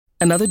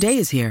Another day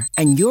is here,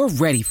 and you're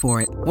ready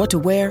for it. What to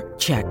wear?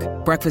 Check.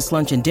 Breakfast,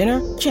 lunch, and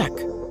dinner? Check.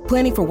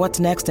 Planning for what's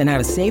next and how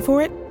to save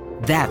for it?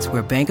 That's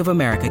where Bank of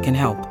America can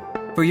help.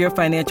 For your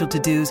financial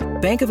to-dos,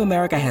 Bank of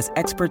America has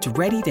experts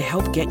ready to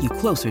help get you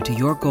closer to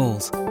your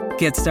goals.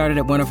 Get started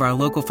at one of our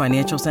local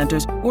financial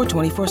centers or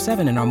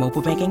 24/7 in our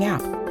mobile banking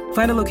app.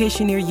 Find a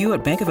location near you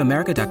at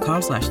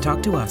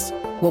bankofamerica.com/talktous.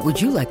 What would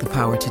you like the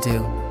power to do?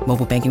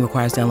 Mobile banking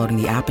requires downloading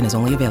the app and is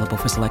only available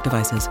for select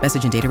devices.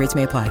 Message and data rates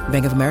may apply.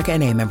 Bank of America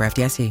N.A., member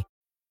FDIC.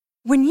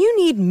 When you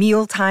need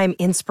mealtime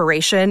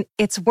inspiration,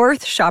 it's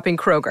worth shopping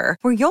Kroger,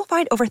 where you'll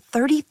find over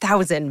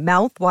 30,000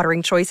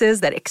 mouth-watering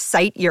choices that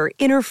excite your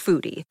inner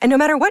foodie. And no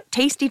matter what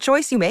tasty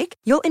choice you make,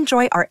 you'll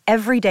enjoy our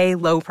everyday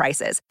low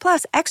prices,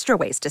 plus extra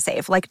ways to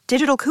save, like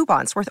digital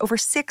coupons worth over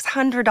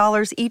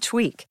 $600 each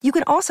week. You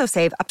can also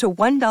save up to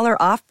 $1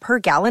 off per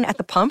gallon at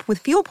the pump with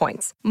fuel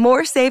points.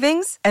 More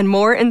savings and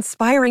more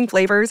inspiring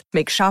flavors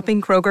make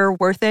shopping Kroger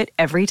worth it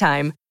every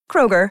time.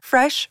 Kroger,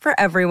 fresh for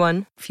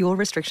everyone. Fuel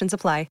restrictions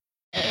apply.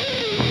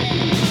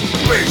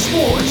 Beach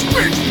Boys,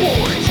 Beach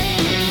Boys.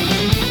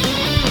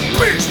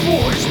 Beach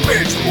Boys,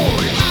 Beach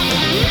Boys.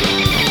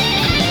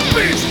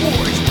 Beach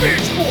Boys,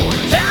 Beach Boys.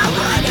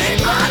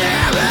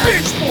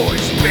 Beach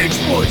Boys, Beach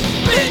Boys.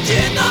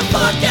 Bitchin' the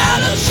fuck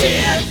out of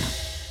shit.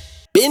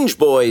 Binge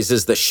Boys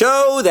is the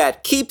show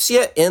that keeps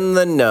you in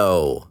the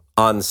know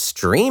on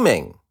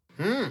streaming.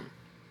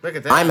 Look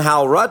at that. I'm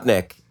Hal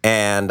Rudnick,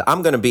 and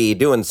I'm going to be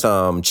doing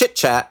some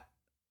chit-chat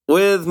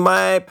with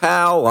my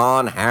pal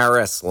Lon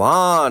Harris.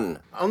 Lon.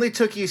 Only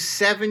took you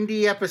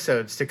 70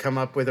 episodes to come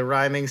up with a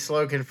rhyming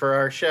slogan for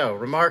our show.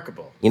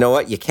 Remarkable. You know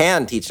what? You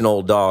can teach an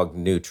old dog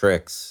new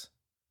tricks.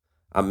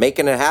 I'm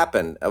making it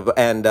happen.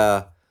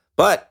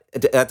 But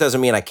that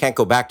doesn't mean I can't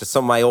go back to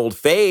some of my old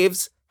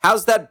faves.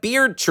 How's that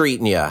beard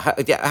treating you?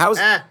 How's...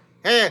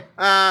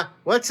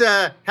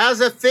 how's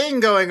a thing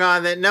going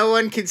on that no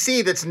one can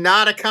see that's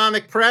not a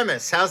comic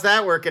premise? How's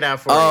that working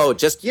out for you? Oh,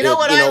 just... You know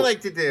what I like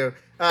to do?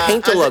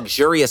 Paint a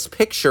luxurious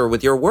picture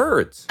with your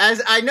words.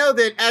 As I know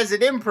that as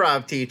an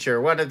improv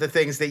teacher, one of the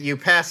things that you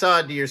pass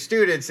on to your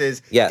students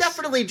is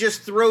definitely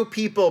just throw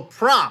people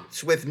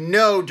prompts with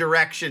no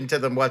direction to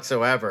them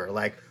whatsoever.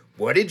 Like,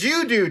 what did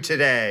you do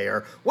today?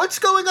 Or what's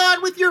going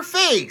on with your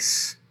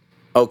face?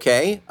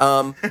 Okay.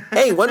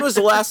 Hey, when was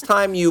the last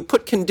time you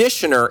put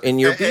conditioner in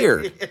your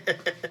beard?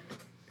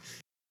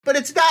 But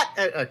it's not...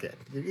 okay,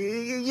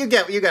 you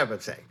get what I'm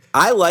saying.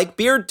 I like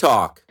beard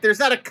talk. There's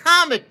not a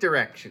comic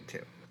direction to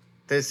it.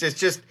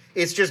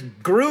 It's just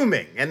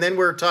grooming, and then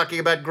we're talking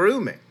about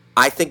grooming.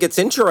 I think it's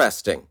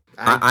interesting.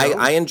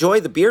 I enjoy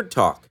the beard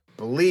talk.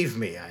 Believe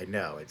me, I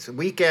know. It's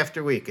week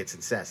after week. It's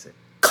incessant.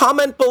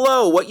 Comment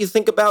below what you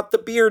think about the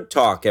beard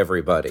talk,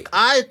 everybody.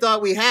 I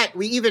thought we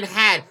even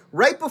had,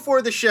 right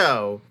before the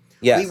show,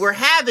 we were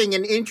having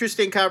an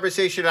interesting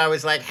conversation. I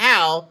was like,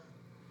 Hal,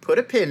 put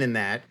a pin in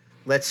that.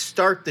 Let's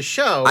start the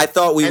show. I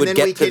thought we would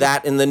get to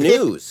that in the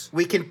news.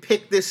 We can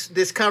pick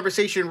this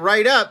conversation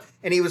right up.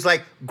 And he was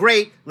like,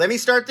 great, let me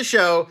start the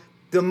show.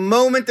 The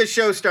moment the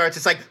show starts,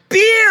 it's like,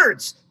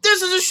 beards!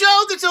 This is a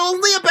show that's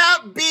only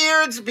about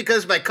beards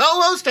because my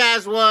co-host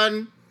has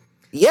one.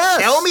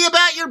 Yes. Tell me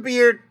about your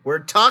beard. We're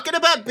talking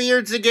about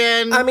beards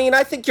again. I mean,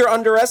 I think you're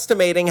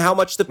underestimating how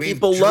much the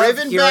people love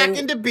hearing... We've driven back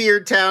into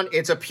Beard Town.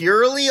 It's a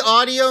purely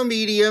audio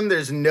medium.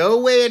 There's no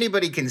way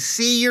anybody can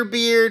see your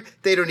beard.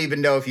 They don't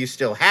even know if you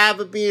still have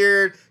a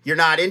beard. You're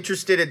not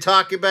interested in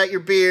talking about your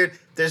beard.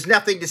 There's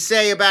nothing to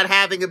say about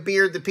having a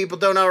beard that people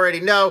don't already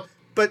know.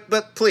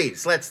 But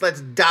please, let's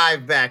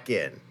dive back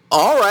in.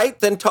 All right,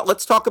 then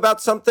let's talk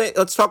about something.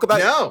 Let's talk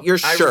about your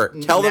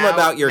shirt. Tell them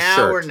about your shirt.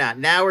 Now we're not.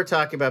 Now we're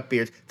talking about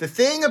beards. The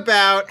thing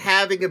about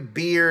having a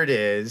beard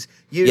is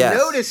you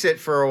notice it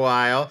for a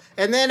while,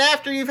 and then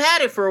after you've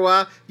had it for a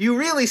while, you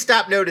really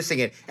stop noticing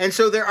it. And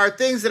so there are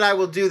things that I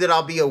will do that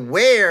I'll be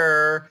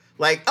aware,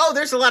 like, oh,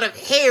 there's a lot of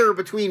hair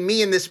between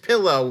me and this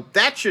pillow.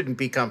 That shouldn't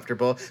be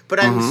comfortable.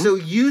 But I'm so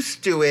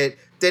used to it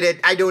that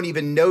I don't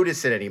even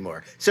notice it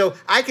anymore. So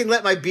I can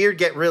let my beard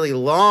get really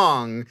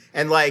long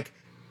and like...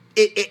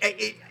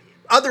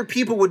 other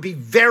people would be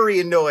very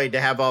annoyed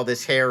to have all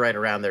this hair right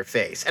around their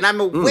face. And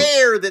I'm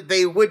aware that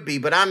they would be,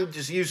 but I'm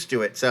just used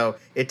to it, so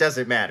it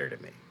doesn't matter to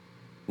me.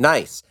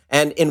 Nice.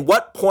 And in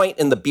what point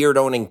in the beard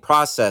owning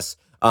process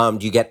do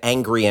you get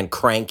angry and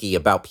cranky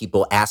about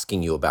people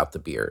asking you about the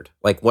beard?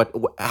 Like,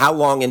 how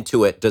long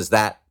into it does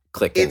that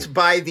click in? It's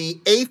by the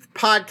 8th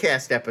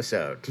podcast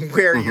episode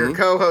where your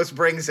co-host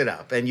brings it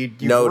up, and you've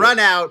run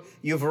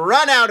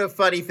out of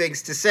funny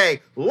things to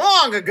say.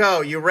 Long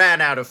ago, you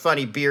ran out of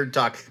funny beard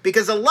talk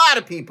because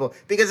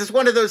it's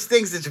one of those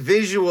things that's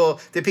visual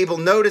that people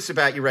notice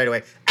about you right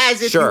away.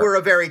 As if you were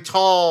a very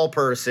tall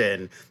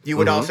person, you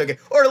would also get,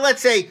 or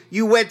let's say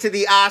you went to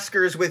the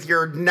Oscars with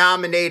your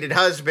nominated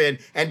husband,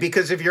 and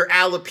because of your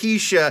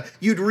alopecia,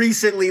 you'd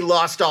recently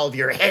lost all of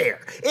your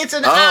hair. It's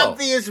an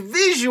obvious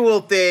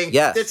visual thing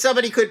that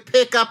somebody could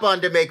pick up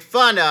on to make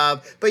fun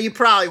of, but you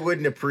probably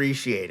wouldn't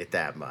appreciate it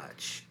that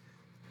much.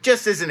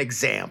 Just as an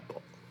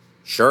example.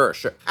 Sure.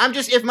 I'm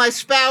just, if my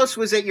spouse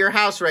was at your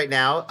house right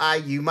now,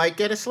 you might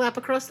get a slap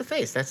across the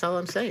face. That's all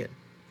I'm saying.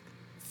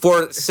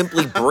 For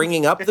simply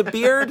bringing up the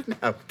beard? No,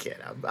 I'm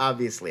kidding.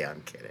 Obviously,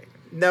 I'm kidding.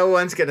 No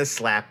one's going to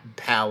slap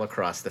Pal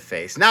across the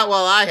face. Not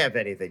while I have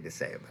anything to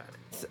say about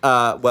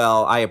it.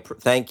 Well,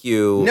 thank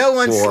you. No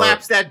one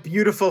slaps that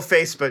beautiful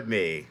face but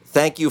me.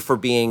 Thank you for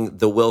being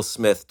the Will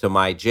Smith to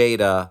my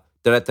Jada.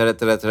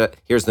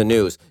 Here's the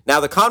news. Now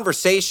the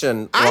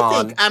conversation.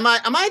 I think am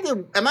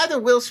I the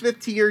Will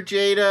Smith to your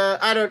Jada?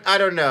 I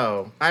don't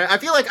know. I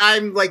feel like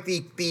I'm like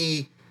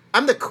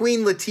I'm the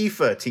Queen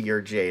Latifah to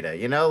your Jada.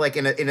 You know, like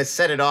in a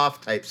set it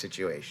off type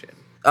situation.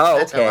 Oh,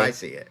 that's okay. how I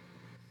see it.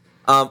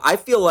 I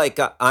feel like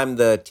I'm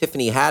the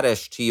Tiffany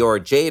Haddish to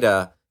your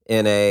Jada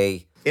in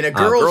a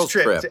girls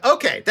trip.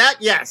 Okay,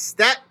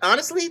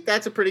 honestly,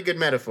 that's a pretty good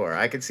metaphor.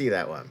 I can see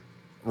that one.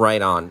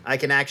 Right on. I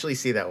can actually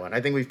see that one. I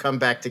think we've come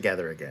back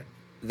together again.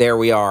 There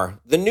we are.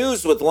 The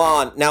news with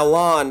Lon. Now,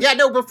 Lon. Yeah,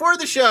 no, before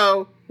the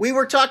show, we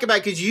were talking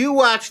about, because you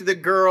watched The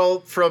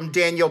Girl from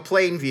Daniel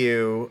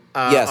Plainview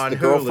on Hulu. Yes, The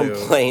Girl from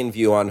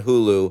Plainview on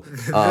Hulu.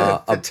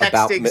 The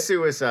texting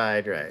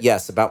suicide, right.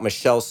 Yes, about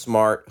Michelle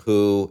Smart,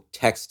 who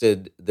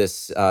texted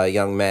this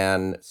young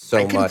man so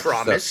much. I can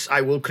promise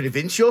I will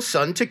convince your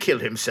son to kill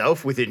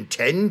himself within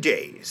 10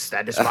 days.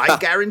 That is my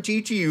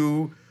guarantee to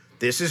you.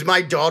 This is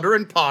my daughter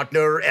and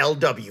partner,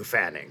 L.W.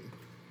 Fanning.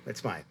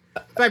 That's my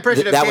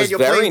impression of Daniel Plainview. That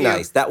was very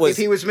nice. If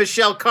he was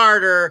Michelle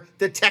Carter,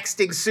 the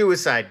texting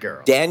suicide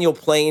girl. Daniel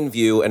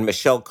Plainview and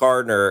Michelle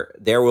Carter,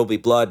 There Will Be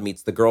Blood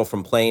meets The Girl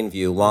from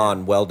Plainview.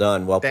 Lon, well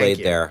done. Well played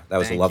there. That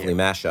was a lovely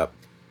mashup.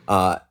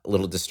 A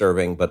little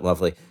disturbing, but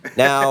lovely.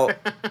 Now,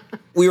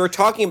 we were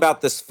talking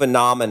about this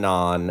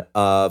phenomenon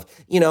of,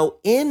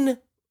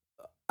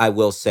 I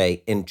will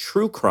say, in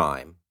true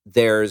crime,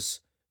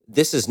 this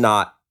is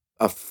not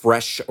a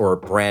fresh or a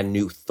brand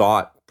new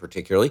thought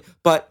particularly,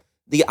 but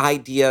the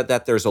idea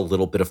that there's a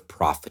little bit of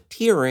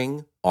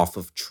profiteering off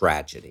of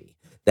tragedy.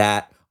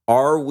 That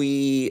are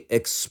we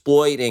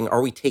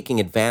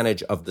taking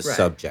advantage of the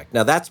subject?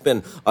 Now, that's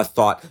been a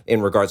thought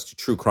in regards to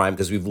true crime,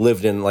 because we've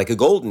lived in like a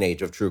golden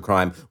age of true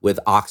crime with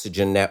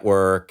Oxygen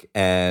Network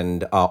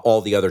and all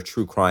the other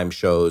true crime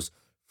shows,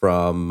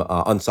 from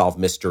Unsolved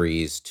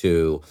Mysteries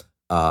to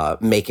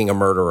Making a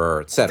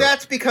Murderer, etc.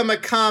 That's become a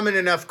common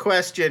enough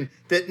question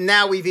that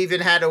now we've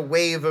even had a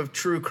wave of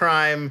true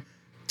crime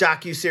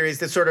docuseries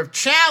that sort of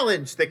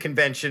challenge the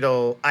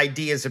conventional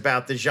ideas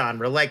about the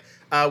genre. Like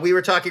we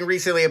were talking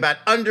recently about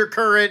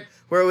Undercurrent,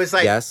 where it was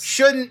like,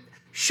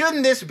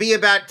 shouldn't this be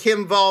about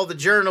Kim Wall, the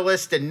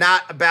journalist, and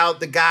not about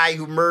the guy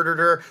who murdered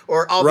her?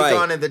 Or I'll Be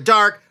Gone in the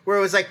Dark, where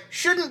it was like,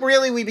 shouldn't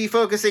really we be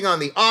focusing on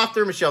the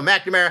author, Michelle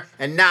McNamara,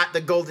 and not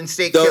the Golden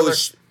State Killer?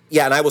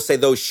 Yeah, and I will say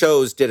those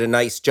shows did a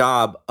nice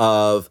job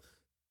of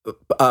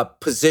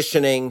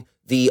positioning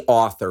the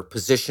author,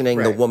 positioning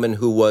the woman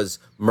who was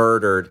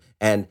murdered,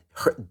 and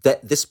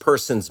that this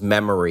person's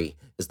memory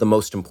is the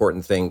most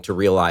important thing to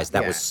realize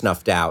that was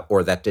snuffed out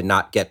or that did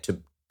not get to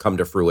come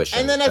to fruition.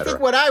 And then I think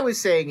what I was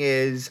saying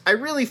is, I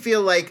really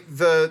feel like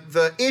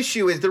the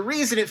issue is, the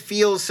reason it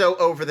feels so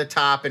over the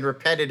top and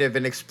repetitive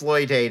and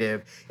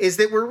exploitative is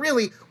that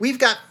we've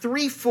got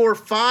 3, 4,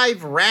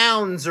 5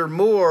 rounds or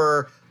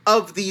more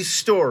of these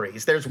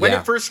stories. There's when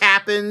it first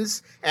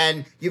happens,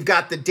 and you've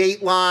got the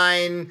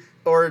Dateline,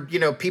 or,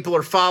 people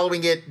are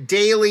following it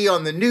daily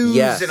on the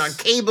news and on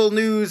cable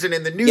news and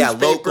in the newspaper.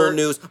 Yeah, local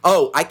news.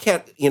 Oh, I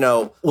can't,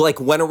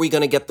 like, when are we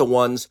going to get the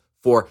ones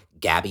for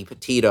Gabby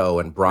Petito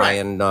and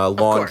Brian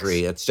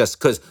Laundrie? It's just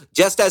because,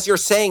 just as you're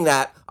saying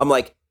that, I'm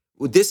like,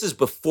 this is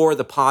before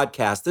the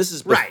podcast. This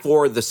is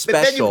before the special.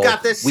 But then you've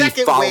got the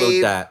second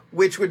wave,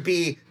 which would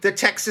be the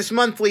Texas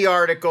Monthly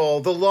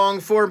article, the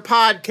long-form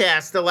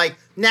podcast,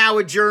 now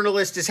a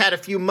journalist has had a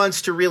few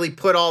months to really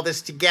put all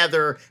this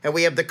together, and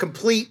we have the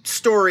complete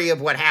story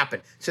of what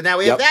happened. So now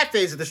we have that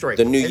phase of the story.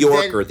 The New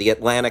Yorker, the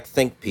Atlantic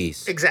think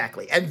piece.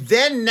 Exactly. And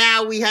then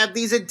now we have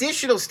these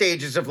additional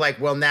stages of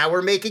now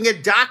we're making a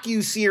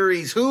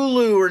docu-series.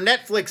 Hulu or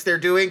Netflix, they're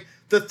doing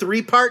the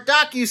 3-part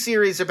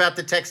docu-series about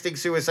the texting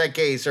suicide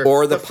case,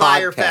 or the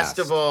Fire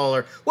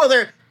Festival,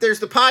 there's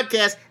the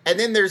podcast, and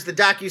then there's the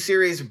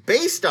docu-series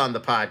based on the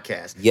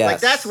podcast.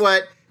 Yes.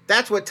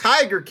 That's what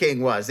Tiger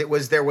King was. There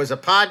was a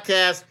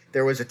podcast,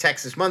 there was a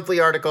Texas Monthly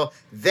article,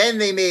 then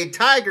they made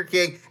Tiger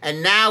King,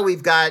 and now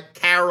we've got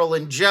Carol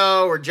and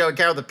Joe, or Joe and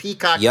Carol the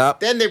Peacock. Yep.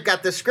 Then they've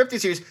got the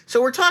scripted series.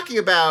 So we're talking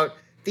about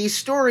these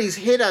stories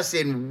hit us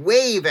in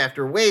wave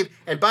after wave,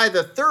 and by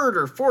the 3rd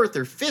or 4th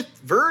or 5th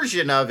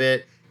version of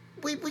it,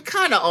 we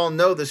kind of all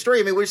know the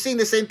story. I mean, we're seeing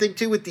the same thing,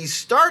 too, with these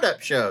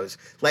startup shows.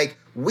 Like,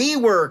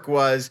 WeWork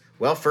was,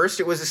 first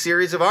it was a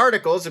series of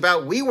articles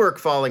about WeWork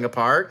falling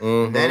apart.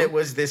 Mm-hmm. Then it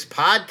was this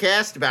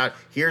podcast about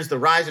here's the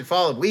rise and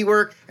fall of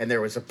WeWork. And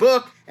there was a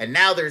book. And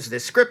now there's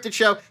this scripted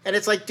show. And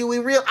it's like,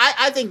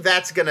 I think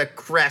that's going to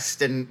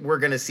crest, and we're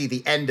going to see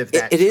the end of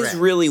that. It is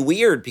really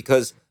weird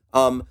because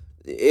to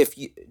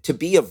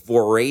be a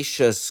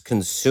voracious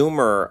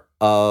consumer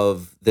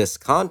of this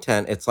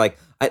content, it's like,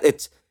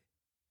 it's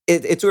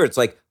weird. It's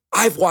like,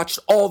 I've watched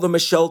all the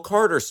Michelle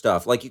Carter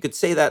stuff. Like, you could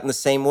say that in the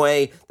same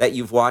way that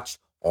you've watched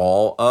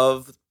all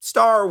of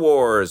Star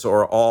Wars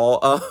or all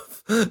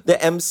of the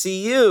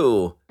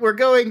MCU. We're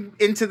going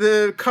into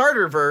the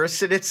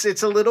Carterverse, and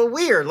it's a little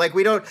weird. Like,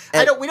 we don't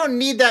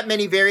need that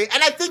many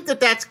and I think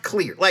that's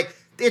clear. Like,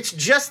 it's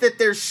just that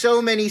there's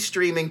so many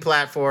streaming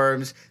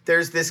platforms.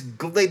 There's this,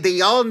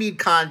 they all need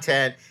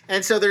content.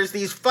 And so there's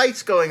these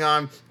fights going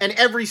on, and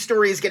every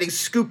story is getting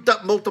scooped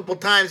up multiple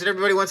times, and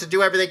everybody wants to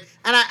do everything.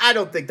 And I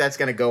don't think that's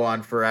going to go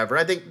on forever.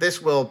 I think this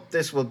will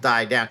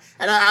die down.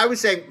 And I was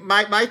saying,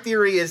 my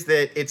theory is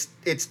that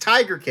it's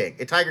Tiger King.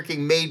 Tiger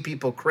King made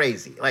people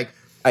crazy. Like,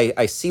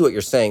 I see what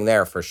you're saying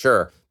there for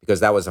sure, because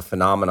that was a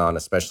phenomenon,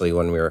 especially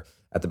when we were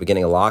at the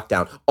beginning of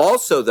lockdown.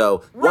 Also,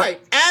 though... Right,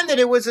 and that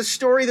it was a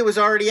story that was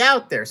already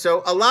out there.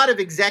 So a lot of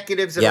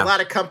executives and a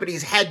lot of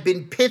companies had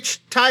been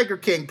pitched Tiger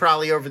King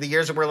probably over the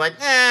years, and we're like,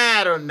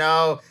 I don't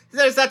know.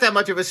 There's not that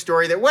much of a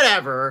story there,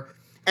 whatever.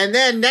 And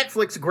then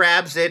Netflix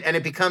grabs it, and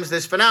it becomes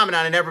this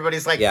phenomenon, and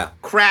everybody's like,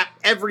 crap,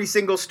 every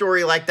single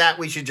story like that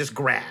we should just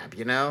grab,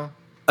 you know?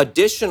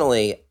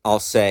 Additionally, I'll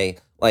say...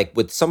 like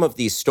with some of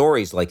these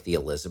stories, like the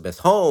Elizabeth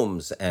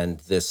Holmes and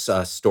this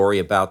story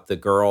about the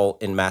girl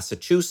in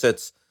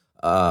Massachusetts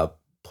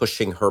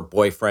pushing her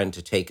boyfriend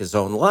to take his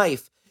own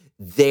life,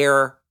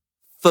 they're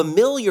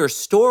familiar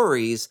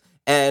stories.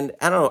 And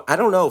I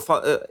don't know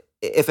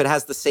if it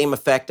has the same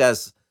effect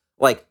as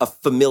like a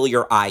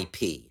familiar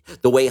IP,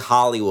 the way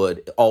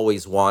Hollywood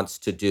always wants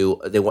to do.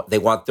 They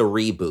want the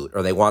reboot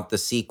or they want the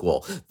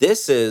sequel.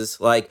 This is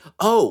like,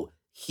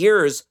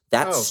 here's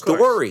that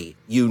story,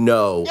 you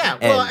know. Yeah,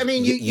 well, I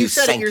mean, you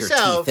said it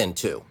yourself. Your teeth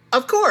into.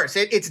 Of course,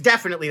 it's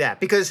definitely that.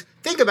 Because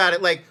think about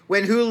it, like,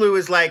 when Hulu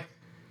is like,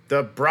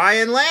 the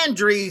Brian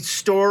Landry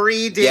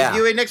story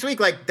debuting next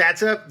week, like,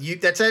 it's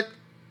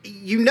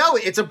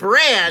a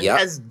brand,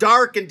 as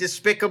dark and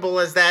despicable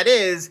as that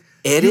is.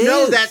 You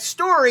know that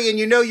story, and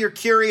you know you're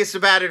curious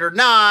about it or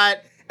not,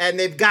 and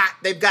they've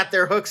got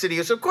their hooks into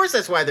you. So, of course,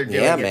 that's why they're doing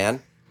it. Yeah,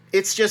 man.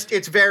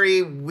 It's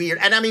very weird.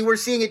 And I mean, we're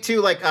seeing it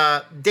too, like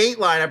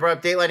Dateline, I brought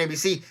up Dateline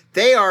NBC.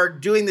 They are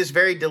doing this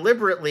very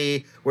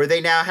deliberately where they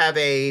now have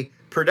a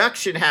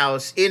production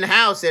house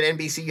in-house at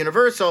NBC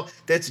Universal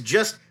that's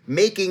just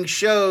making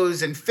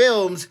shows and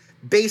films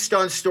based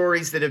on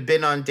stories that have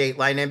been on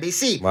Dateline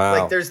NBC. Wow.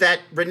 Like there's that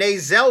Renee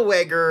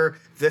Zellweger,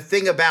 The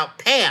Thing About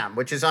Pam,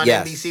 which is on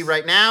NBC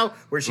right now,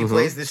 where she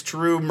plays this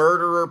true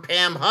murderer,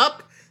 Pam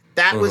Hupp.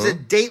 That was a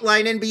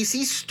Dateline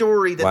NBC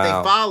story that they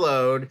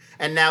followed,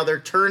 and now they're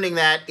turning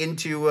that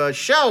into a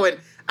show. And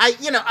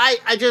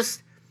I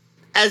just,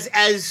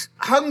 as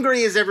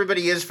hungry as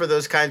everybody is for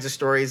those kinds of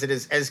stories, it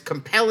is as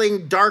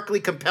compelling, darkly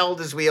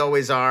compelled as we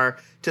always are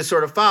to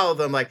sort of follow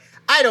them. Like,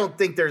 I don't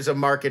think there's a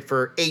market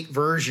for 8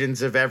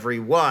 versions of every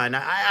one.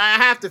 I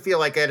have to feel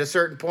like at a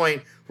certain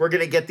point, we're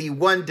going to get the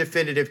one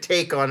definitive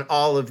take on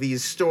all of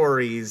these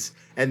stories,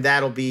 and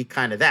that'll be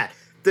kind of that.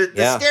 The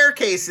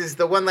Staircase is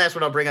the one last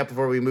one I'll bring up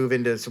before we move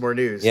into some more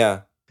news.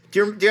 Yeah.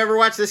 Do you ever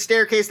watch The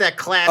Staircase, that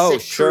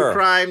classic true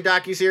crime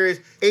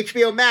docuseries?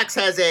 HBO Max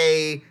has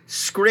a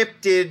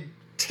scripted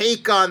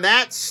take on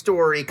that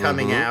story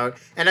coming out.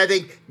 And I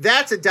think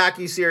that's a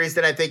docuseries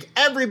that I think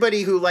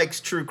everybody who likes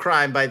true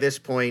crime by this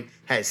point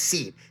has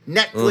seen.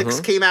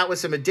 Netflix came out with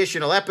some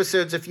additional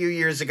episodes a few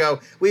years ago.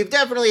 We've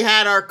definitely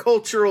had our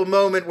cultural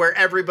moment where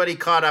everybody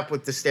caught up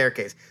with The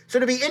Staircase. So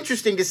it'll be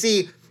interesting to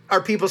see,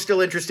 are people still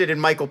interested in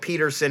Michael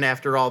Peterson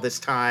after all this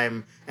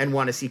time and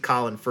want to see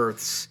Colin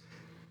Firth's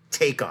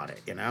take on it,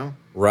 you know?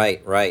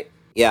 Right.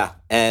 Yeah,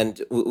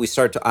 and we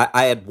started to.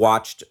 I had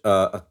watched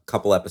a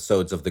couple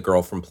episodes of The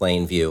Girl from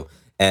Plainview,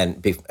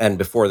 and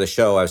before the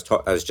show, I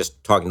was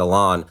just talking to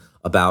Lon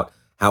about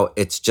how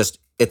it's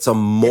a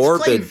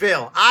morbid. It's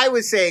Plainville. I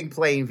was saying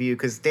Plainview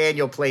because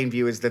Daniel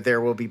Plainview is the There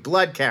Will Be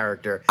Blood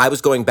character. I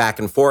was going back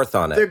and forth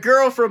on it. The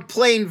Girl from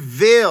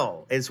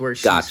Plainville is where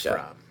she's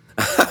from.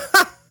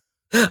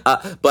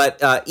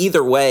 But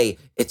either way,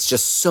 it's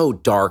just so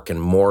dark and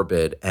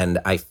morbid, and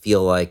I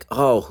feel like,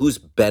 who's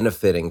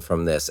benefiting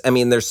from this? I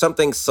mean, there's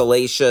something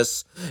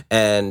salacious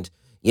and,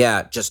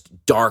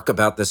 just dark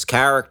about this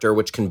character,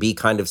 which can be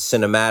kind of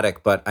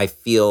cinematic, but I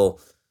feel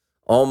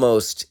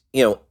almost,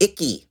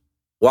 icky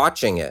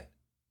watching it.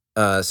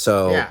 Yeah,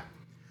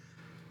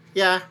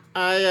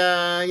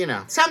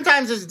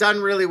 sometimes it's done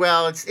really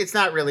well. It's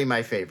not really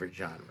my favorite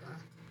genre.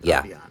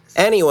 I'll be honest.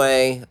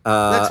 Anyway,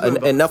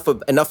 enough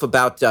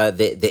about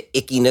the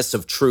ickiness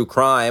of true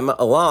crime.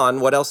 Alon,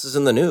 what else is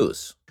in the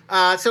news?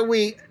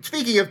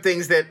 Speaking of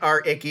things that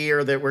are icky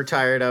or that we're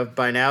tired of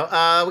by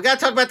now, we got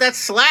to talk about that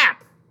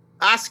slap.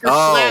 Oscar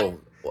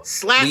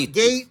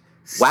Slapgate.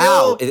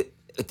 Wow.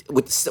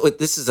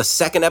 This is the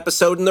second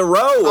episode in a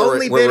row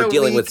where we're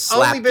dealing with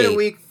Slapgate only been a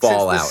week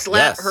fallout. Since the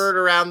slap heard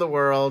around the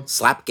world.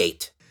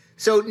 Slapgate.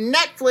 So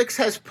Netflix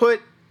has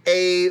put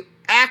a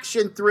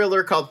action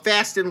thriller called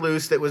Fast and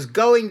Loose that was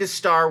going to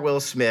star Will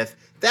Smith.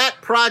 That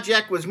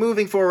project was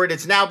moving forward.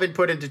 It's now been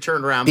put into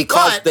turnaround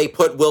because they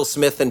put Will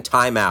Smith in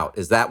timeout.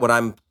 Is that what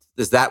I'm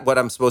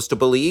supposed to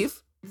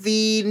believe?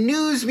 the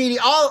news media,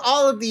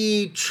 all of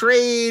the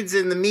trades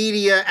and the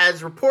media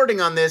as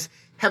reporting on this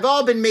have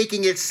all been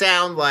making it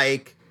sound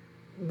like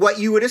what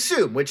you would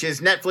assume, which is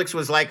Netflix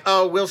was like,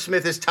 oh, Will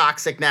Smith is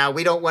toxic now.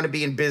 We don't want to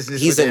be in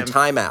business with him. He's in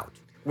timeout.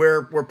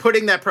 We're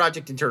putting that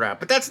project in turnaround.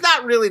 But that's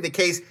not really the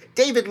case.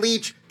 David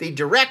Leitch, the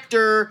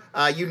director,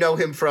 you know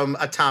him from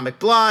Atomic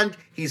Blonde.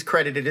 He's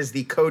credited as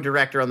the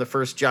co-director on the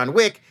first John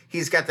Wick.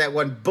 He's got that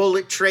one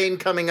Bullet Train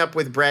coming up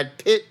with Brad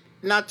Pitt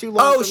not too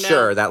long from now. Oh,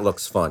 sure. That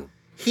looks fun.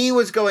 He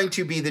was going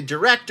to be the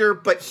director,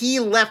 but he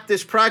left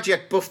this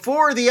project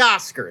before the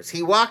Oscars.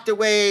 He walked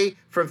away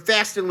from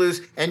Fast and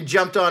Loose and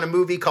jumped on a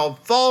movie called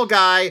Fall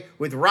Guy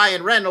with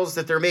Ryan Reynolds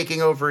that they're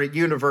making over at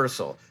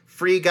Universal.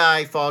 Free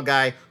Guy, Fall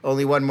Guy,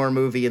 only one more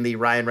movie in the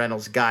Ryan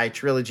Reynolds Guy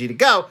trilogy to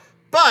go.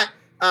 But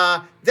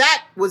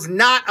that was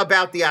not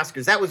about the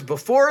Oscars. That was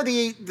before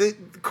the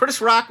Chris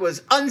Rock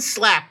was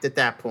unslapped at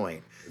that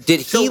point.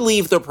 Did he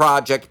leave the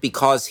project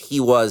because he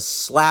was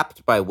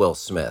slapped by Will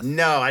Smith?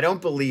 No, I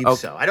don't believe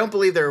so. I don't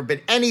believe there have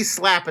been any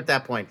slap at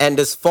that point. And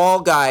is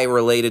Fall Guy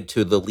related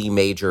to the Lee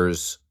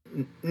Majors?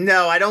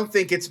 No, I don't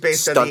think it's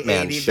based on the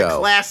 80s, show. the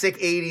classic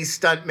 80s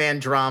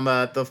stuntman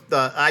drama.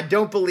 I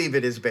don't believe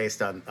it is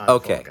based on Fall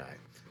Guy.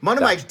 One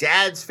of my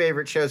dad's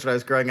favorite shows when I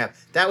was growing up,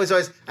 that was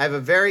always, I have a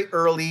very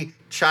early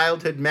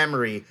childhood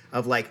memory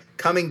of like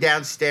coming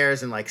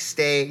downstairs and like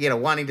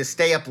wanting to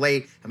stay up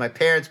late and my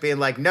parents being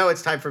like, no,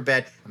 it's time for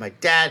bed. And my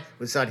dad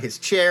was on his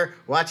chair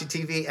watching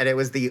TV and it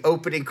was the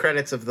opening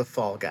credits of The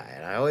Fall Guy.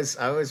 And I always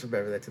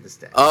remember that to this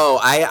day. Oh,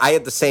 I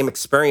had the same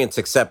experience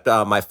except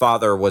my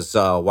father was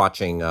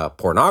watching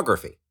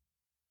pornography.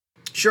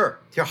 Sure.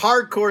 Your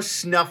hardcore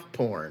snuff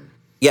porn.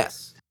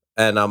 Yes.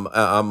 And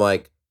I'm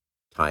like,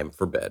 time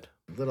for bed.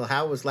 Little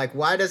Hal was like,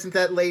 why doesn't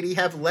that lady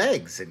have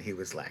legs? And he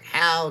was like,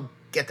 Hal,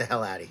 get the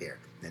hell out of here.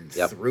 And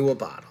threw a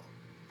bottle.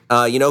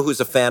 You know who's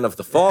a fan of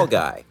The Fall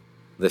Guy,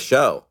 the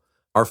show?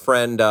 Our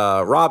friend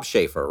Rob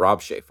Schaefer.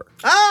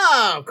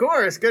 Oh, of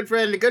course. Good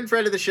friend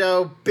of the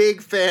show. Big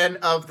fan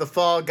of The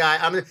Fall Guy.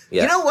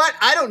 You know what?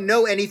 I don't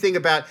know anything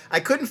I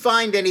couldn't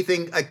find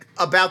anything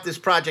about this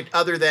project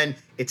other than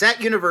it's at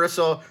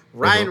Universal.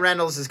 Ryan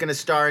Reynolds is going to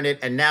star in it,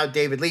 and now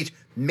David Leitch.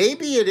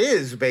 Maybe it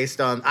is based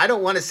on, I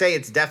don't want to say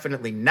it's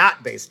definitely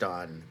not based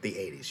on the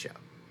 80s show.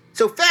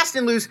 So Fast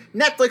and Loose,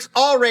 Netflix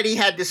already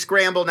had to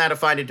scramble now to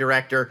find a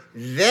director.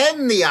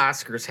 Then the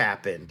Oscars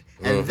happened.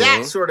 And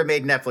that sort of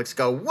made Netflix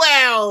go,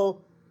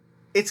 well,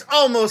 it's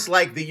almost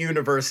like the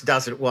universe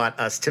doesn't want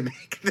us to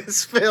make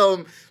this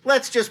film.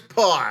 Let's just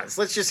pause.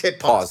 Let's just hit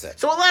pause. It.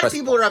 So a lot of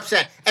people are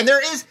upset. And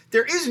there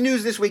is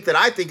news this week that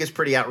I think is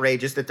pretty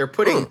outrageous that they're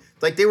putting,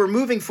 like they were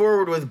moving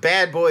forward with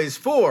Bad Boys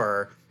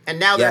 4, and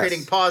now they're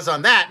hitting pause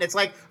on that. And it's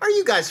like, are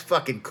you guys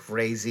fucking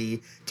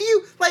crazy? Do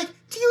you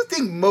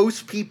think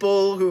most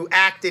people who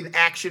act in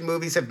action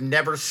movies have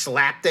never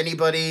slapped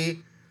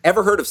anybody?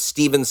 Ever heard of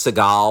Steven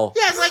Seagal?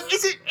 Yeah, it's like,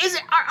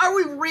 are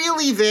we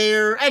really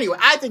there? Anyway,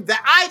 I think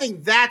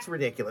that's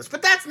ridiculous,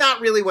 but that's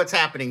not really what's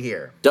happening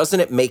here.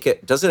 Doesn't it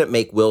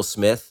make Will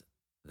Smith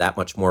that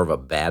much more of a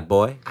bad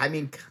boy? I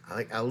mean,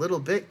 like a little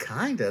bit,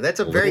 kinda.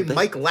 That's a very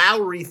Mike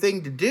Lowry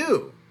thing to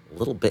do. A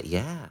little bit,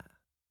 yeah.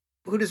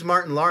 Who does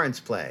Martin Lawrence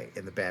play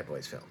in the Bad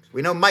Boys films?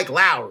 We know Mike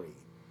Lowry.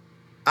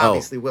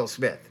 Obviously, Will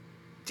Smith.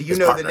 Do you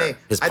know the name?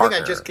 I think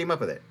I just came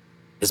up with it.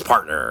 His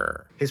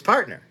partner.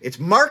 It's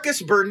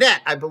Marcus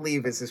Burnett, I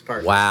believe, is his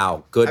partner.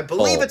 Wow, good I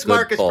believe it's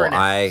Marcus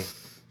Burnett.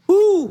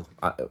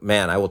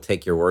 Man, I will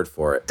take your word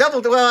for it.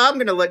 I'm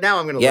going to look it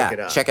up.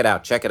 Yeah, check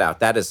it out.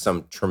 That is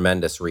some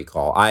tremendous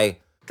recall.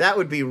 That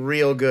would be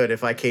real good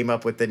if I came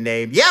up with the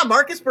name. Yeah,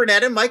 Marcus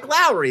Burnett and Mike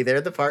Lowry. They're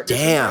the partners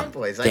of Bad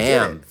Boys.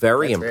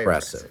 Very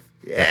impressive.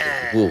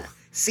 Yeah.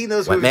 Seen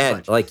those movies man,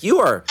 much. Like you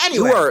are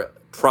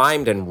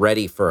primed and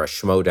ready for a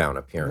Schmodown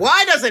appearance.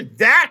 Why doesn't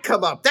that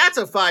come up? That's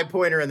a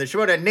 5-pointer in the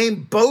Schmodown.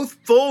 Name both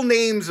full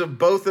names of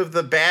both of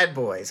the Bad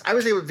Boys. I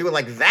was able to do it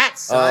like that,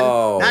 son.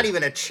 Oh, not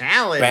even a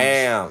challenge.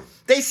 Bam.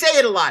 They say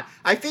it a lot.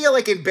 I feel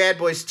like in Bad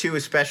Boys 2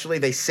 especially,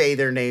 they say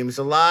their names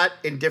a lot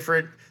in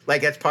different,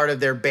 like that's part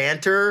of their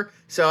banter.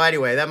 So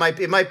anyway,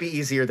 it might be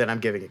easier than I'm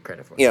giving it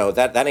credit for. You know,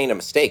 that ain't a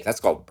mistake. That's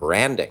called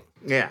branding.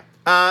 Yeah.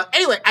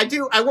 Anyway,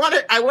 I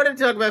wanted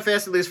to talk about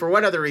Fast and Loose for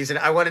one other reason.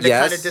 I wanted to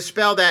kind of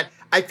dispel that.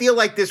 I feel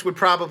like this would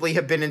probably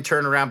have been in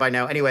turnaround by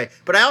now anyway,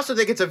 but I also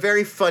think it's a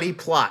very funny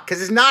plot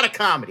because it's not a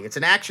comedy. It's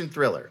an action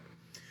thriller.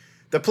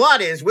 The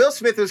plot is Will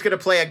Smith is going to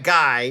play a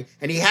guy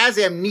and he has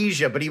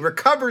amnesia, but he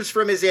recovers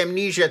from his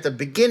amnesia at the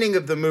beginning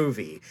of the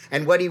movie.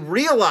 And what he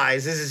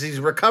realizes as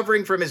he's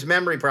recovering from his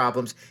memory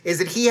problems is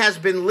that he has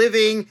been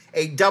living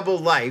a double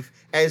life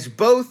as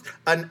both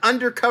an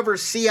undercover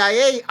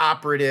CIA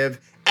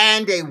operative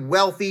and a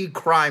wealthy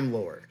crime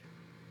lord.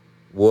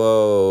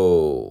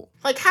 Whoa.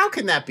 Like, how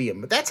can that be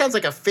him? That sounds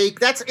like a fake.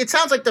 It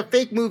sounds like the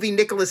fake movie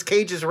Nicolas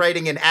Cage is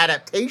writing an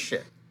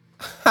adaptation.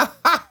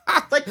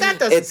 Like, that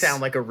doesn't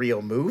sound like a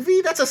real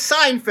movie. That's a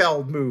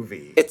Seinfeld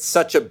movie. It's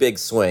such a big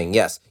swing,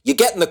 yes. You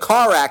get in the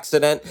car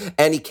accident,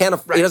 and he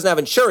doesn't have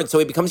insurance, so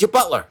he becomes your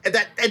butler. And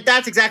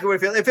that's exactly what it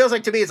feels. It feels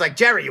like to me, it's like,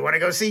 Jerry, you want to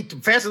go see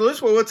Fast and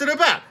Loose? Well, what's it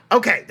about?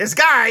 Okay, this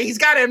guy, he's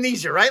got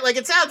amnesia, right? Like,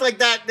 it sounds like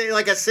that,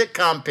 like a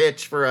sitcom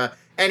pitch for a...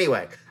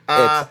 Anyway.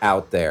 It's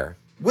out there.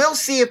 We'll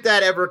see if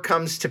that ever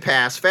comes to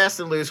pass. Fast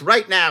and Loose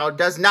right now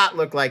does not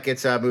look like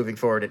it's moving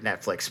forward at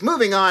Netflix.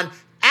 Moving on,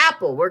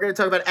 Apple. We're going to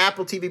talk about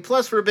Apple TV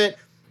Plus for a bit.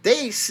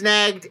 They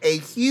snagged a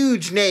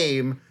huge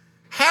name.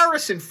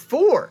 Harrison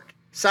Ford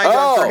signed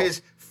on for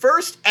his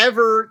first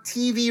ever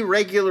TV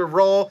regular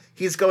role.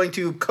 He's going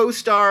to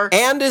co-star.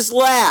 And his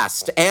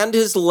last.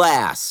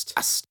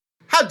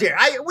 How dare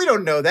we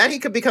don't know that. He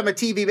could become a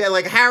TV man.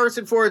 Like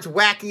Harrison Ford's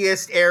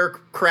Wackiest Air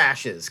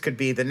Crashes could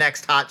be the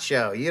next hot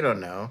show. You don't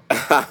know.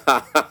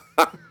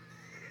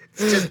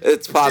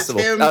 It's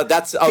possible. Him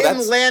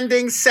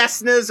landing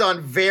Cessnas on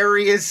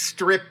various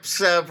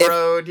strips of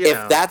road.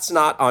 If that's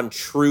not on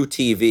True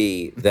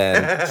TV,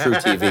 then True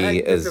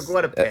TV is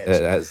what a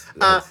pitch.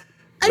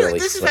 Anyway,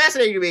 this is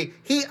fascinating to me.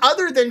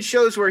 Other than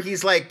shows where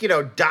he's like,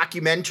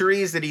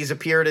 documentaries that he's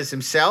appeared as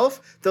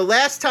himself, the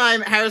last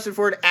time Harrison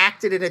Ford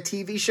acted in a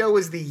TV show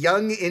was the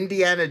Young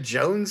Indiana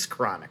Jones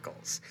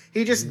Chronicles.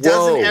 He just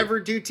doesn't ever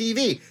do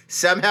TV.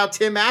 Somehow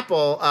Tim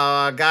Apple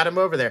got him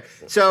over there.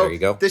 So there you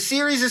go. The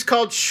series is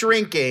called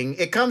Shrinking.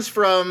 It comes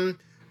from,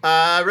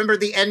 remember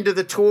the end of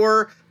the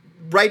tour?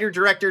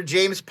 Writer-director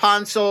James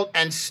Ponsoldt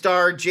and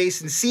star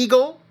Jason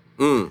Segel.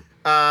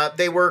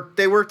 They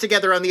worked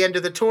together on the end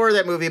of the tour,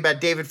 that movie about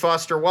David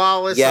Foster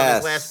Wallace on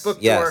his last book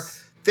tour.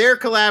 They're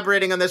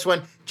collaborating on this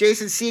one.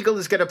 Jason Segel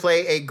is going to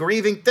play a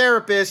grieving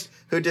therapist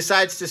who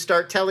decides to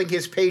start telling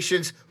his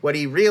patients what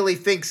he really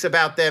thinks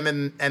about them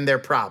and their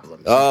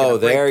problems. Oh,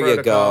 there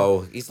you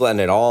go. He's letting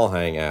it all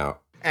hang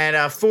out.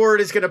 And Ford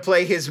is going to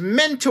play his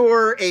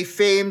mentor, a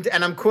famed,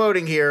 and I'm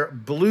quoting here,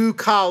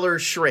 blue-collar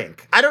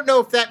shrink. I don't know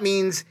if that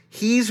means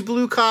he's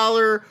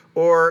blue-collar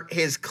or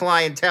his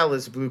clientele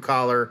is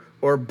blue-collar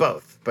or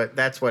both, but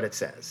that's what it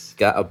says.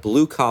 Got a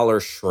blue-collar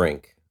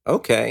shrink.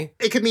 Okay.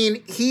 It could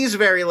mean he's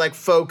very, like,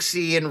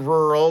 folksy and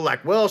rural,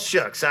 like, well,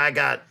 shucks,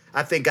 I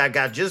think I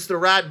got just the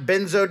right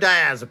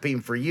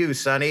benzodiazepine for you,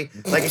 Sonny.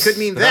 Like, it could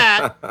mean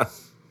that.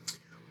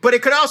 But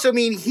it could also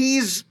mean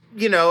he's,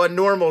 a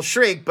normal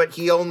shrink, but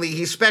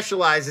he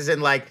specializes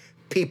in, like,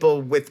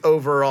 people with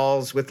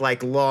overalls with,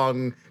 like,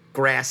 long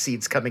grass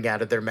seeds coming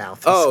out of their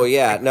mouth. Oh,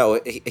 yeah. No,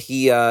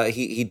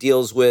 he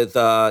deals with,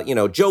 Joe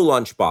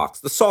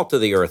Lunchbox, the salt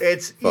of the earth.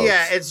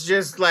 It's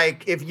just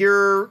like, if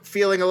you're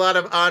feeling a lot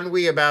of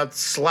ennui about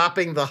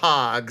slopping the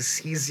hogs,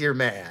 he's your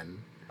man.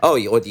 Oh,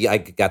 I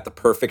got the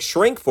perfect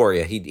shrink for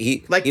you.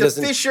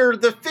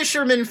 The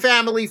fisherman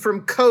family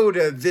from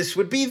Coda, this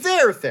would be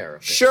their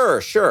therapist.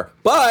 Sure.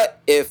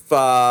 But if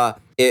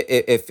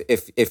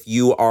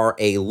you are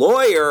a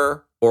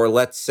lawyer, or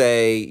let's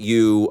say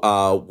you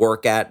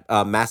work at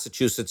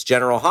Massachusetts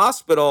General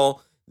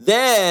Hospital,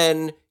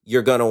 then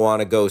you're going to want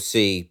to go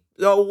see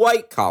the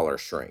white collar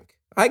shrink.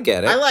 I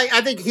get it. I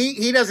think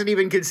he doesn't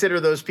even consider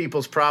those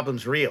people's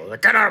problems real.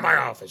 Like, get out of my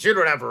office. You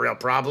don't have a real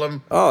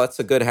problem. Oh, that's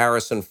a good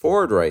Harrison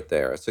Ford right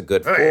there. It's a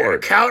good Ford.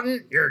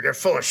 Accountant, you're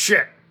full of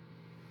shit.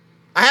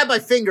 I have my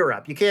finger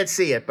up. You can't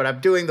see it, but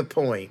I'm doing the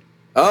point.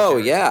 Oh,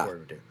 yeah.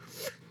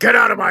 Get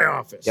out of my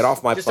office. Get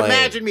off my plane.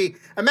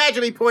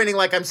 Imagine me pointing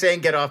like I'm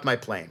saying, get off my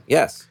plane.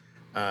 Yes.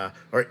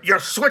 Or you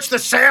switch the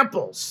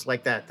samples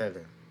like that.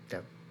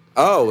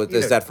 Oh,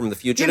 is that from The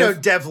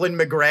Fugitive? Devlin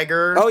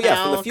McGregor. Oh,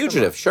 yeah, from The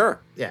Fugitive, sure.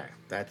 Yeah,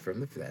 that's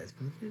from the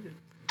Fugitive.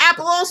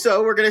 Apple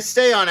also, we're going to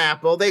stay on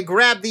Apple. They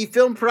grabbed the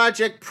film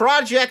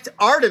Project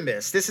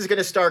Artemis. This is going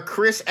to star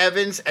Chris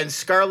Evans and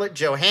Scarlett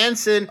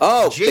Johansson.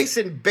 Oh,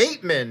 Jason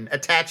Bateman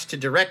attached to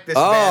direct this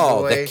bad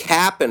boy. The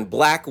Cap and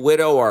Black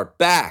Widow are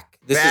back.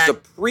 This is a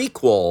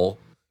prequel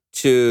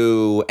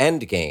to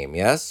Endgame,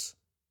 yes?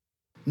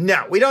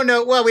 No, we don't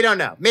know. Well, we don't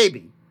know.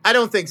 Maybe. I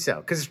don't think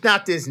so, because it's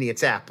not Disney,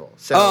 it's Apple.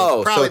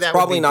 So it's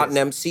probably not an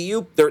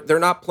MCU? They're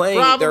not playing...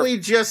 Probably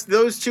just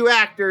those two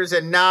actors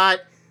and not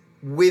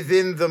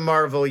within the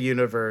Marvel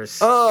universe.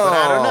 Oh, but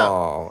I don't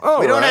know.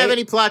 We don't have right.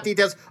 any plot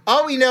details.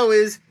 All we know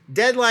is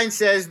Deadline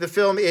says the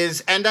film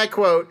is, and I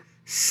quote,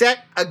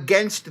 set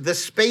against the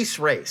space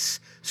race.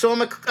 So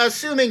I'm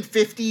assuming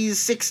 50s,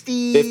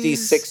 60s. 50s,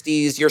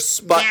 60s, your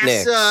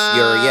Sputniks,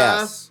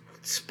 NASA,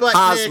 Sputnik,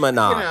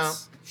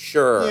 cosmonauts.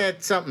 Sure. Yeah,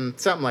 something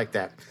like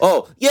that.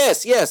 Oh,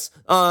 yes.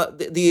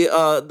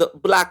 The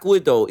Black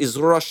Widow is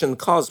Russian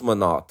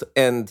cosmonaut,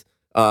 and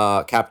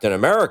Captain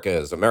America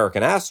is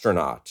American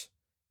astronaut.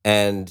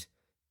 And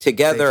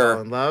together... They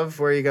fall in love?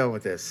 Where are you going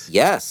with this?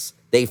 Yes,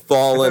 they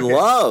fall in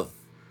love.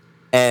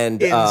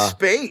 And in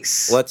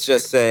space. Let's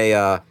just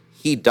say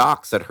he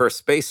docks at her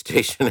space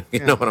station, if you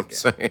know what I'm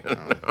saying.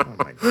 Oh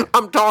my God.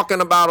 I'm talking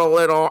about a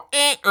little...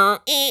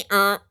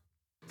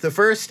 The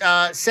first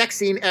sex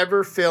scene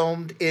ever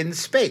filmed in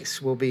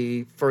space will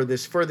be for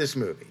this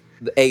movie.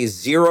 A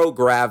zero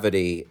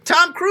gravity.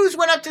 Tom Cruise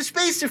went up to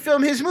space to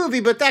film his movie,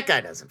 but that guy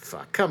doesn't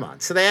fuck. Come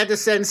on. So they had to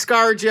send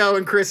ScarJo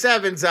and Chris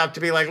Evans up to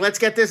be like, let's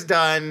get this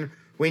done.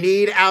 We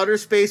need outer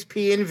space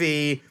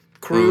P&V.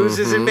 Cruise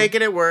isn't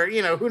making it work.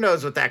 You know, who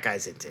knows what that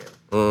guy's into.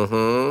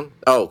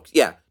 Oh,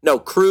 yeah. No,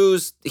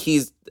 Cruise,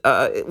 he's,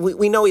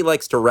 we know he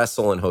likes to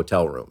wrestle in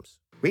hotel rooms.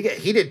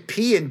 He did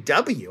P and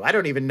W. I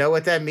don't even know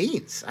what that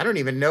means. I don't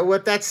even know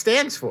what that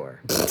stands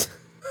for.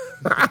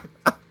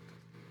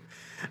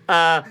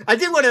 I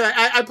did want to.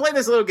 I played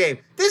this little game.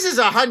 This is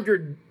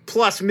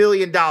 $100+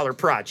 million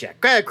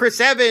project. Chris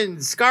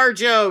Evans,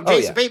 ScarJo,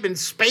 Jason Bateman,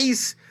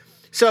 space.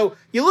 So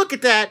you look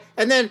at that,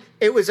 and then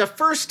it was a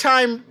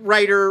first-time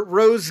writer,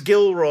 Rose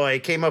Gilroy,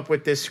 came up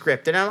with this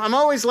script, and I'm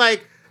always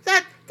like,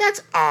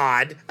 that's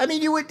odd. I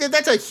mean,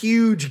 that's a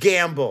huge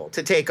gamble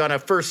to take on a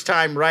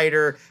first-time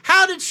writer.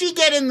 How did she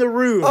get in the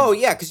room? Oh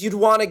yeah, because you'd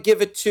want to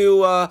give it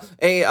to a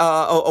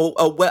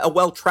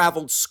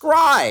well-traveled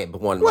scribe.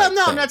 I'm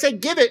not saying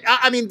give it.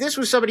 I mean, this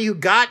was somebody who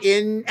got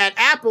in at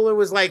Apple and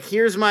was like,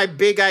 "Here's my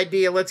big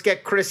idea. Let's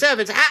get Chris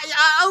Evans."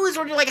 I always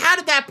wonder, like, how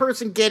did that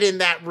person get in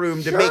that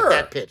room to make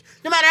that pitch?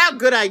 No matter how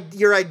good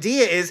your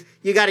idea is,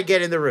 you got to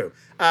get in the room.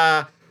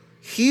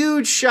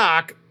 Huge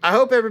shock. I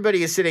hope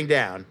everybody is sitting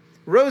down.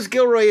 Rose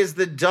Gilroy is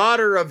the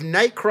daughter of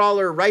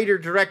Nightcrawler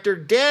writer-director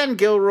Dan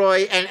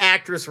Gilroy and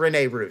actress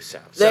Renee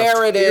Russo. So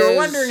there it is. If you were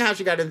wondering how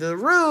she got into the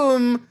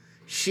room,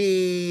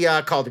 she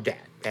called her dad.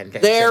 And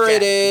there said,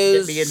 it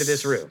is. Get me into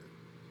this room.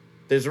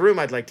 There's a room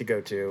I'd like to go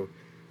to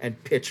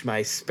and pitch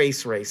my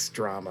space race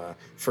drama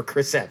for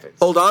Chris Evans.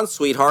 Hold on,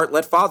 sweetheart.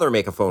 Let father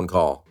make a phone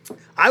call.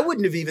 I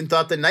wouldn't have even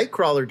thought the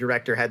Nightcrawler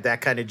director had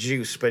that kind of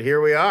juice, but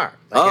here we are.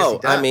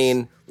 I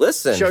mean,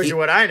 listen. Shows you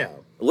what I know.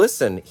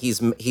 Listen,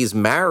 he's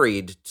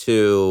married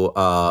to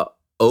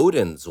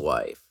Odin's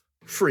wife.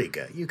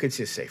 Frigga. You could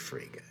just say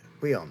Frigga.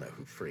 We all know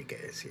who Frigga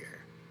is here.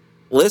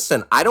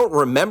 Listen, I don't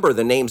remember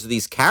the names of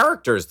these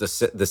characters the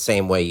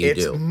same way you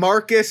do. It's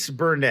Marcus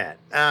Burnett.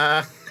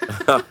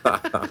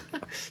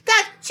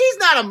 She's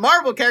not a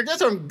Marvel character.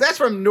 That's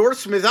from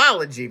Norse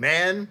mythology,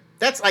 man.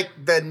 That's like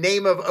the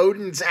name of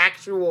Odin's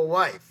actual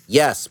wife.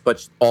 Yes,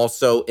 but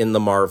also in the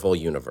Marvel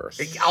universe.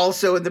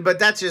 But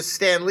that's just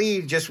Stan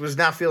Lee just was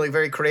not feeling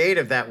very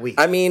creative that week.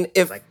 I mean,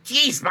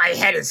 geez, my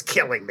head is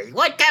killing me.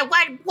 What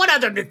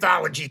other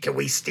mythology can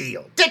we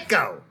steal?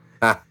 Ditko.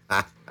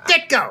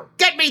 Ditko,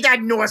 get me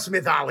that Norse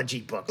mythology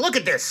book. Look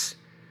at this.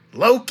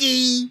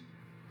 Loki.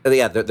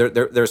 Yeah,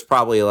 there's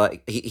probably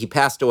like he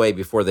passed away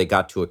before they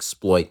got to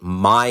exploit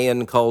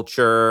Mayan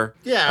culture.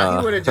 Yeah,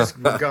 he would have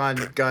just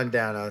gone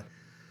down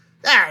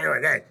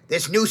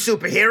this new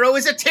superhero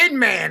is a Tin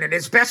Man and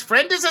his best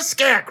friend is a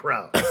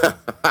Scarecrow.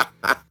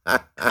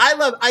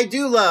 I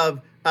do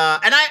love,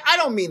 and I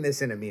don't mean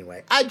this in a mean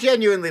way. I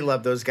genuinely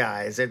love those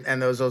guys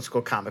and those old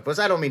school comic books.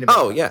 I don't mean to make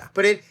fun. Yeah.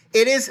 But it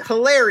is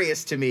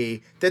hilarious to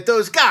me that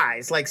those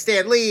guys like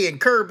Stan Lee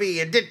and Kirby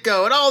and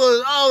Ditko and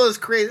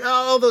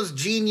all those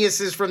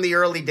geniuses from the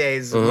early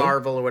days of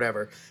Marvel or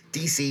whatever,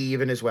 DC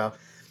even as well.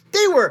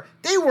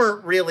 They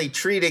weren't really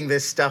treating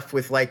this stuff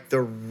with like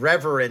the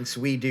reverence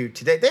we do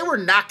today. They were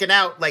knocking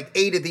out like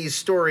 8 of these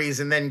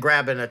stories and then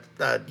grabbing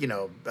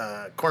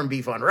a corned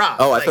beef on Rob.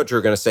 Oh, I thought you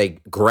were going to say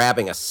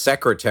grabbing a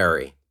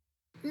secretary.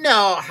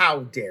 No, how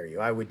dare you?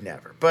 I would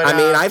never. But I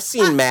mean, I've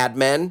seen Mad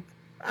Men.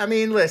 I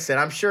mean, listen,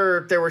 I'm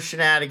sure there were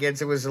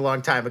shenanigans. It was a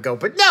long time ago,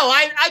 but no,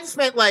 I just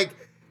meant like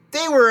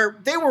they were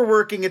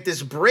working at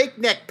this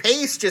breakneck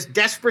pace, just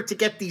desperate to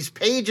get these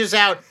pages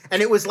out,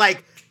 and it was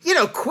like,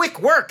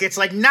 quick work. It's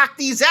like, knock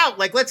these out.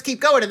 Like, let's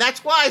keep going. And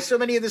that's why so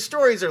many of the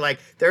stories are like,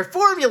 they're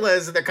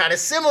formulas and they're kind of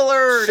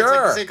similar. Sure. And it's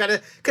like the same kind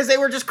of, because they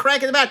were just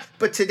cranking them out.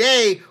 But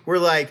today we're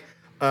like,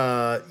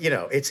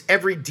 it's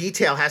every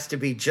detail has to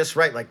be just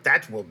right. Like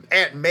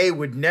Aunt May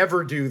would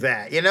never do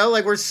that.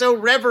 Like we're so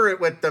reverent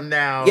with them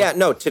now. Yeah,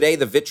 no, today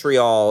the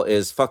vitriol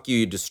is fuck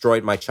you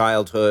destroyed my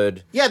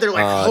childhood. Yeah, they're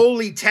like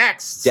holy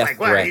texts. Death like,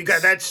 wow, you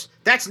got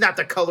that's not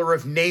the color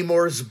of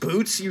Namor's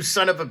boots, you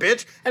son of a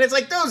bitch. And it's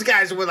like those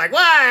guys were like,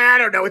 well, I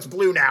don't know, it's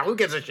blue now. Who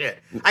gives a shit?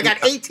 I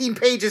got 18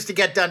 pages to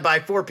get done by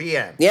 4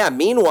 p.m. Yeah,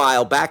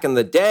 meanwhile, back in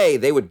the day,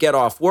 they would get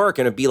off work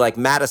and it'd be like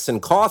Madison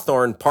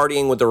Cawthorn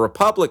partying with the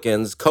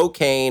Republicans,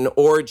 cocaine,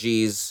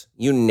 orgies,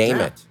 you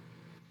name it.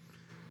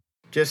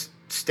 Just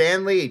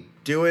Stan Lee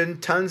doing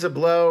tons of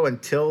blow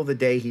until the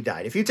day he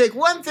died. If you take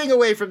one thing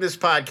away from this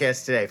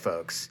podcast today,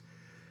 folks,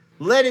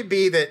 let it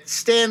be that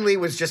Stan Lee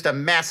was just a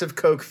massive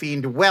coke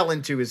fiend well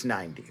into his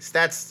 90s.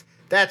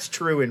 That's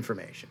true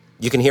information.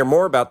 You can hear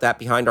more about that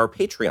behind our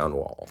Patreon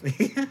wall.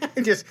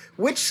 Just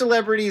which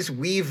celebrities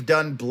we've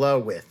done blow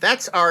with.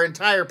 That's our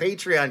entire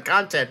Patreon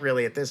content,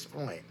 really, at this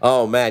point.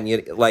 Oh, man.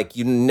 You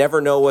never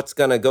know what's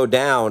going to go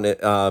down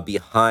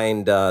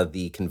behind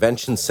the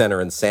convention center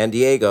in San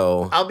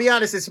Diego. I'll be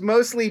honest, it's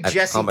mostly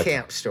Jesse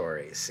Camp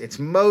stories. It's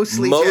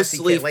mostly Jesse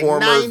Camp. Like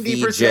former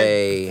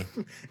 90%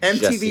 VJ MTV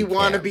Jesse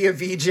wanna Camp. be a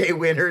VJ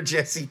winner,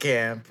 Jesse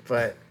Camp.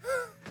 But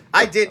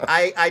I did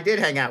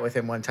hang out with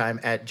him one time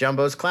at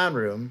Jumbo's Clown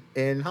Room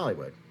in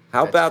Hollywood.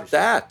 How about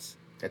that?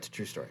 That's a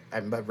true story. I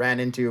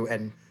ran into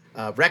and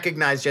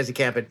recognized Jesse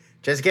Camp, and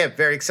Jesse Camp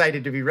very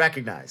excited to be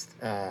recognized.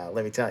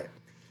 Let me tell you.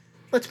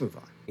 Let's move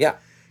on. Yeah.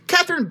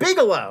 Catherine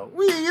Bigelow.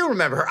 You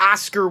remember her,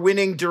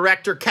 Oscar-winning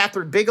director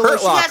Catherine Bigelow. Hurt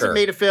She Locker. hasn't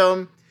made a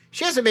film.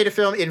 She hasn't made a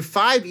film in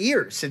 5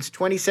 years, since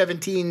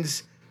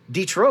 2017's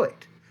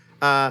Detroit.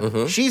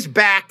 She's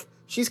back.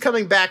 She's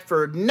coming back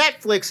for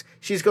Netflix.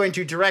 She's going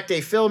to direct a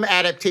film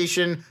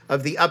adaptation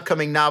of the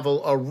upcoming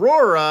novel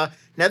Aurora.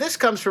 Now, this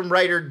comes from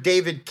writer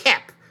David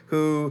Koepp,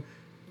 who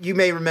you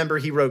may remember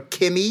he wrote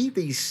Kimmy,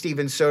 the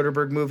Steven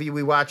Soderbergh movie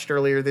we watched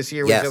earlier this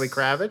year with Yes. Zoe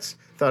Kravitz.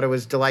 Thought it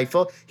was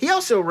delightful. He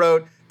also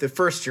wrote the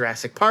first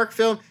Jurassic Park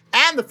film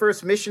and the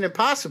first Mission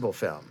Impossible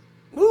film.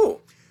 Ooh.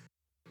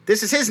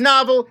 This is his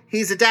novel.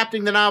 He's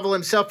adapting the novel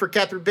himself for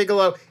Catherine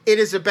Bigelow. It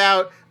is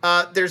about,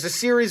 there's a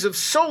series of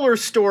solar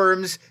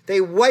storms.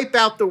 They wipe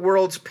out the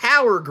world's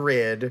power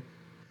grid.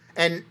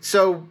 And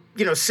so,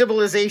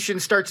 civilization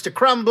starts to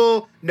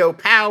crumble, no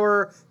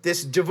power.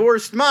 This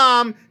divorced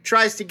mom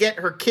tries to get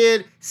her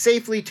kid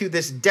safely to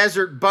this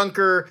desert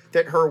bunker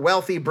that her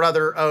wealthy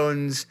brother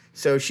owns.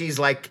 So she's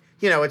like,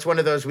 it's one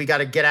of those, we got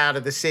to get out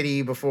of the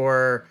city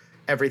before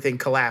everything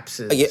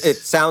collapses. It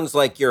sounds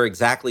like you're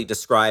exactly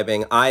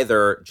describing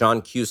either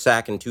John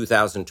Cusack in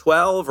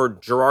 2012 or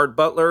Gerard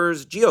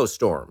Butler's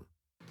Geostorm.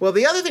 Well,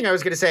 the other thing I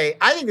was going to say,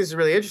 I think this is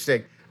really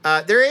interesting.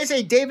 There is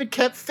a David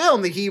Koepp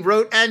film that he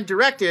wrote and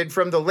directed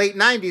from the late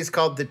 90s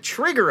called The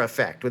Trigger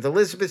Effect with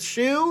Elizabeth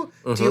Shue.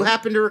 Do you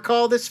happen to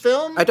recall this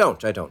film? I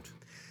don't.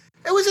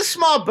 It was a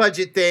small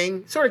budget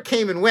thing, sort of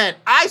came and went.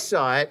 I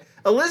saw it.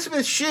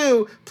 Elizabeth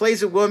Shue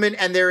plays a woman,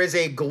 and there is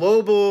a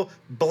global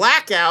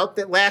blackout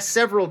that lasts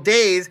several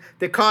days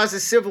that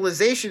causes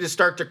civilization to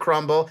start to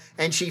crumble,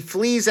 and she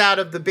flees out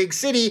of the big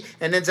city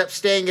and ends up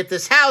staying at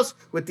this house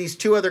with these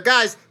two other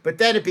guys. But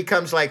then it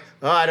becomes like,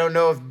 I don't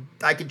know if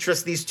I can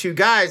trust these two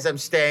guys I'm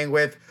staying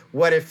with.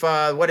 What if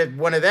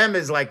one of them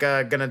is like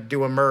gonna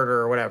do a murder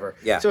or whatever?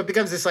 Yeah. So it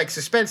becomes this like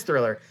suspense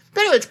thriller.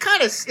 But anyway,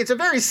 it's a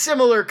very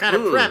similar kind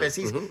of premise.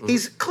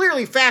 He's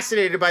clearly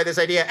fascinated by this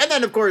idea, and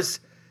then of course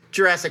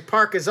Jurassic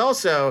Park is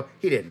also,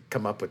 he didn't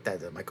come up with that,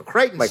 the Michael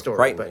Crichton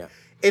story, but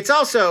it's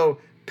also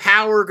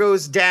power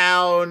goes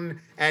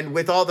down, and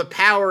with all the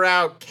power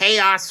out,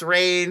 chaos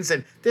reigns,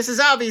 and this is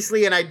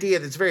obviously an idea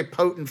that's very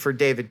potent for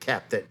David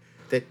Koepp,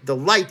 that the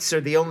lights are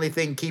the only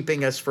thing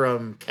keeping us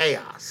from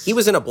chaos. He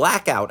was in a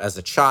blackout as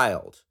a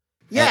child.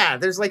 Yeah,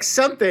 there's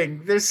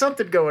something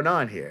going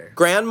on here.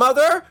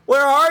 Grandmother,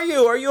 where are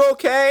you? Are you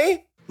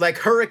okay? Like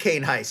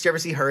Hurricane Heist. You ever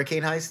see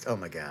Hurricane Heist? Oh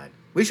my God.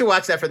 We should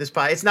watch that for this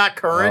pod. It's not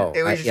current.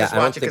 We should just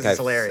watch it because it's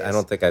hilarious. I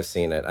don't think I've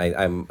seen it.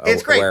 I'm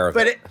it's great, aware of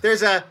but it.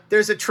 There's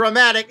a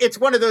traumatic. It's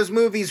one of those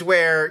movies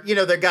where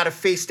they got to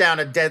face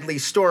down a deadly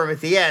storm at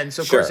the end.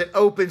 So of course it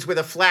opens with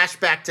a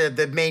flashback to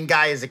the main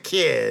guy as a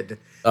kid.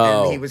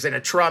 And he was in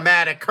a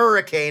traumatic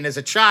hurricane as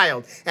a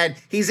child. And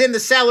he's in the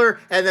cellar,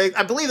 and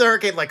I believe the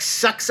hurricane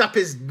sucks up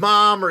his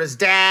mom or his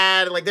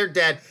dad, and they're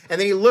dead.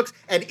 And then he looks,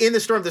 and in the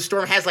storm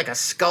has a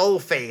skull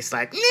face,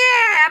 yeah,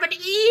 I'm an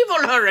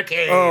evil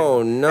hurricane.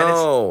 Oh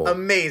no! And it's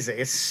amazing.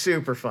 It's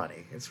super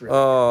funny. It's really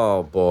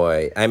oh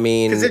boy. I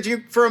mean, because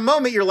for a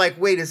moment you're like,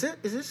 wait, is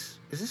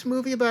this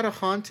movie about a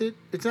haunted?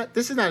 It's not.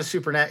 This is not a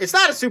supernatural. It's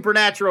not a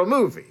supernatural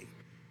movie.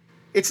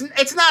 It's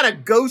not a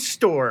ghost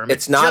storm.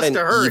 It's not just an a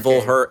hurricane.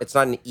 evil It's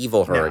not an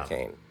evil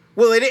hurricane.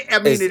 Well, it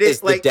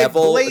is the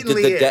devil. It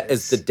blatantly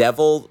Does the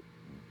devil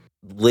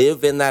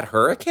live in that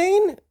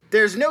hurricane?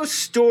 There's no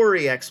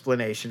story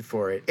explanation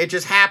for it. It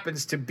just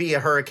happens to be a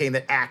hurricane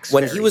that acts.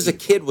 When he was a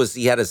kid,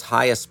 he had his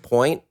highest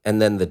point,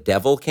 and then the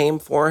devil came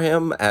for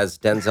him, as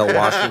Denzel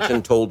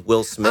Washington told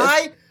Will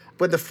Smith.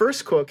 When the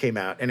first quote came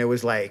out, and it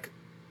was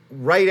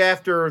right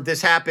after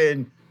this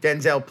happened,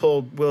 Denzel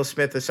pulled Will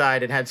Smith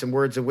aside and had some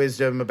words of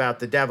wisdom about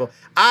the devil.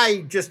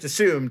 I just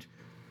assumed,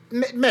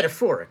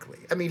 metaphorically,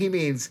 I mean, he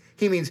means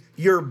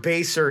your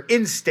baser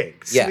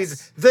instincts. Yes. He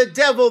means the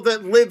devil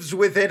that lives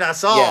within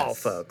us all,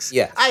 folks.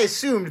 Yes. I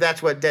assumed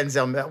that's what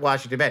Denzel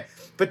Washington meant.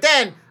 But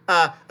then,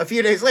 a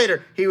few days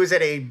later, he was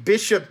at a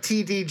Bishop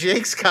T.D.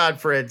 Jakes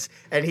conference,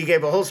 and he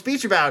gave a whole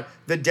speech about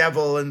the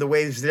devil and the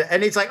ways.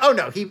 And it's oh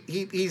no,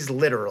 he's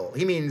literal.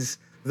 He means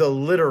the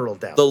literal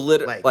devil.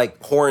 Like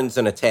horns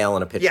and a tail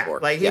and a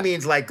pitchfork. Yeah, he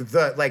means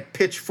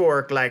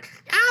pitchfork, I'm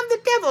the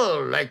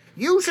devil.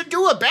 You should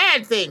do a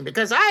bad thing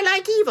because I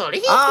like evil.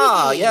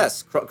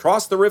 Yes.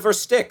 Cross the river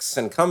Styx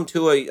and come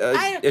to a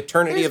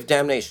eternity of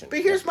damnation. But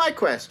here's my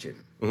question.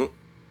 Mm-hmm.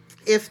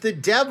 If the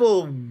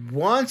devil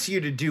wants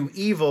you to do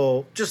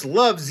evil, just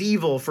loves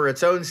evil for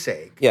its own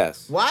sake,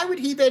 yes, why would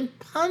he then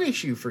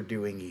punish you for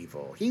doing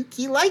evil?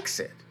 He likes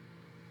it.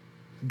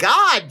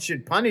 God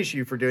should punish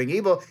you for doing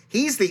evil.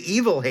 He's the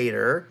evil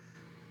hater.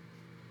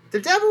 The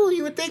devil,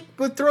 you would think,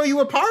 would throw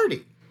you a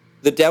party.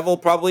 The devil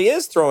probably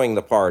is throwing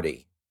the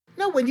party.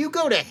 No, when you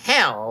go to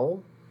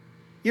hell,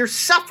 you're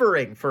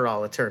suffering for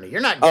all eternity.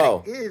 You're not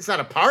getting, it's not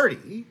a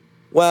party.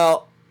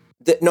 Well,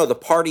 the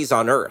party's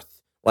on earth.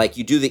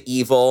 You do the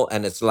evil,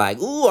 and it's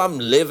ooh, I'm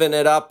living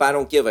it up. I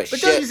don't give a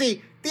shit. But don't you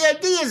see, the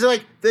idea is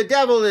the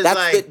devil is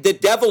the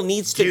devil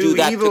needs to do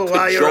that evil to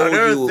while you're on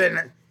cajole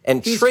earth you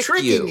and he's trick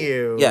tricking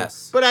you.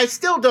 Yes. But I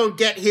still don't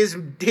get his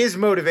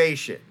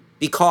motivation.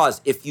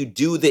 Because if you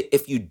do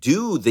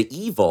the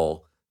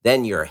evil,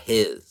 then you're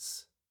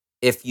his.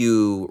 If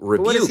you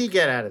rebuke, But what does he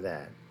get out of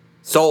that?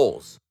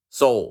 souls.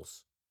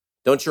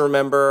 Don't you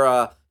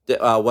remember?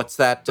 What's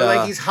that? But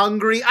like he's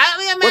hungry. I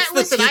mean,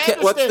 listen, I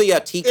understand. What's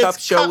the teacup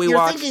show we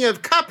watched? You're thinking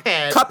of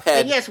Cuphead.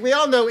 Cuphead. And yes, we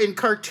all know in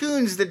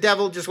cartoons the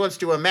devil just wants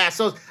to amass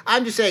souls.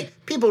 I'm just saying,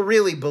 people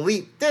really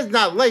believe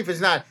life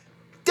is not.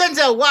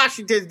 Denzel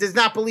Washington does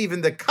not believe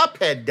in the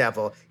Cuphead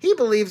devil. He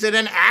believes in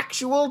an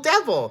actual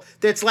devil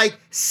that's like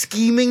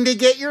scheming to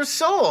get your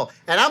soul.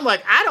 And I'm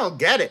like, I don't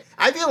get it.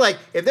 I feel like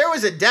if there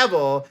was a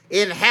devil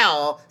in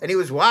hell and he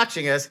was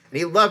watching us and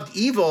he loved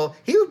evil,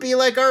 he would be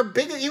like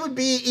he would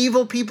be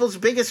evil people's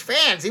biggest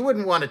fans. He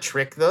wouldn't want to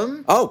trick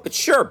them. Oh, but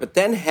sure. But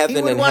then heaven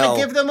and hell. He would want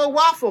to give them a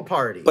waffle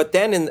party. But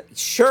then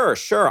sure,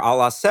 a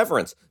la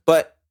Severance.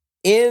 But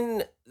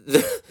in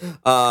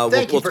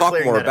we'll talk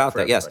more about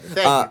that. Yes,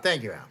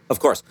 thank you, Al. Of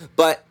course,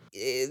 but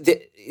then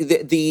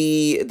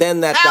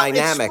that Al,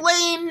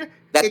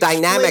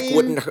 dynamic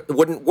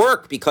wouldn't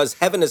work because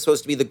heaven is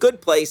supposed to be the good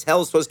place,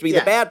 hell is supposed to be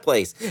the bad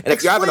place. And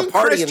if you're having a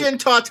party, Christian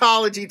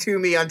tautology to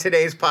me on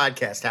today's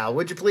podcast, Al,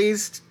 would you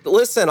please?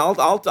 Listen,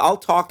 I'll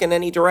talk in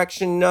any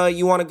direction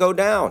you want to go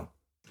down.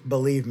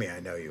 Believe me,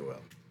 I know you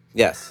will.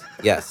 Yes.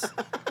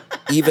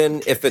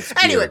 Even if it's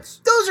anyway.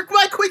 beards. Those are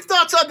my quick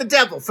thoughts on the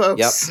devil,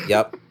 folks.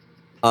 Yep.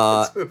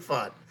 Let's move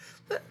on.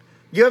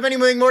 You have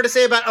anything more to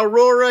say about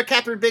Aurora,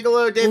 Catherine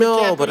Bigelow, David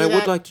Camp? No, but I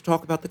would like to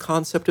talk about the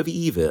concept of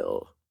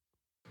evil.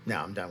 No,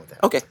 I'm done with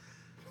that. Okay.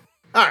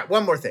 All right,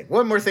 one more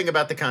thing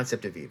about the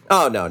concept of evil.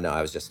 Oh, no,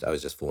 I was just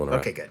fooling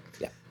around. Okay, good.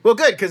 Yeah. Well,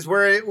 good, because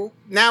we're on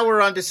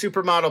to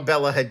supermodel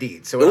Bella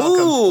Hadid. So it all comes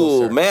full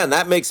circle. Man,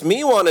 that makes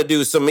me want to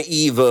do some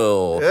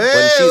evil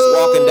when she's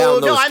walking down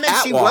those No, I meant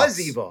catwalks. she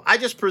was evil. I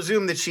just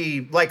presume that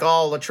she, like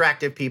all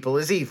attractive people,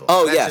 is evil.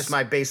 Oh, That's yes. just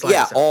my baseline.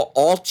 Yeah,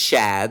 all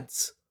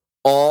chads,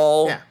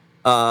 all,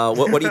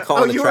 what do you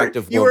call an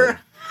attractive woman?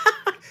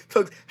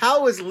 Folks,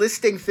 Hal was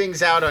listing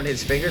things out on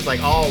his fingers,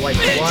 like all like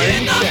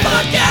one.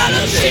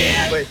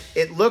 But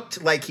it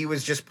looked like he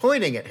was just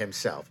pointing at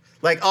himself.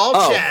 Like all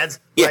chads,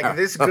 like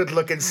this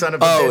good-looking son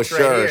of a bitch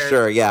right here.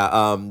 Sure, yeah.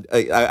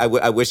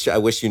 I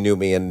wish you knew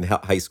me in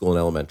high school and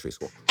elementary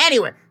school.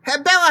 Anyway,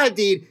 Bella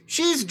Hadid,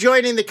 she's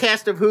joining the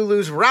cast of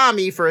Hulu's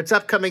Rami for its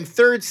upcoming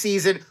third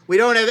season. We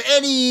don't have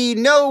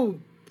no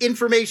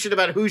information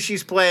about who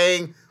she's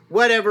playing,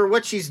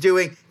 what she's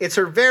doing. It's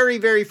her very,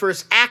 very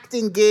first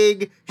acting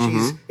gig.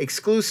 She's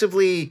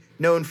exclusively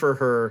known for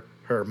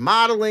her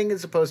modeling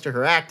as opposed to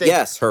her acting.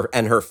 Yes,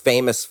 her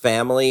famous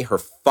family. Her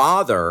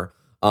father,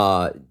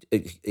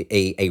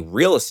 a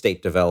real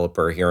estate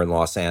developer here in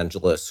Los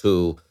Angeles,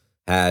 who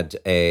had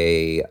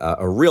a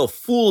real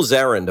fool's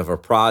errand of a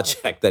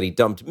project that he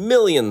dumped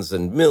millions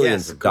and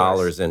millions of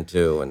dollars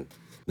into, and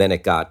then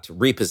it got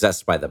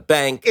repossessed by the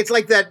bank. It's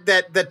like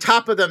the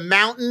top of the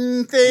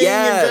mountain thing in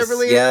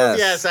Beverly Hills.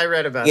 Yes, I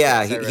read about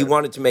that. Yeah, he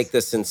wanted to make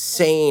this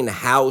insane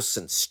house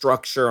and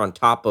structure on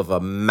top of a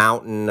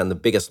mountain and the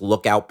biggest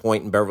lookout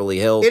point in Beverly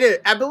Hills. It is.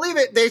 I believe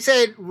it. They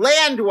said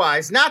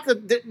land-wise, not the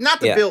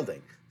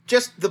building,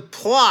 just the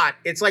plot.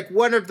 It's like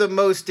one of the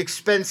most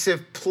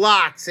expensive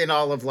plots in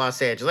all of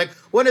Los Angeles. Like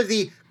one of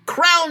the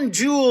crown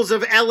jewels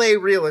of LA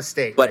real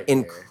estate. But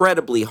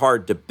incredibly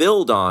hard to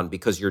build on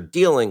because you're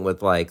dealing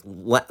with like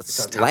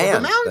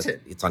land.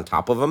 It's on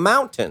top of a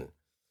mountain.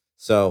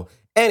 So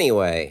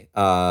anyway,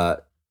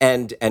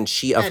 and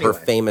she of her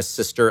famous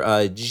sister,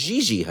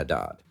 Gigi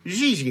Hadid.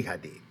 Gigi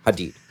Hadid.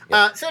 Hadid.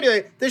 Yeah. So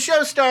anyway, the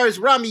show stars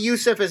Rami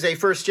Youssef as a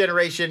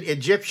first-generation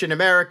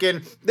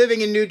Egyptian-American living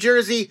in New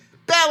Jersey,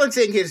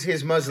 balancing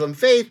his Muslim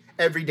faith,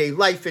 everyday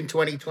life in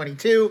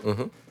 2022.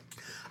 Mm-hmm.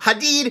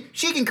 Hadid,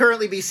 she can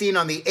currently be seen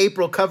on the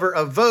April cover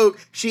of Vogue.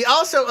 She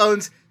also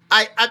owns,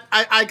 I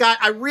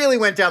really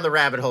went down the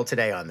rabbit hole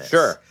today on this.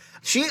 Sure.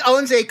 She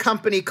owns a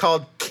company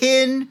called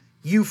Kin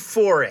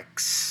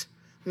Euphorics.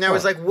 And I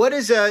was like, what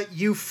is a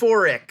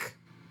euphoric?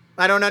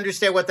 I don't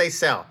understand what they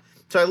sell.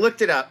 So I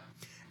looked it up,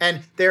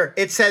 and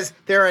it says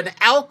they're an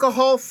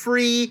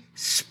alcohol-free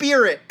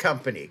spirit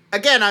company.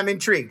 Again, I'm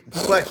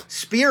intrigued. But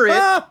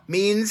spirit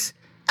means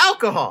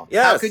alcohol.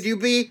 Yes. How could you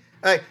be...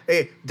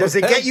 does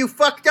it get you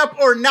fucked up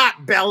or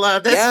not,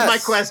 Bella? That's my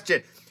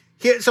question.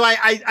 So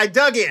I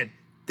dug in.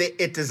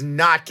 It does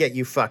not get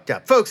you fucked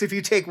up. Folks, if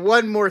you take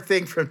one more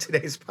thing from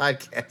today's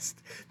podcast,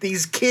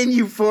 these Kin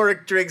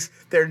Euphoric drinks,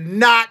 they're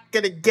not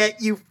going to get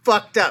you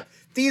fucked up.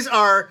 These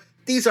are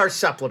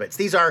supplements.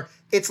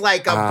 It's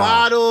like a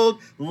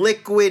bottled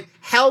liquid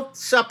health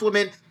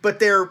supplement, but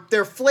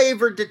they're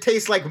flavored to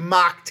taste like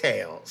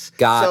mocktails.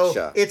 Gotcha.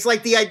 So it's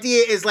like the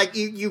idea is like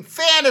you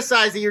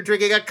fantasize that you're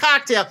drinking a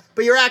cocktail,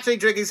 but you're actually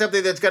drinking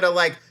something that's going to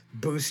like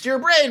boost your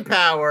brain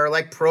power,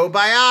 like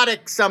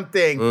probiotic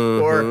something.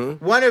 Mm-hmm. Or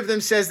one of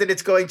them says that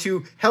it's going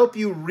to help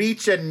you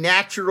reach a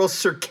natural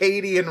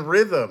circadian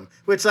rhythm,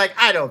 which like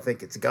I don't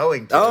think it's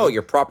going to. Oh,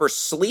 your proper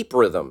sleep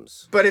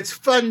rhythms. But it's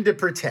fun to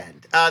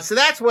pretend. So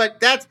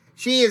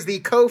she is the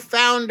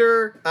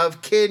co-founder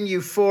of Kin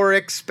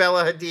Euphorics,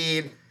 Bella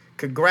Hadid.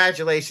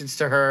 Congratulations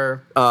to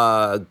her.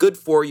 Good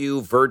for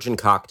you, virgin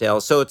cocktail.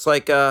 So it's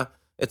like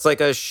It's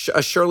like a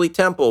Shirley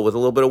Temple with a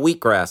little bit of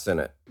wheatgrass in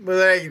it. Well,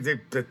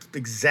 that's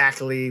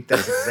exactly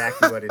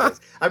what it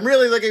is. I'm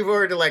really looking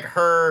forward to like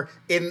her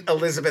in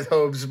Elizabeth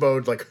Holmes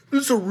mode. Like,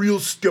 this is a real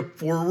step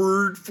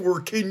forward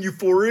for King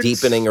Euphorics.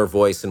 Deepening her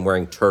voice and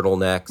wearing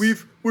turtlenecks.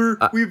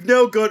 We've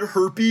now got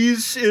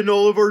herpes in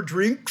all of our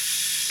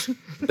drinks.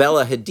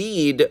 Bella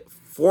Hadid,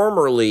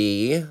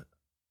 formerly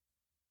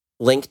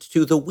linked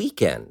to The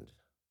Weeknd.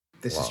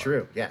 This is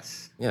true.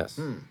 Yes. Yes.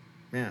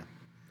 Yeah.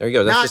 There you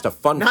go. That's just a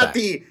fun fact.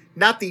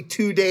 Not the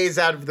 2 days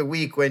out of the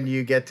week when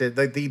you get to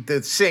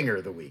the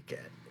singer The Weeknd.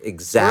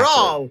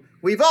 Exactly.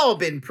 We've all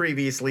been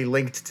previously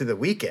linked to The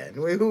Weeknd.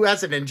 Who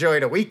hasn't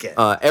enjoyed a weekend?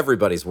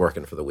 Everybody's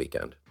working for The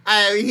Weeknd.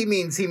 He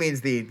means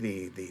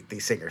the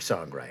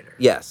singer-songwriter.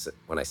 Yes,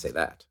 when I say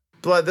that.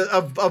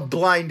 Of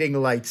Blinding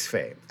Lights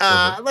fame.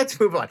 Let's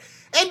move on.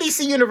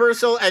 NBC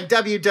Universal and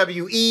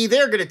WWE,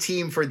 they're going to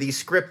team for the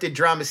scripted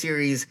drama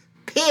series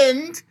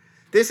Pinned.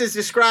 This is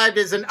described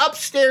as an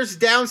upstairs,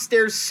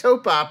 downstairs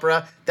soap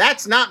opera.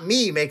 That's not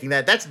me making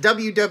that. That's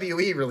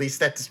WWE released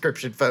that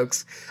description,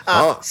 folks.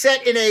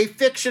 Set in a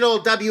fictional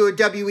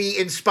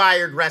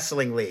WWE-inspired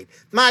wrestling league.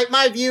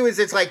 My view is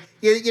it's like,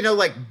 you know,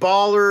 like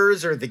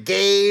Ballers or The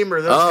Game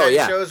or those kind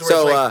of shows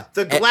where it's like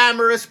the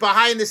glamorous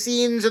behind the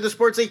scenes of the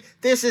sports league.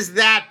 This is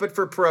that, but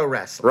for pro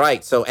wrestling.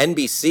 Right. So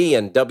NBC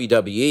and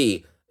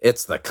WWE,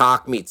 it's the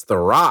cock meets the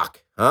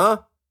rock, huh?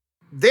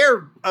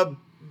 They're a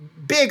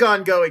big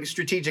ongoing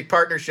strategic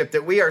partnership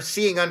that we are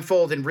seeing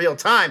unfold in real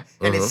time,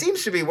 and it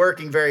seems to be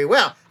working very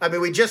well. I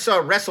mean, we just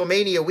saw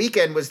WrestleMania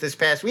weekend was this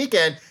past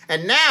weekend,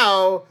 and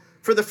now,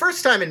 for the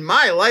first time in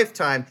my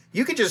lifetime,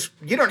 you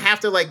don't have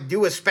to like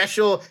do a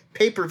special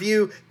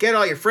pay-per-view, get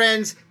all your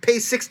friends, pay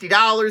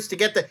 $60 to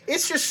get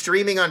it's just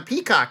streaming on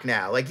Peacock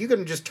now. Like, you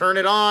can just turn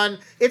it on.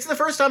 It's the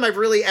first time I've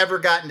really ever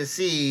gotten to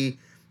see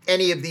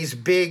any of these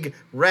big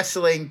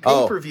wrestling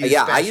pay-per-view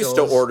specials. I used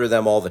to order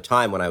them all the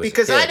time when I was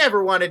because a kid. I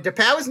never wanted to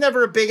pay. I was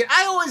never a big...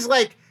 I always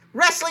like...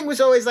 Wrestling was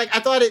always like...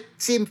 I thought it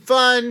seemed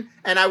fun,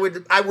 and I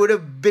would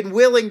have been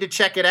willing to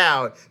check it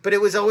out, but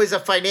it was always a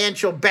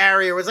financial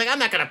barrier. It was like, I'm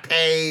not going to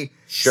pay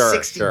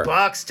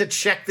 $60 to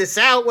check this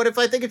out. What if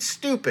I think it's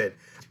stupid?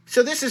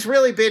 So this has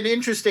really been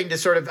interesting to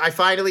sort of... I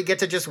finally get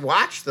to just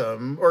watch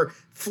them, or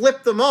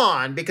flip them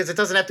on, because it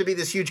doesn't have to be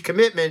this huge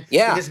commitment.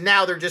 Yeah. Because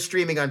now they're just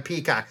streaming on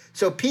Peacock.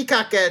 So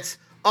Peacock gets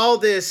all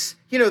this,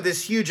 you know,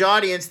 this huge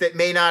audience that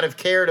may not have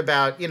cared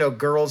about, you know,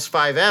 Girls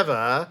 5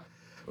 Eva,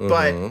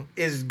 but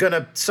is going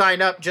to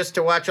sign up just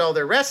to watch all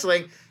their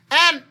wrestling.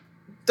 And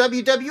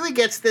WWE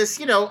gets this,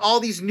 you know, all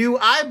these new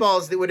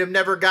eyeballs that would have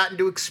never gotten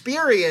to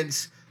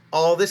experience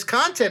all this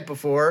content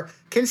before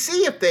can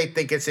see if they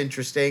think it's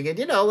interesting. And,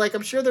 you know, like,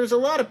 I'm sure there's a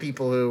lot of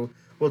people who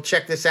will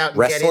check this out and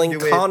wrestling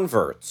get into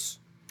converts.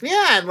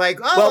 Yeah, and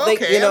like,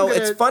 okay. You know,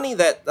 it's funny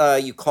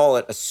that you call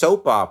it a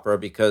soap opera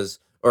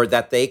or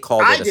that they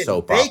called it a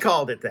soap opera. They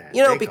called it that.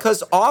 You know,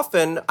 because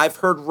often I've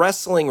heard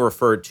wrestling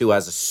referred to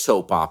as a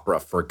soap opera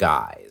for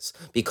guys.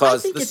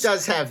 Because I think it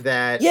does have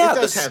that. Yeah,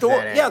 the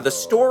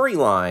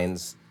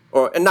storylines,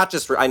 and not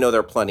just. I know there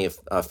are plenty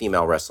of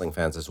female wrestling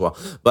fans as well,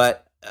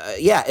 but.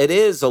 It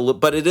is a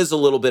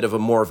little bit of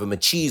more of a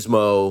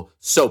machismo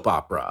soap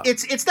opera.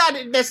 It's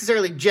not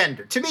necessarily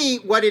gender. To me,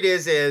 what it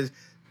is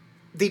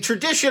the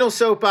traditional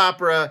soap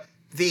opera.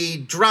 The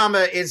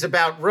drama is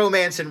about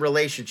romance and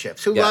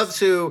relationships. Who loves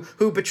who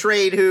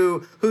betrayed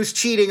who's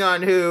cheating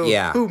on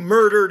who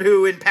murdered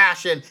who in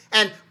passion.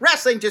 And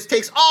wrestling just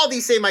takes all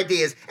these same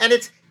ideas, and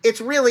it's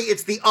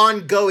the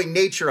ongoing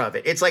nature of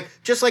it. It's like,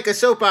 just like a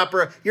soap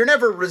opera, you're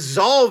never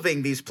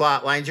resolving these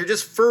plot lines. You're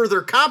just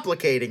further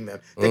complicating them.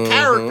 The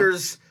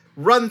characters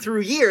run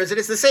through years, and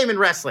it's the same in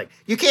wrestling.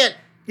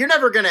 You're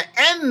never going to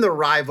end the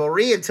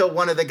rivalry until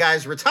one of the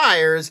guys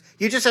retires.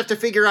 You just have to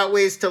figure out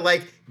ways to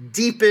like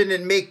deepen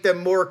and make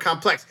them more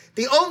complex.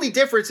 The only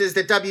difference is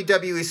that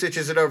WWE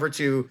switches it over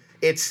to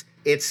it's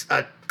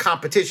a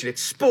competition.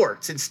 It's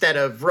sports instead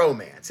of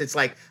romance. It's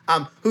like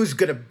who's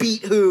going to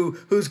beat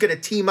who's going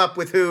to team up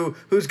with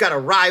who's got a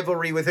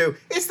rivalry with who.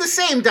 It's the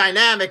same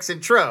dynamics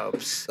and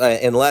tropes.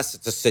 Unless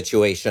it's a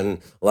situation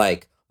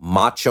like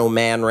Macho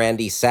Man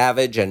Randy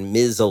Savage and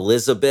Ms.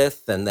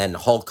 Elizabeth and then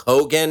Hulk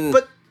Hogan.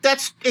 But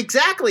that's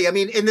exactly. I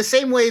mean, in the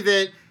same way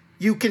that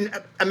you can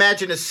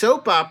imagine a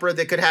soap opera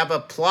that could have a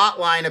plot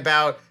line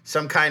about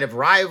some kind of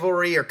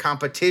rivalry or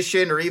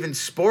competition or even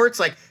sports.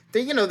 Like,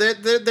 there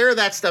are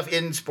that stuff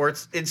in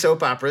sports, in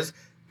soap operas.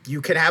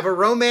 You can have a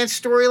romance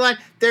storyline.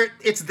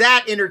 It's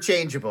that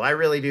interchangeable. I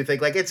really do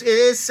think. Like, it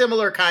is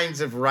similar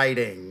kinds of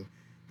writing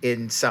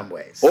in some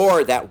ways.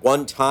 Or that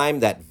one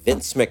time that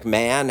Vince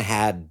McMahon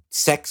had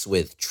sex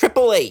with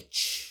Triple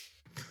H.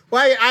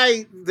 Well,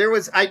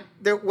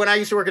 when I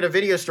used to work at a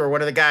video store,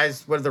 one of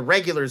the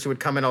regulars who would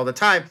come in all the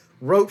time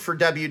wrote for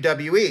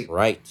WWE.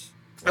 Right.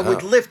 And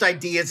would lift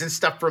ideas and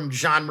stuff from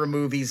genre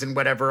movies and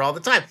whatever all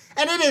the time.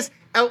 And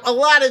a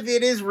lot of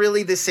it is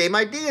really the same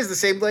ideas, the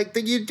same like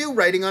that you do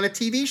writing on a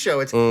TV show.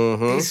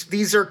 It's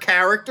these are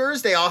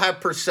characters. They all have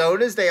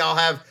personas. They all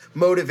have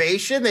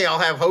motivation. They all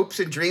have hopes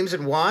and dreams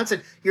and wants.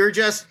 And you're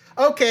just,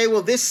 okay,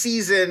 well, this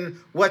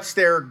season, what's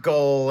their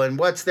goal and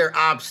what's their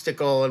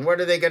obstacle and what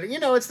are they going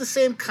to, it's the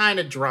same kind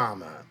of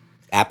drama.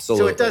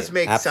 Absolutely. So it does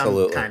make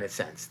some kind of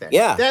sense there.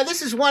 Yeah. Now,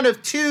 this is one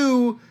of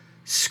two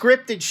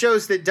scripted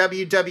shows that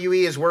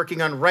WWE is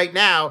working on right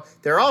now.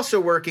 They're also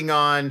working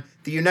on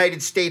the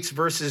United States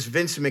versus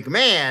Vince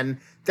McMahon.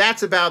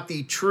 That's about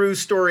the true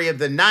story of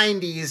the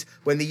 90s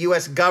when the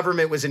U.S.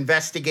 government was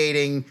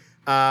investigating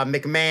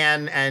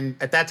McMahon and,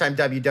 at that time,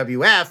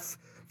 WWF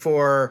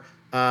for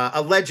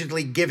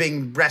allegedly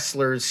giving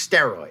wrestlers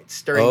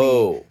steroids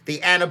during the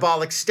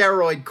anabolic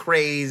steroid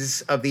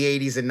craze of the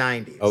 80s and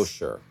 90s. Oh,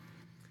 sure.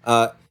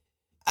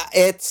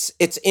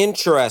 It's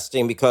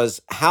interesting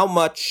because how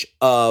much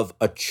of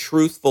a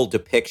truthful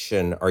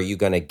depiction are you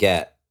going to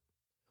get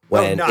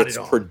when it's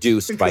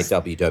produced by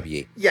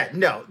WWE? Yeah,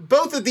 no.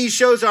 Both of these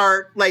shows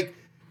are like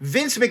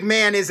Vince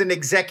McMahon is an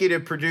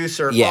executive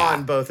producer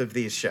on both of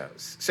these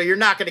shows. So you're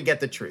not going to get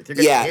the truth.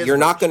 You're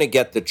not going to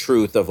get the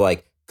truth of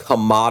like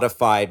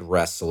commodified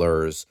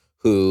wrestlers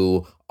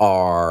who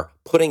are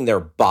putting their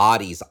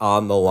bodies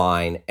on the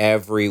line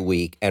every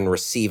week and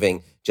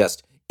receiving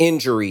just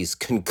injuries,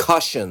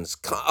 concussions.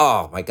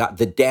 Oh my God,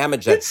 the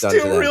damage that's done to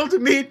them. It's still real to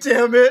me,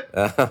 damn it.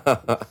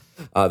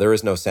 There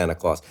is no Santa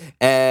Claus.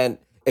 And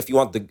if you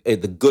want the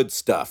good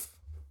stuff,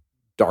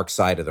 Dark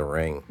Side of the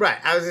Ring. Right.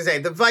 I was gonna say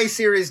the Vice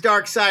series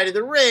Dark Side of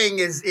the Ring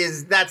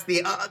is that's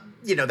the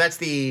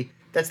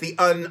that's the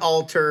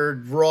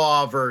unaltered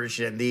raw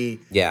version, the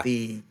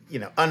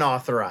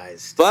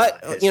unauthorized.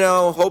 But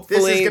hopefully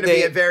this is going to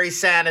be a very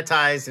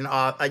sanitized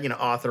and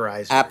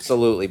authorized.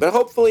 Absolutely, version. But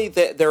hopefully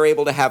they're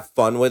able to have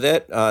fun with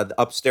it.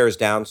 Upstairs,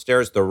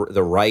 downstairs, the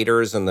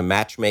writers and the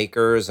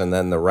matchmakers, and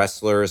then the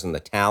wrestlers and the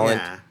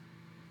talent. Yeah.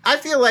 I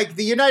feel like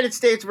the United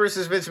States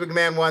versus Vince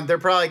McMahon one, they're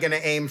probably going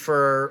to aim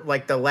for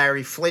like the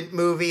Larry Flynt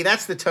movie.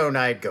 That's the tone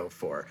I'd go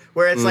for,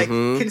 where it's like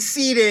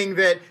conceding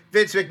that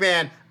Vince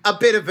McMahon, a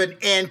bit of an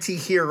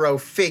anti-hero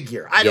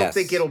figure. I don't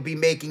think it'll be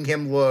making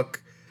him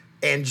look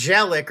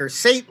angelic or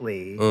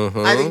saintly.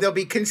 I think they'll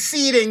be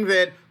conceding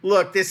that,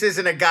 look, this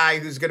isn't a guy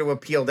who's going to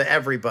appeal to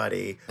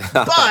everybody,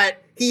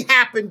 but he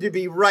happened to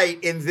be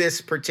right in this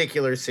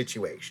particular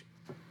situation.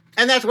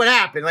 And that's what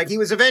happened. Like, he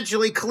was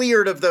eventually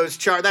cleared of those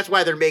charges. That's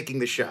why they're making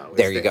the show.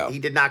 There you go. He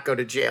did not go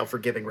to jail for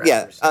giving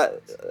wrestlers. Yeah,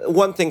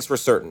 one thing's for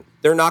certain.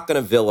 They're not going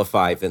to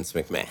vilify Vince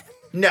McMahon.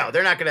 No,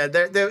 they're not going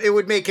to. It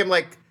would make him,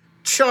 like,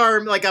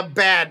 charm, like a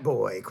bad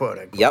boy, quote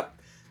unquote. Yep.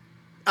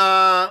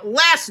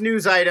 Last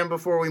news item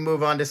before we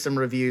move on to some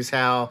reviews,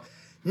 Hal.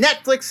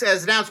 Netflix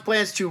has announced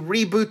plans to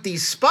reboot the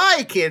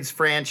Spy Kids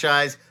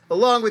franchise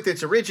along with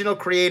its original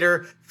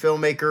creator,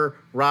 filmmaker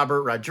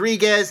Robert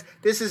Rodriguez.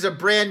 This is a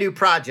brand new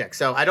project,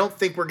 so I don't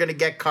think we're going to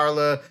get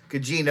Carla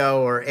Gugino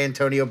or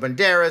Antonio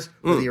Banderas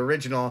or the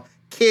original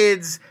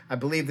kids. I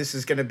believe this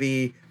is going to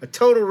be a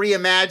total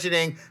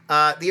reimagining.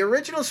 The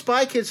original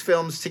Spy Kids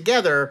films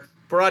together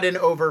brought in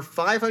over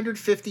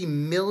 $550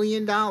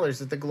 million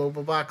at the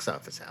global box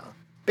office, Hal.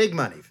 Big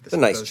money for this. It's a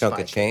nice chunk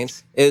of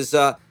change.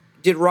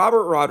 Did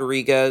Robert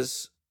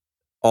Rodriguez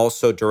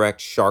also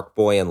direct Shark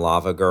Boy and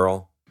Lava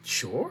Girl?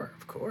 Sure,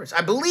 of course.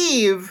 I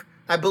believe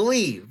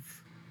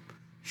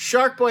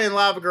Shark Boy and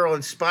Lava Girl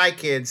and Spy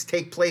Kids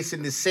take place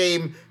in the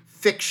same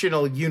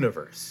fictional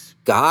universe.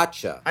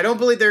 Gotcha. I don't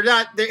believe they're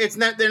not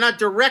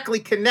directly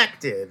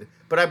connected,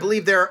 but I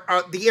believe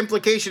the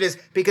implication is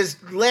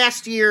because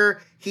last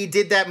year he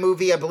did that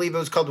movie, I believe it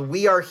was called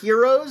We Are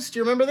Heroes. Do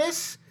you remember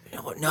this?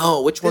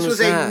 No, which one was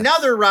that? This was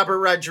another Robert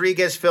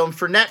Rodriguez film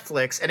for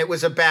Netflix, and it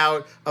was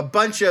about a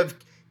bunch of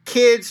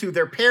kids who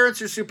their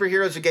parents are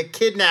superheroes who get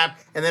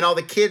kidnapped, and then all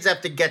the kids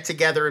have to get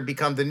together and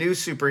become the new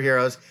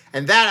superheroes.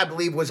 And that, I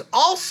believe, was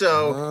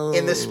also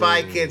in the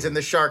Spy Kids and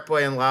the Shark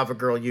Boy and Lava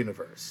Girl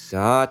universe.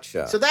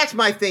 Gotcha. So that's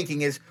my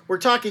thinking is we're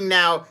talking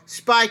now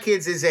Spy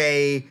Kids is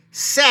a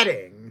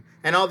setting,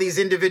 and all these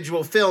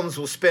individual films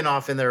will spin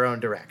off in their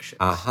own direction.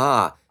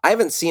 Aha. I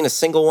haven't seen a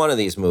single one of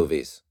these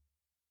movies.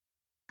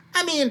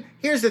 I mean,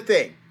 here's the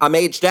thing. I'm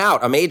aged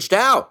out.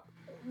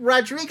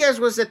 Rodriguez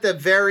was at the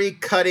very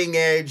cutting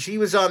edge. He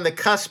was on the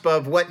cusp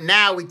of what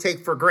now we take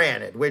for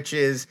granted, which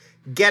is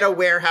get a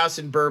warehouse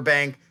in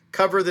Burbank,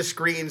 cover the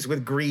screens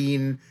with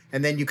green,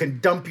 and then you can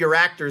dump your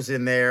actors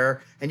in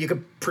there, and you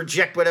can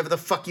project whatever the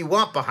fuck you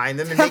want behind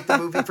them and make the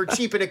movie for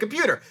cheap in a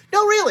computer.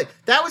 No, really.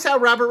 That was how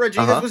Robert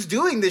Rodriguez was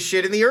doing this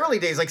shit in the early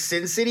days. Like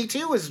Sin City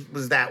 2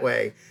 was that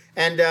way.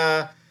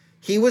 And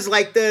he was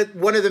like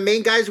one of the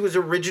main guys who was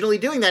originally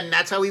doing that, and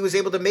that's how he was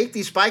able to make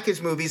these Spy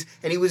Kids movies,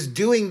 and he was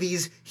doing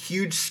these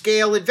huge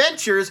scale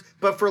adventures,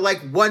 but for like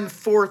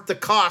 1/4 the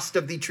cost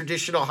of the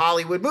traditional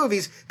Hollywood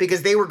movies,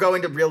 because they were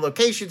going to real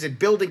locations and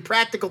building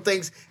practical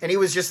things, and he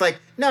was just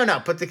like, no,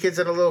 put the kids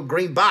in a little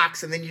green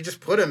box, and then you just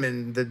put them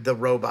in the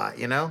robot,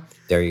 you know?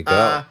 There you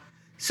go.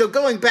 So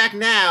going back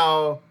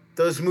now,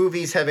 those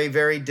movies have a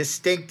very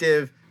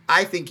distinctive,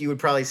 I think you would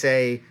probably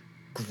say,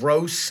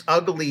 gross,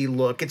 ugly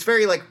look. It's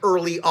very like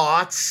early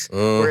aughts,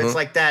 where it's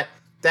like that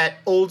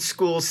old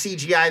school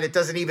CGI that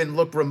doesn't even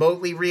look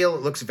remotely real.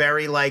 It looks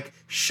very like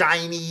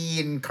shiny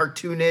and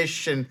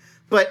cartoonish,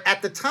 but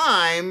at the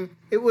time,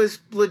 it was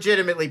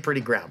legitimately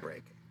pretty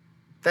groundbreaking.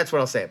 That's what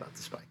I'll say about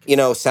the Spy Kids. You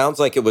know, sounds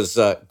like it was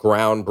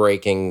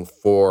groundbreaking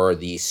for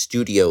the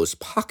studio's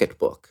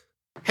pocketbook.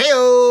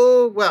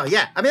 Hey-oh! Well,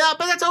 yeah. I mean,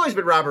 but that's always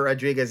been Robert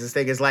Rodriguez's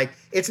thing, is like,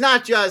 it's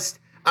not just,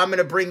 I'm going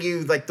to bring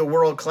you like the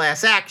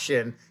world-class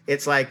action.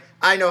 It's like,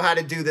 I know how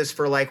to do this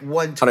for like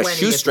 1/20 on a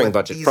shoestring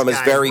budget from his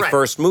very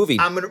first movie.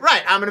 I'm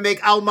gonna make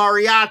El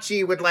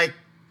Mariachi with like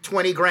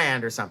 20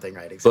 grand or something,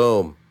 right? Exactly.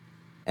 Boom.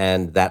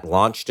 And that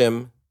launched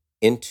him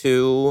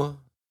into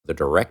the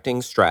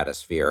directing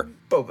stratosphere.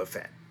 Boba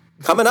Fett.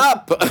 Coming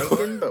up,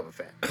 Boba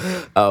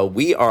Fett.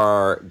 we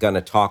are going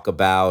to talk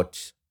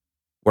about.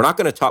 We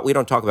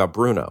don't talk about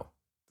Bruno.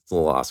 It's a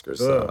little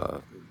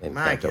Oscars.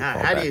 My God,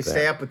 how do you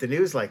stay up with the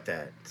news like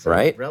that? It's so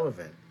right?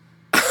 Relevant.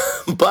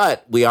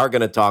 But we are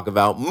going to talk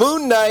about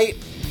Moon Knight.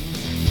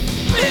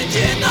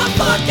 Bitching the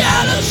fuck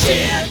out of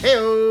shit.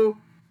 Hey-o.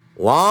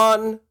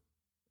 Lon,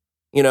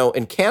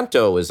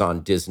 Encanto is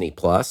on Disney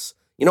Plus.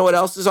 You know what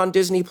else is on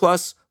Disney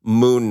Plus?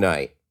 Moon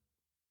Knight.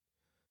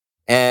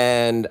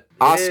 And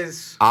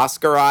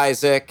Oscar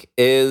Isaac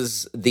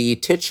is the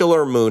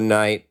titular Moon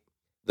Knight.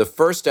 The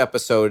first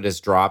episode has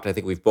dropped. I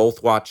think we've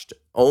both watched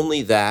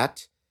only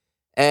that.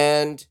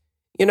 And,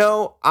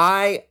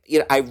 I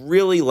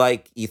really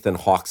like Ethan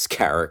Hawke's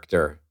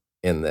character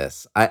in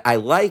this. I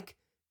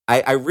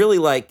really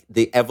like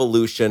the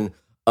evolution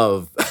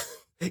of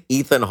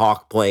Ethan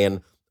Hawke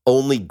playing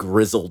only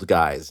grizzled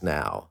guys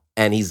now.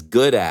 And he's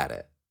good at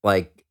it.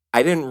 Like,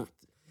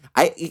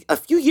 a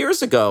few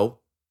years ago,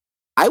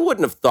 I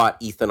wouldn't have thought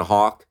Ethan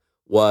Hawke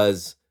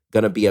was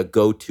going to be a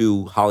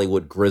go-to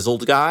Hollywood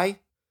grizzled guy,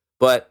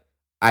 but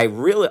I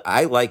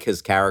like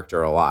his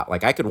character a lot.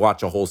 Like, I could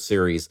watch a whole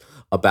series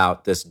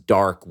about this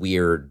dark,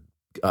 weird,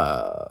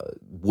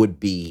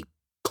 would-be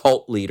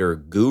cult leader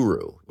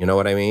guru. You know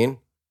what I mean?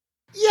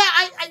 Yeah,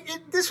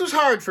 this was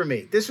hard for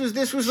me. This was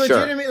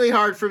legitimately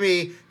hard for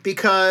me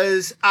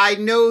because I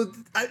know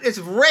it's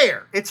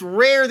rare. It's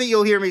rare that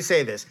you'll hear me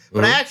say this,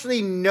 but I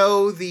actually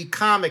know the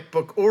comic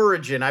book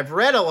origin. I've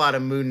read a lot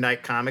of Moon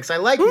Knight comics. I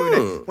like Moon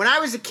Knight. When I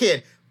was a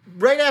kid,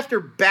 right after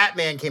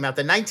Batman came out,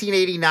 the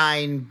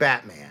 1989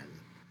 Batman,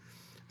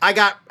 I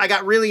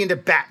got really into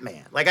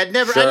Batman. Like I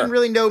didn't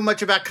really know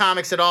much about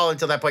comics at all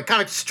until that point.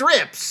 Comic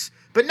strips,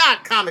 but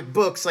not comic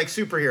books like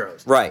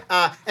superheroes. Right.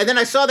 And then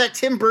I saw that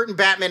Tim Burton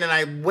Batman and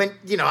I went,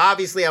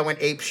 obviously I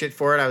went ape shit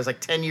for it. I was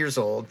like 10 years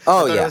old.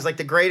 Oh, I thought yeah. It was like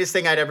the greatest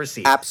thing I'd ever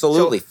seen.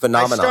 Absolutely. So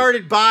phenomenal. I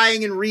started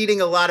buying and reading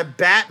a lot of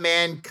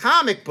Batman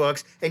comic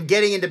books and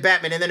getting into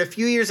Batman. And then a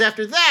few years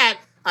after that,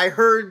 I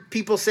heard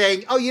people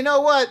saying, oh, you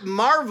know what?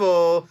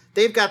 Marvel,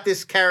 they've got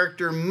this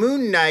character,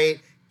 Moon Knight,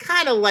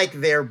 kind of like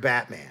their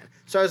Batman.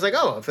 So I was like,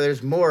 oh, if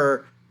there's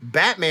more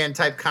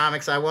Batman-type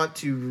comics, I want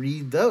to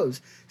read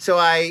those. So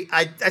I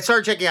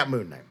started checking out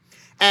Moon Knight.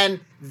 And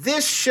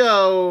this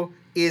show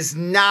is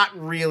not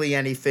really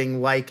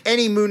anything like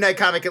any Moon Knight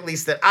comic, at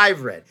least that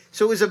I've read.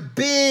 So it was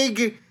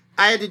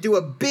I had to do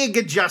a big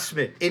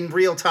adjustment in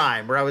real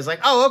time where I was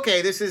like, oh,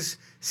 okay, this is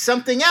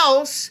something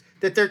else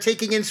that they're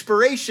taking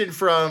inspiration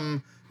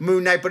from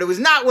Moon Knight, but it was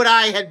not what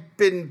I had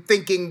been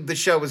thinking the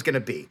show was going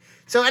to be.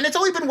 So, and it's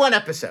only been one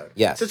episode.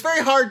 Yes. So it's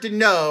very hard to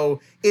know,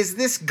 is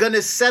this going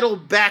to settle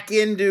back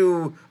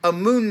into a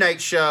Moon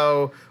Knight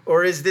show,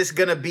 or is this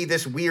going to be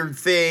this weird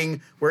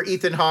thing where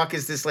Ethan Hawke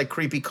is this like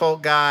creepy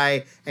cult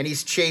guy and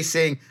he's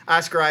chasing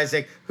Oscar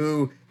Isaac,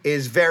 who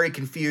is very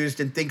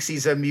confused and thinks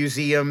he's a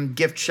museum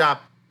gift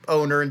shop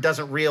owner and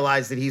doesn't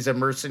realize that he's a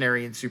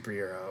mercenary and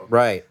superhero.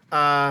 Right.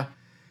 I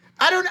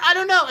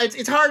don't know.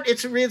 It's hard.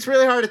 It's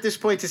really hard at this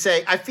point to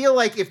say. I feel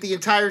like if the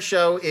entire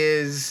show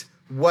is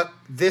what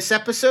this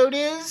episode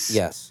is,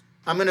 yes,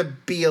 I'm gonna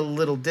be a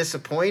little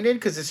disappointed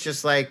because it's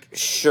just like,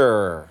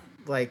 sure,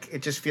 like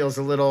it just feels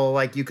a little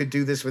like you could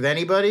do this with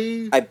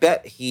anybody. I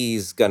bet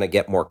he's gonna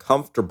get more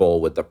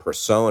comfortable with the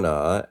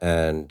persona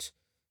and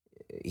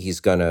he's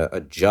gonna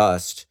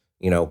adjust.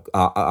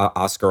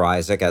 Oscar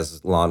Isaac,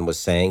 as Lon was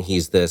saying,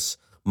 he's this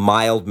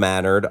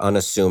mild-mannered,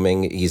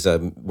 unassuming.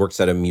 Works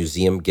at a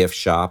museum gift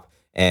shop,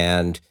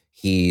 and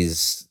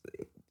he's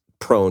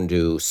prone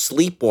to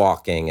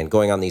sleepwalking and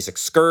going on these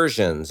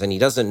excursions, and he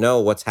doesn't know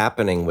what's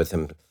happening with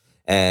him.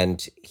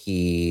 And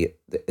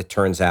it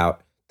turns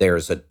out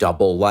there's a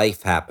double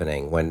life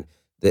happening when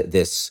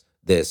this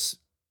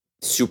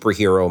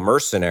superhero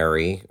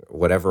mercenary,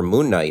 whatever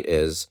Moon Knight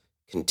is,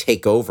 can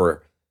take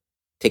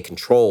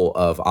control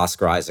of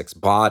Oscar Isaac's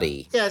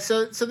body. Yeah,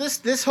 so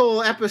this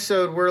whole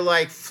episode we're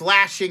like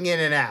flashing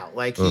in and out.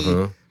 Like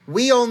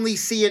we only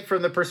see it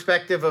from the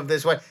perspective of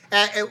this one.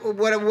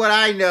 What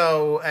I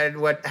know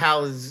and what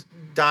Hal is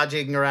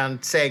dodging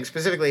around saying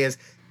specifically is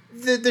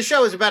the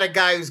show is about a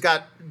guy who's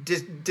got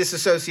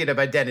dissociative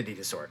identity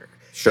disorder.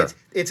 Sure.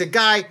 It's a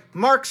guy,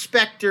 Mark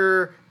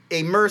Spector,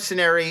 a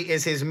mercenary,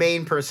 is his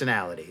main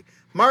personality.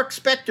 Mark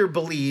Spector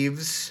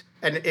believes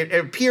and it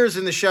appears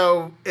in the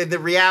show, in the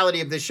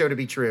reality of this show to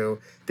be true,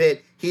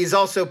 that he's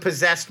also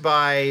possessed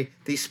by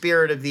the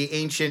spirit of the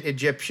ancient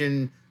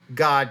Egyptian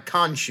god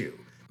Khonshu.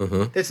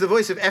 That's the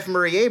voice of F.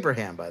 Murray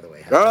Abraham, by the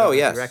way.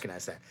 Yes. You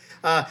recognize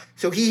that.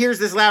 So he hears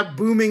this loud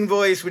booming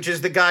voice, which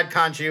is the god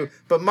Khonshu,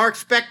 but Mark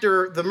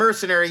Spector, the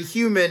mercenary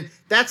human,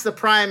 that's the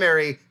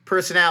primary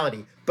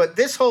personality. But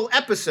this whole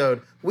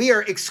episode, we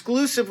are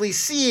exclusively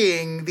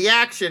seeing the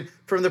action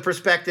from the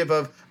perspective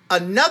of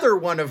another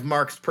one of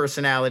Mark's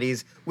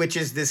personalities, which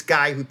is this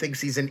guy who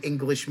thinks he's an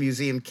English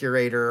museum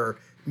curator or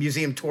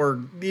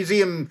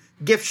museum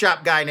gift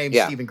shop guy named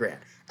Stephen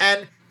Grant.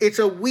 And it's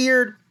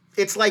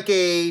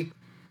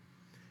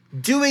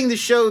doing the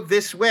show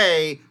this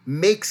way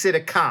makes it a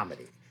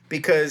comedy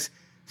because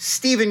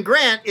Stephen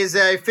Grant is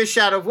a fish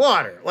out of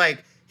water.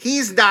 Like,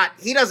 he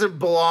doesn't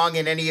belong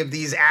in any of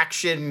these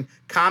action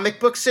comic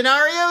book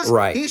scenarios.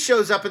 Right. He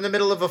shows up in the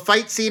middle of a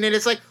fight scene and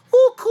it's like,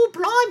 oh, cool,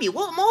 blimey,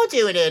 what am I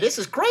doing here? This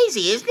is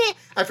crazy, isn't it?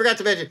 I forgot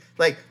to mention,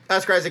 like,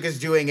 Oscar Isaac is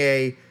doing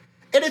and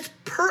it's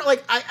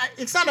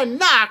it's not a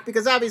knock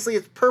because obviously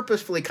it's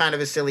purposefully kind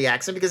of a silly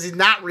accent because he's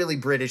not really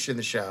British in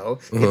the show.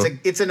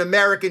 It's an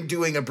American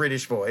doing a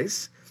British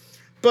voice.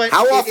 But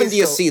how often do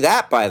you see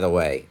that, by the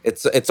way?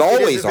 It's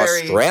always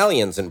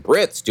Australians and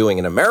Brits doing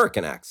an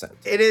American accent.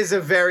 It is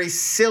a very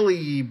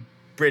silly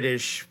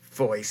British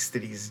voice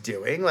that he's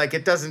doing. Like,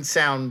 it doesn't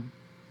sound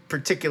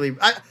particularly...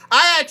 I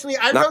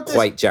Not wrote this...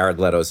 quite Jared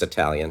Leto's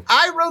Italian.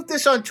 I wrote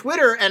this on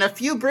Twitter, and a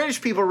few British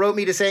people wrote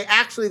me to say,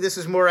 actually, this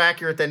is more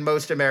accurate than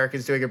most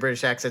Americans doing a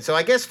British accent. So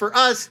I guess for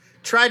us,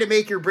 try to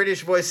make your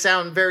British voice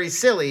sound very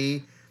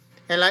silly,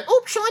 and like,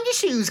 oh, shine your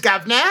shoes,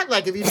 governor.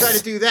 Like, if you try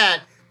to do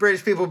that...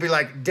 British people will be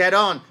like, dead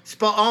on,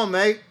 spot on,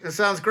 mate. It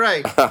sounds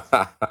great.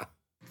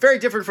 Very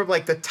different from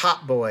like the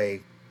Top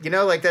Boy. You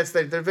know, like they're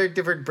very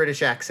different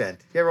British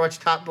accent. You ever watch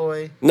Top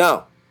Boy?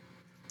 No.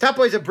 Top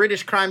Boy is a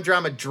British crime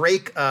drama.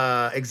 Drake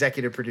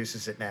executive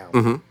produces it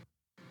now.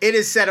 It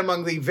is set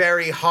among the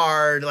very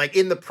hard, like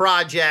in the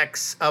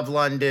projects of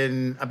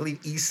London, I believe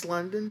East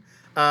London.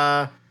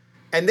 And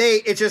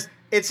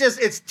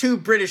it's too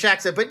British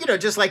accent. But, you know,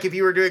 just like if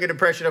you were doing an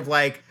impression of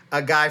like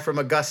a guy from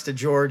Augusta,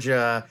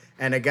 Georgia,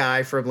 and a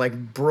guy from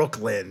like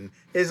Brooklyn,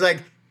 is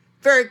like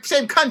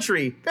same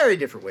country, very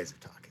different ways of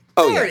talking.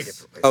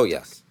 Oh,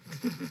 yes.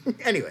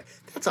 Anyway,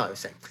 that's all I was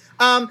saying.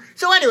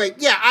 So anyway,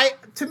 yeah,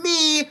 to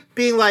me,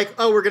 being like,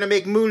 oh, we're going to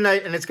make Moon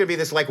Knight, and it's going to be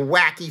this like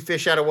wacky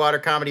fish out of water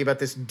comedy about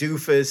this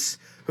doofus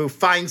who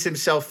finds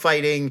himself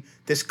fighting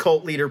this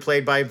cult leader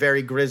played by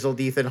very grizzled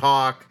Ethan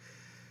Hawke.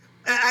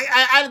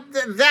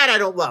 That I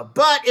don't love.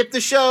 But if the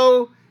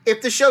show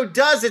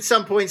does at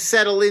some point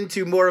settle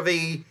into more of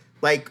a,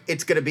 like,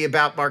 it's going to be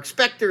about Mark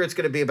Spector, it's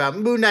going to be about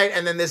Moon Knight,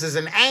 and then this is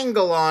an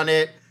angle on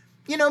it,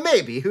 you know,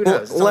 maybe. Who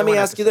knows? Well, let me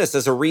ask you this.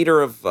 As a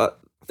reader of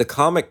the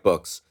comic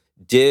books,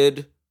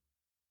 did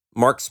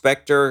Mark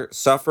Spector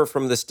suffer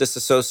from this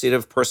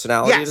dissociative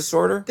personality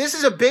disorder? This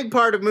is a big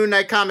part of Moon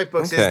Knight comic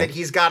books, is that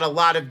he's got a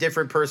lot of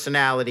different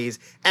personalities.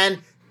 And,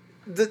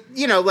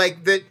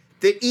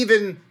 that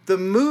even the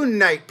Moon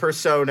Knight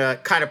persona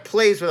kind of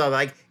plays with all,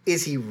 like,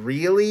 is he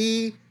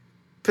really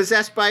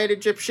possessed by an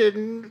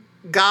Egyptian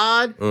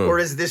god, or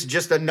is this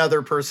just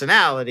another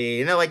personality?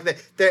 You know, like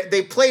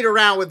they played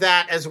around with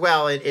that as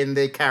well in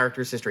the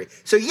character's history.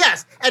 So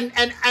yes,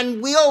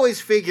 and we always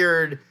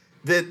figured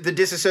the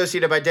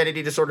dissociative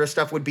identity disorder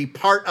stuff would be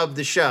part of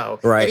the show.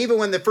 Right. And even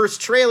when the first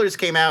trailers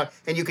came out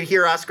and you could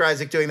hear Oscar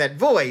Isaac doing that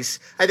voice,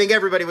 I think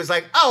everybody was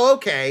like, oh,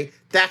 okay,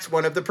 that's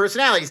one of the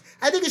personalities.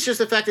 I think it's just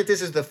the fact that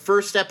this is the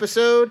first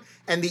episode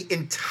and the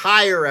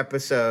entire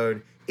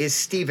episode is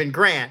Stephen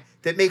Grant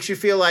that makes you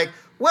feel like,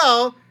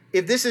 well,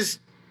 if this is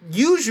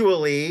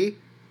usually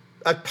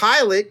a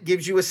pilot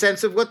gives you a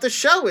sense of what the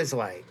show is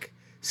like.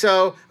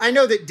 So I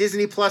know that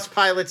Disney Plus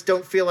pilots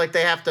don't feel like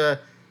they have to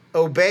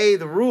obey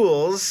the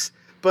rules,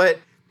 but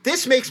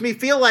this makes me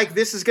feel like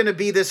this is going to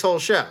be this whole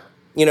show.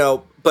 You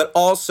know, but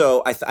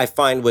also I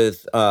find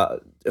with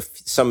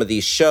some of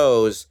these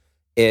shows,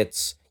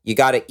 it's you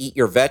got to eat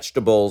your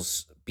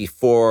vegetables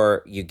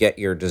before you get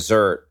your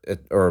dessert,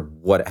 or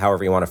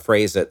however you want to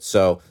phrase it.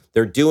 So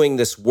they're doing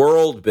this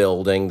world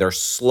building, they're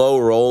slow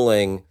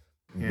rolling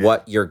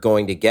what you're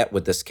going to get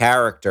with this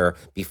character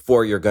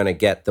before you're going to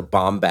get the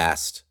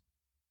bombast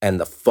and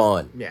the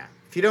fun. Yeah.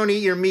 If you don't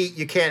eat your meat,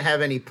 you can't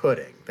have any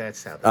pudding.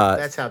 That's how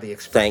the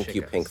expression Thank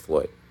you, goes. Pink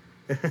Floyd.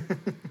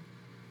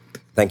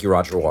 Thank you,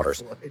 Roger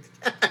Waters.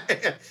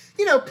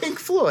 You know, Pink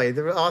Floyd,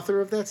 the author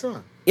of that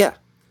song. Yeah.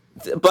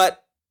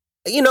 But,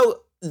 you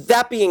know,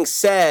 that being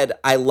said,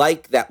 I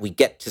like that we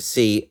get to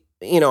see,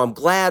 you know, I'm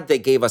glad they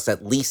gave us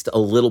at least a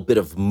little bit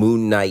of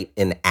Moon Knight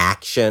in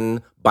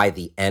action by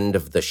the end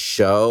of the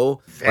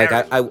show. Like,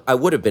 I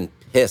would have been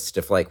pissed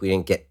if, like, we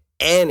didn't get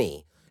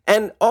any.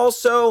 And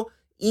also,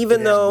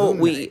 even though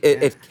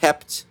it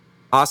kept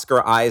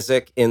Oscar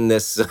Isaac in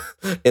this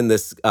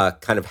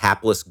kind of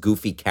hapless,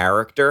 goofy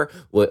character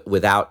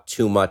without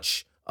too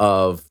much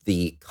of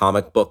the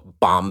comic book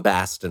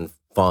bombast and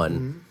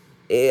fun,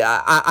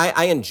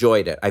 I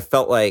enjoyed it. I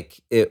felt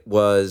like it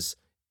was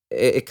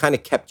it kind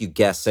of kept you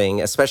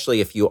guessing,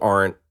 especially if you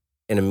aren't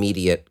an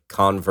immediate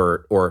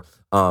convert or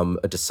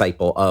a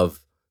disciple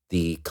of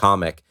the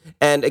comic.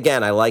 And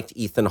again, I liked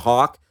Ethan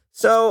Hawke.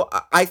 So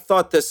I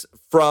thought this,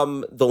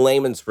 from the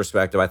layman's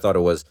perspective, I thought it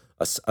was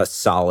a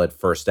solid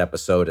first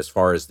episode as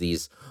far as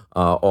these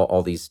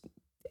all these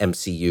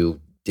MCU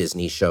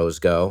Disney shows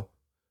go.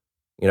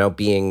 You know,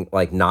 being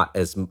like not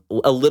as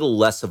a little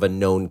less of a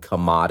known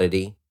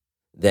commodity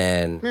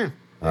than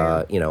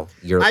you know.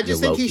 I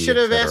just think Loki, he should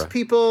have asked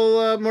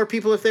people, more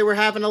people, if they were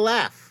having a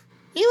laugh.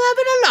 You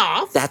having a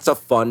laugh? That's a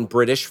fun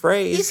British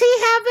phrase. Is he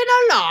having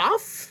a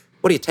laugh?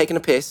 What are you taking a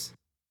piss?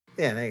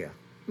 Yeah, there you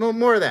go.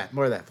 More of that.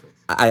 More of that, please.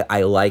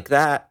 I like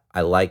that.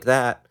 I like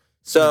that.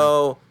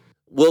 So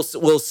we'll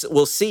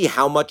see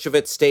how much of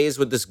it stays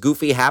with this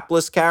goofy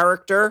hapless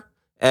character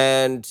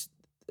and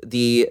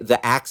the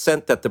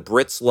accent that the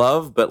Brits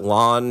love, but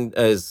Lon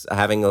is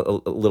having a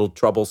little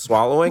trouble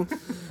swallowing.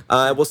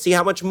 We'll see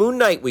how much Moon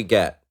Knight we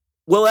get.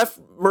 Will F.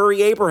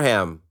 Murray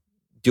Abraham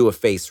do a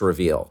face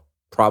reveal?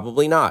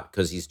 Probably not,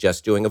 because he's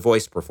just doing a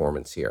voice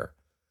performance here.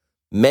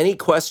 Many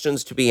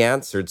questions to be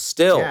answered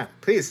still. Yeah,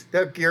 please.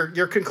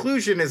 Your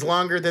conclusion is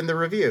longer than the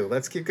review.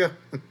 Let's keep going.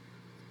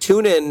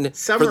 Tune in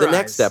Summarize. for the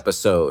next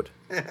episode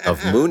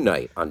of Moon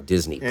Knight on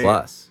Disney+.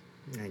 Plus.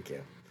 Thank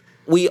you.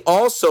 We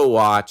also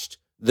watched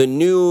the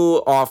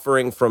new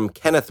offering from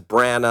Kenneth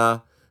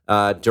Branagh,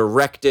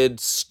 directed,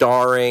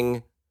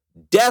 starring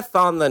Death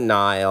on the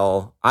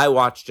Nile. I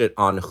watched it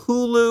on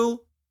Hulu.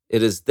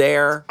 It is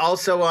there.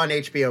 Also on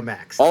HBO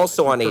Max.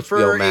 Also on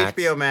HBO Max.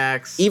 HBO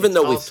Max. Even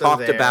though we've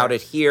talked about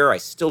it here, I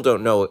still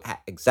don't know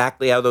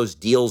exactly how those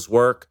deals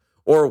work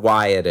or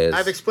why it is.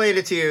 I've explained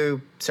it to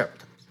you several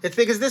times. It's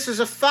because this was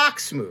a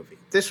Fox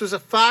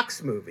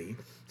movie.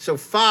 So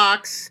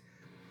Fox,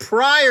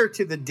 prior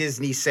to the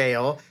Disney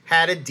sale,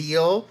 had a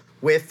deal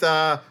with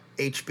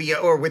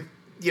HBO or with,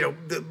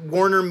 the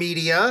Warner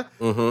Media.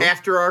 Mm-hmm.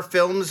 After our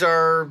films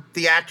are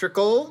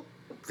theatrical,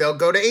 they'll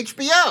go to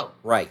HBO.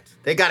 Right.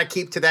 They got to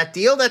keep to that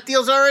deal. That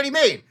deal's already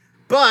made.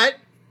 But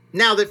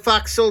now that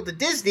Fox sold to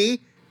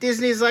Disney,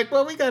 Disney's like,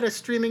 well, we got a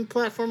streaming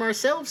platform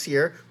ourselves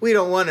here. We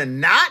don't want to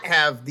not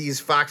have these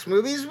Fox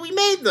movies. We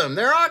made them.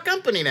 They're our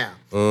company now.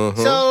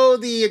 Mm-hmm. So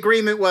the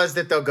agreement was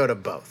that they'll go to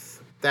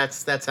both.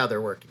 That's how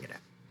they're working it out.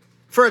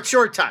 For a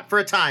short time, for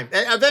a time.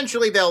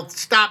 Eventually, they'll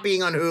stop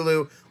being on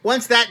Hulu.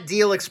 Once that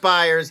deal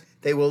expires,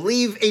 they will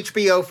leave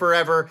HBO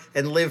forever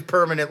and live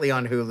permanently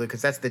on Hulu,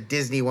 because that's the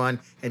Disney one,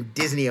 and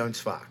Disney owns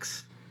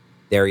Fox.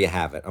 There you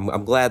have it.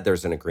 I'm glad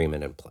there's an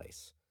agreement in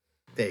place.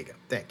 There you go.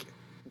 Thank you.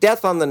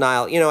 Death on the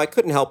Nile, I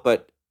couldn't help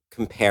but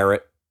compare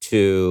it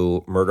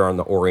to Murder on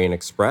the Orient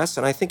Express,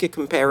 and I think it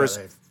compares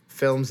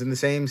films in the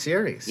same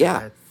series.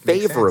 Yeah,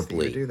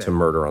 favorably to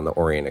Murder on the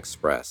Orient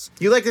Express.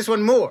 You like this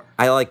one more?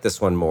 I like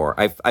this one more.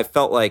 I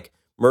felt like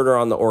Murder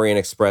on the Orient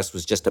Express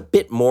was just a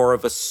bit more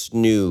of a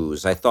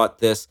snooze. I thought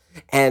this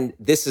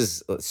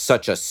is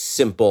such a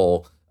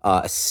simple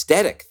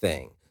aesthetic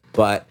thing,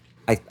 but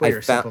I you're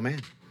a found, simple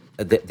man.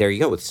 There you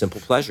go, with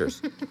simple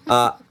pleasures.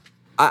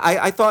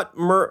 I thought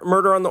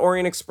Murder on the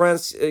Orient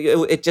Express,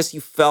 it just, you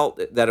felt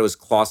that it was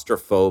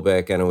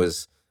claustrophobic, and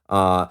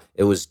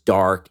it was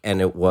dark, and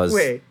it was...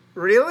 Wait,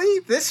 really?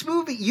 This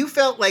movie, you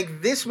felt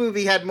like this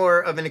movie had more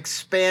of an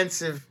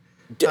expansive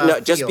no,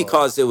 just feel.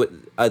 because it was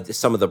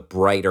some of the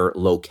brighter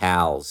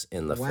locales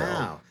in the film.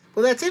 Wow.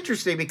 Well, that's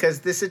interesting,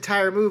 because this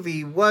entire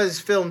movie was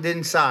filmed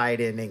inside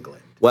in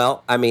England.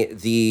 Well, I mean,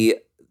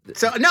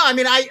 I'm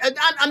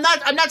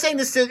not saying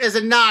this as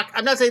a knock.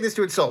 I'm not saying this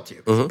to insult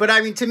you. Mm-hmm. But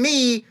I mean, to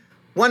me,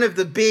 one of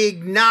the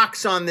big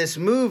knocks on this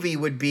movie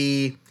would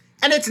be,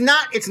 and it's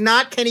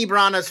not Kenny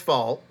Branagh's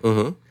fault.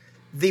 Mm-hmm.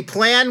 The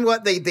plan,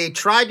 they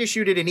tried to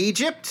shoot it in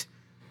Egypt,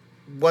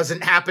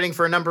 wasn't happening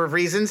for a number of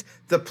reasons.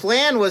 The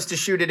plan was to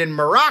shoot it in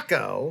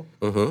Morocco.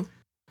 Mm-hmm.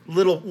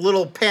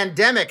 Little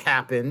pandemic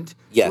happened,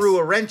 yes. Threw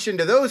a wrench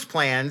into those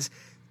plans.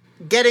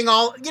 Getting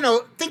all,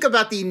 think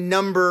about the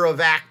number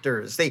of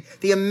actors,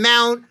 the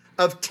amount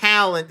of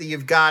talent that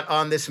you've got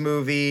on this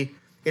movie.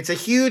 It's a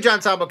huge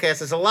ensemble cast.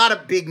 There's a lot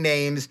of big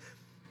names.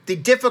 The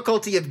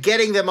difficulty of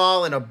getting them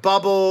all in a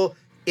bubble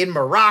in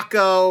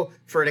Morocco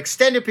for an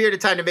extended period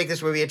of time to make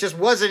this movie, it just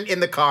wasn't in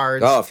the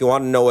cards. Oh, if you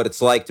want to know what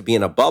it's like to be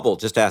in a bubble,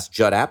 just ask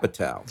Judd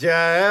Apatow.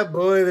 Yeah,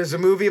 boy, there's a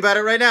movie about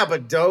it right now,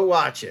 but don't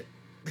watch it.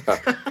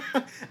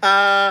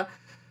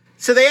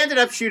 So they ended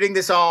up shooting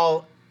this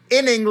all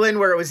in England,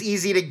 where it was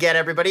easy to get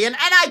everybody. And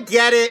I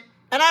get it,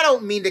 and I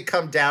don't mean to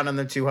come down on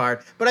them too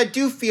hard, but I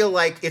do feel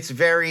like it's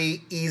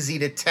very easy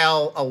to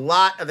tell a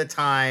lot of the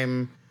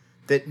time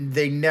that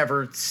they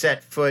never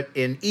set foot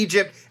in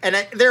Egypt.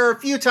 And there are a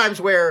few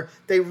times where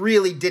they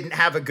really didn't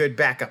have a good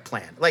backup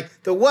plan.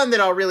 Like the one that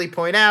I'll really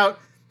point out,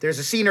 there's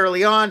a scene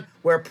early on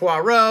where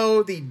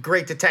Poirot, the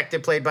great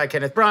detective played by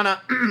Kenneth Branagh,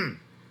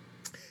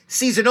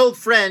 sees an old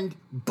friend,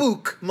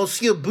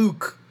 Monsieur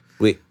Bouc,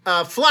 Oui.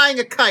 Flying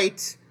a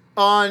kite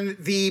on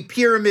the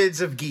pyramids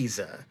of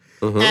Giza.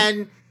 Mm-hmm.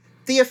 And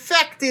the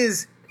effect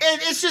is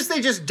It's just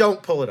they just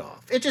don't pull it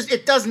off.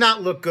 It does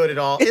not look good at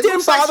all. It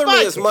didn't bother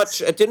me as Kids.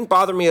 much. It didn't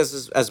bother me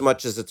as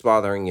much as it's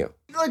bothering you.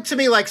 Looked to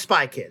me like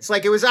Spy Kids.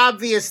 Like, it was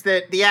obvious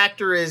that the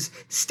actor is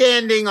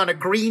standing on a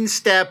green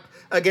step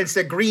against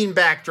a green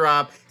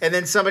backdrop, and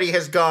then somebody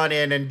has gone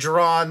in and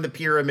drawn the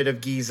Pyramid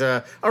of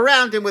Giza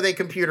around him with a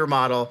computer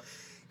model.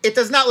 It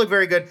does not look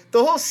very good.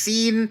 The whole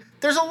scene,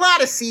 there's a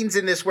lot of scenes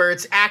in this where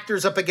it's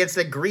actors up against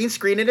a green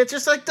screen, and it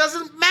just like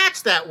doesn't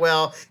match that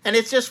well. And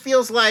it just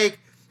feels like,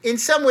 in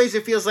some ways,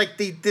 it feels like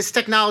this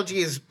technology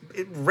is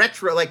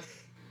retro.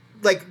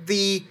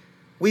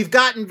 We've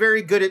gotten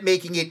very good at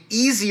making it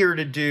easier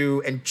to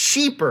do and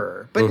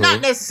cheaper, but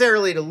not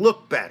necessarily to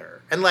look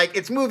better. And like,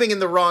 it's moving in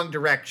the wrong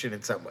direction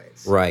in some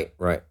ways. Right.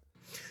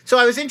 So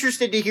I was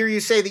interested to hear you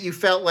say that you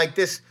felt like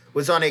this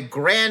was on a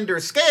grander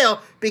scale,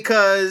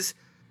 because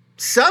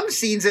some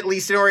scenes, at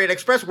least in Orient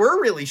Express,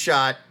 were really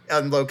shot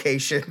on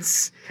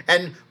locations,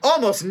 and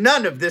almost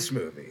none of this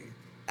movie.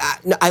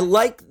 I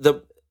like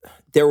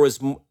there was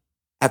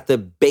at the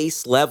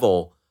base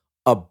level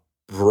a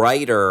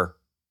brighter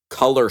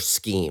color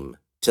scheme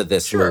to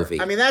this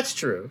movie. I mean, that's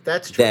true.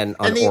 That's true. Than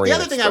on and the Orient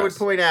other thing Express. I would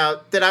point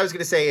out that I was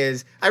going to say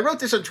is, I wrote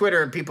this on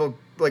Twitter, and people,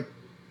 like,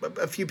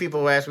 a few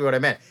people asked me what I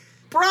meant.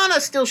 Branagh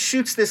still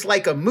shoots this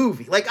like a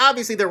movie. Like,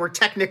 obviously there were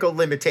technical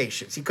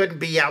limitations. He couldn't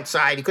be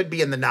outside. He couldn't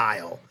be in the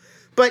Nile.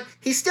 But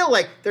he's still,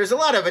 like, there's a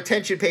lot of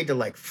attention paid to,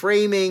 like,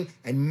 framing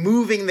and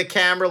moving the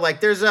camera.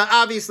 Like, there's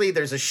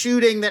a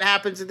shooting that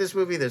happens in this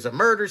movie. There's a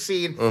murder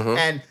scene.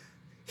 And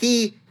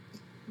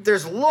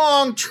there's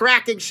long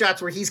tracking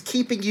shots where he's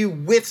keeping you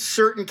with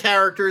certain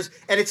characters,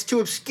 and it's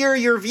to obscure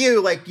your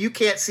view. Like, you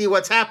can't see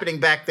what's happening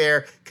back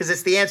there because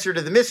it's the answer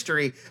to the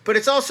mystery. But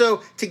it's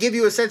also to give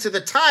you a sense of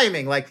the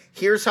timing. Like,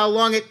 here's how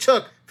long it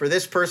took for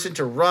this person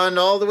to run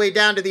all the way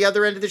down to the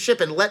other end of the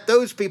ship and let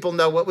those people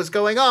know what was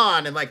going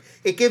on. And, like,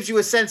 it gives you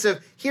a sense of,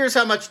 here's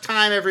how much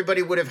time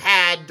everybody would have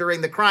had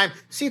during the crime,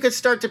 so you could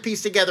start to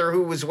piece together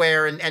who was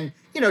where and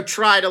you know,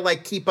 try to,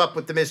 like, keep up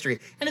with the mystery.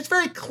 And it's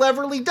very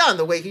cleverly done,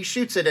 the way he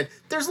shoots it. And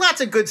there's lots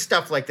of good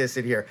stuff like this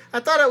in here. I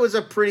thought it was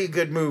a pretty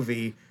good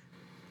movie.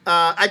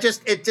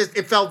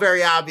 It felt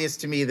very obvious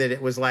to me that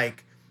it was,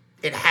 like,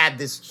 it had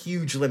this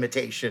huge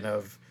limitation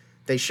of,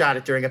 they shot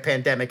it during a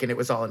pandemic and it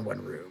was all in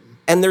one room.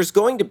 And there's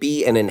going to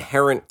be an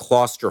inherent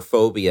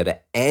claustrophobia to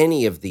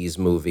any of these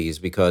movies,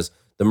 because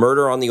the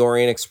Murder on the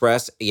Orient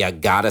Express, you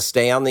gotta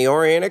stay on the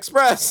Orient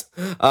Express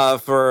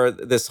for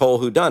this whole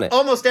whodunit.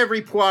 Almost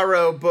every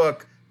Poirot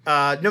book,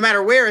 no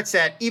matter where it's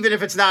at, even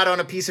if it's not on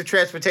a piece of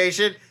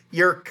transportation,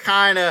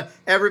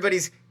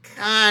 everybody's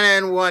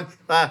kind of in one.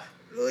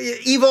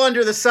 Evil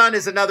Under the Sun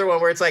is another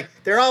one where it's like,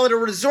 they're all at a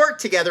resort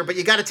together, but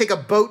you got to take a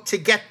boat to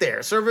get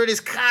there. So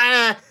everybody's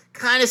kind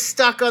of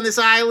stuck on this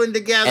island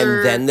together.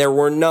 And then there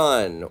were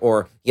none,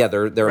 or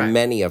there are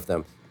many of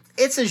them.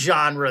 It's a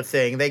genre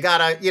thing. They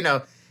gotta,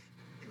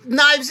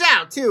 Knives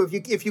Out too.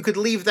 If you could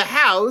leave the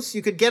house,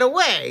 you could get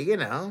away.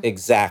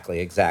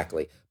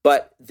 Exactly.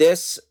 But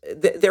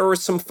there were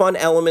some fun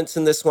elements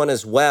in this one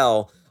as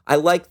well. I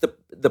like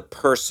the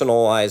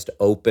personalized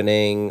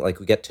opening.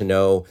 Like, we get to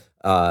know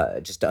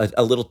just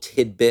a little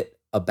tidbit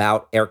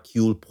about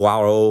Hercule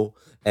Poirot.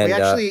 And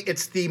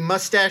it's the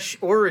mustache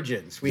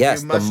origins.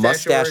 The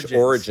mustache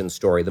origin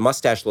story. The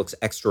mustache looks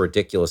extra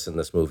ridiculous in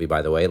this movie,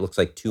 by the way. It looks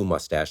like two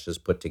mustaches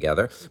put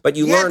together. But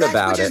you learn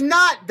about it.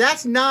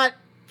 That's not.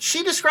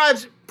 She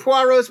describes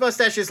Poirot's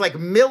mustache as like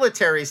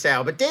military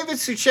style, but David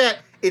Suchet,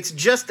 it's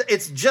just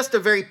a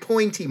very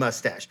pointy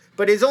mustache.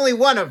 But it's only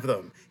one of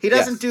them. He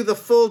doesn't do the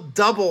full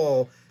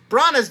double.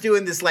 Branagh's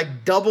doing this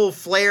like double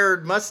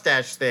flared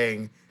mustache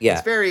thing.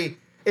 Yeah.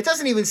 It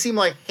doesn't even seem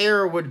like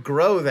hair would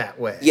grow that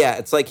way. Yeah,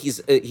 it's like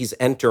he's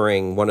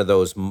entering one of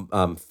those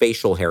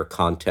facial hair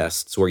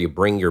contests where you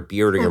bring your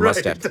beard or your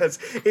mustache. It does.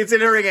 It's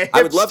entering a hipster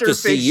I would love to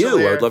see you.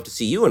 hair. I would love to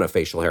see you in a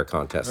facial hair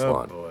contest,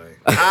 Lon. Boy.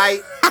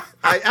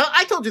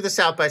 I told you the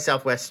South by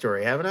Southwest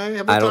story, haven't I?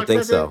 I don't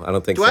think so.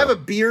 Do I have a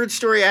beard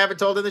story I haven't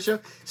told in the show?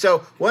 So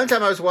one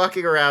time I was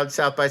walking around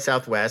South by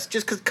Southwest,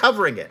 just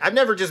covering it. I've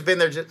never just been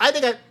there. I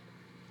think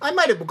I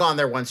might have gone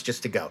there once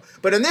just to go.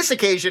 But on this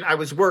occasion, I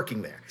was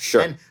working there.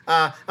 Sure. And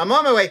I'm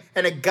on my way,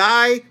 and a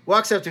guy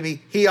walks up to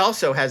me. He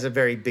also has a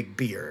very big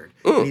beard.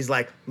 And he's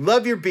like,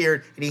 "Love your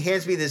beard." And he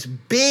hands me this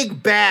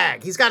big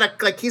bag. He's got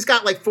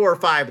like 4 or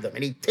 5 of them.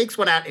 And he takes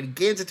one out and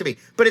he hands it to me.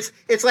 But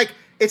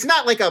it's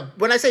not like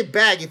when I say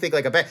bag, you think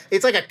like a bag.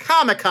 It's like a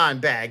Comic-Con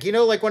bag.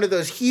 Like one of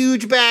those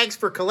huge bags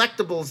for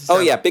collectibles. Oh,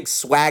 yeah, big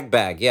swag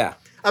bag, yeah.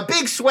 A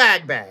big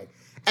swag bag.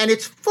 And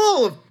it's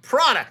full of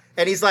product.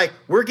 And he's like,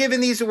 "We're giving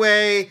these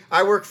away.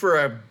 I work for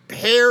a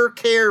hair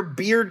care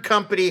beard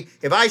company.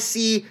 If I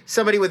see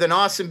somebody with an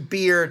awesome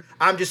beard,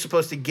 I'm just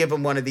supposed to give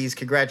them one of these.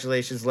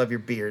 Congratulations, love your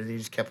beard." And he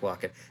just kept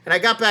walking. And I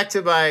got back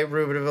to my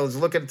room and I was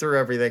looking through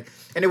everything.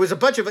 And it was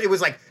it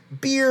was like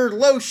beard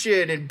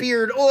lotion and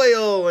beard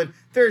oil and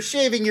for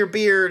shaving your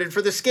beard and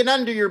for the skin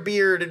under your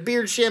beard and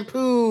beard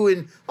shampoo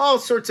and all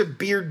sorts of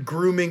beard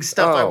grooming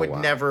stuff I would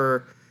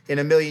never in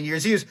a million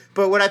years use.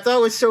 But what I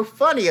thought was so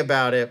funny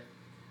about it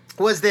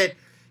was that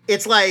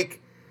it's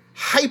like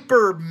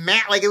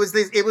like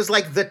it was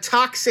like the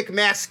toxic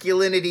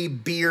masculinity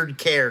beard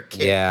care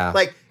kit. Yeah.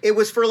 Like it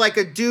was for like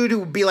a dude who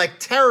would be like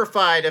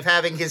terrified of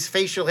having his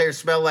facial hair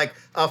smell like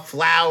a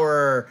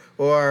flower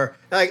or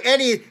like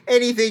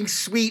anything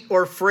sweet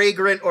or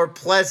fragrant or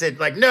pleasant.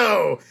 Like,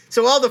 no.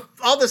 So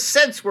all the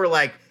scents were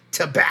like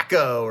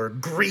tobacco or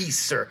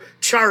grease or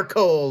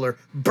charcoal or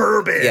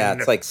bourbon. Yeah,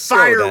 it's like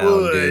firewood,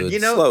 slow down, dudes. you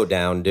know? Slow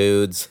down,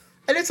 dudes.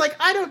 And it's like,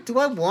 do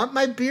I want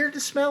my beard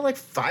to smell like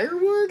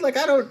firewood? Like,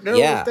 I don't know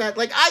Yeah. if that,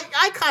 like,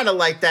 I kind of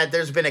like that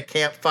there's been a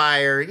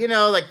campfire,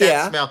 like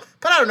that smell.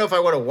 But I don't know if I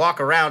want to walk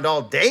around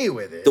all day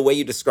with it. The way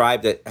you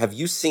described it, have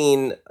you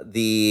seen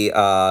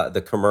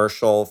the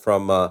commercial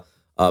from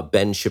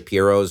Ben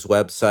Shapiro's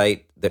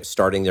website that's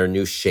starting their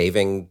new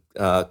shaving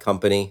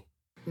company?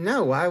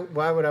 No, why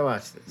would I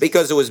watch this?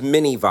 Because it was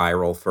mini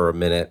viral for a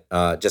minute,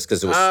 just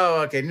because it was.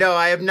 Oh, okay. No,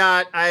 I have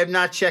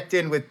not checked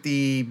in with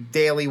the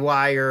Daily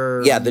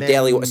Wire. Yeah, the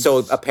Daily.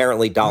 So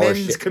apparently,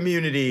 men's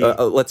community.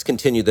 Let's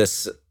continue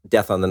this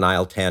Death on the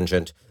Nile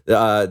tangent.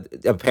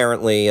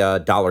 Apparently,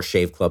 Dollar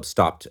Shave Club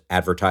stopped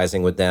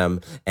advertising with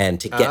them, and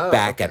to get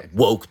back at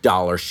woke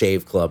Dollar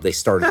Shave Club, they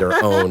started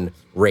their own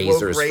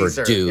razors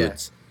for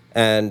dudes,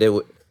 and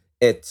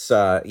it's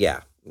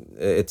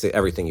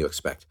everything you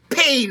expect.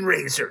 Pain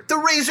razor, the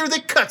razor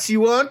that cuts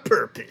you on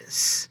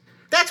purpose.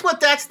 That's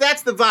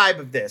the vibe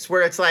of this,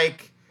 where it's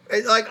like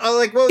it's like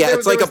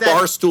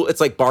Barstool. It's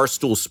like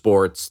Barstool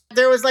Sports.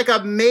 There was like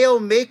a male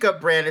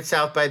makeup brand at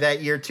South by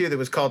that year too that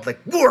was called like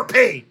War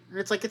Paint, and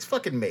it's like it's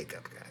fucking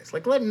makeup, guys.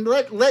 Like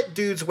let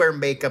dudes wear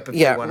makeup if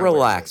they want to.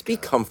 Relax, be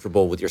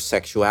comfortable with your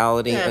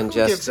sexuality, and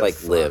just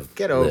like live.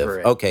 Get over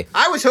it. Okay.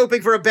 I was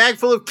hoping for a bag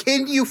full of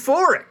Kin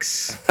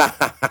Euphorics.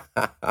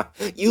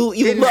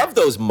 you love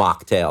those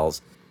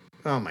mocktails.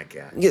 Oh my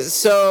god. Yeah,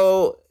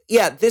 so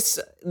yeah, this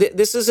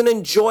is an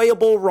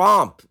enjoyable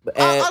romp.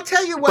 I'll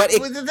tell you what.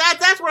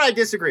 That's where I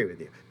disagree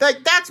with you.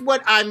 That's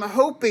what I'm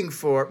hoping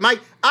for.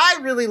 I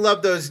really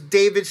love those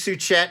David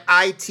Suchet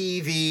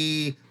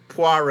ITV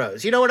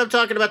Poirots. You know what I'm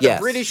talking about? Yes.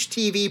 The British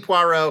TV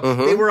Poirot.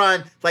 Mm-hmm. They were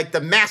on like the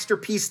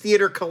Masterpiece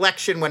Theater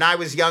Collection when I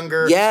was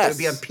younger. Yes. It would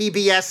be on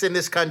PBS in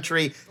this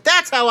country.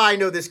 That's how I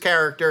know this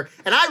character.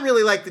 And I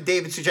really like the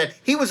David Suchet.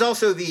 He was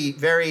also the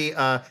very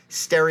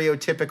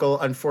stereotypical,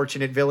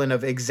 unfortunate villain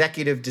of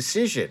Executive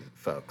Decision,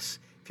 folks.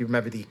 If you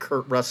remember the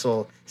Kurt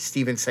Russell,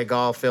 Steven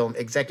Seagal film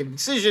Executive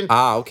Decision.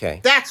 Ah, okay.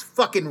 That's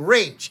fucking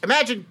range.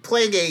 Imagine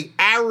playing a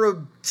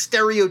Arab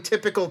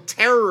stereotypical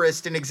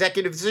terrorist in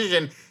Executive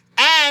Decision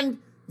and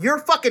you're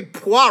fucking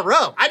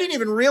Poirot. I didn't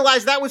even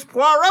realize that was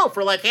Poirot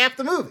for like half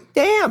the movie.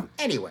 Damn.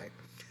 Anyway,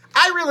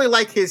 I really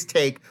like his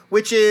take,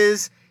 which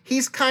is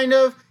it's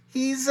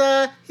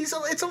a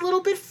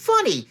little bit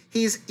funny.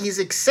 He's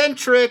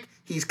eccentric.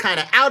 He's kind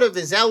of out of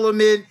his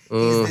element.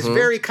 He's this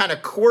very kind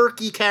of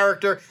quirky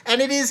character,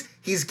 and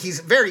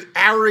he's very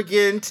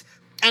arrogant,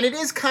 and it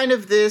is kind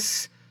of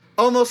this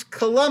almost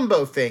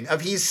Columbo thing of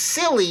he's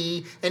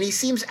silly and he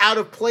seems out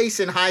of place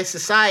in high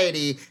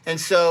society, and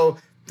so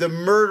the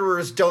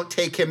murderers don't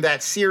take him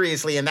that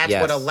seriously, and that's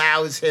what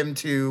allows him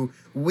to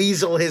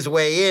weasel his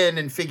way in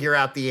and figure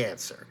out the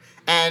answer.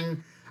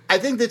 And I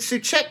think that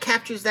Suchet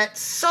captures that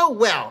so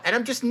well, and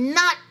I'm just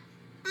not...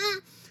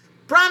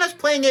 Branagh's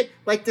playing it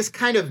like this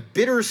kind of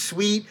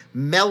bittersweet,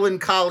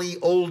 melancholy,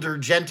 older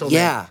gentleman.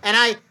 Yeah. And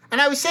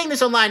I was saying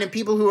this online, and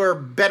people who are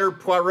better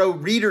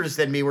Poirot readers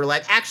than me were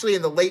like, actually,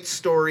 in the late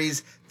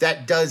stories,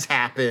 that does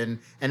happen,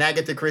 and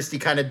Agatha Christie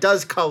kind of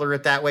does color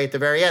it that way at the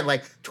very end.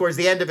 Like, towards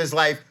the end of his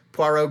life,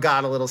 Poirot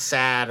got a little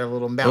sad, a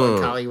little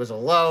melancholy, he was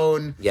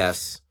alone.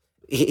 Yes.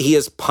 He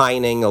is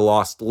pining a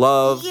lost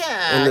love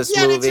in this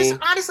movie. And it's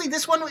just, honestly,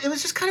 this one, it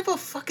was just kind of a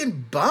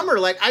fucking bummer.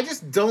 Like, I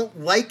just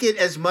don't like it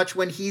as much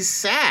when he's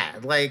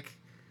sad. Like,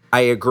 I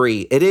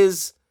agree. It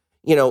is,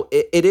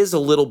 it is a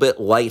little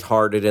bit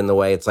lighthearted in the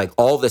way it's like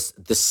all these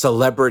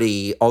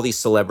celebrities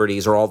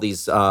or all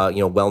these,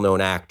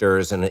 well-known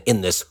actors and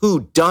in this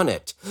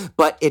whodunit,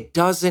 but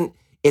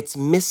it's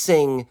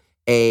missing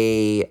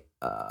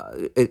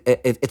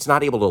it's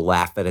not able to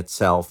laugh at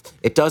itself.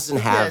 It doesn't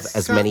have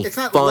as many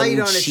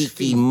fun,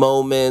 cheeky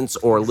moments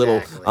or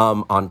little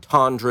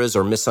entendres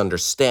or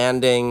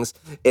misunderstandings.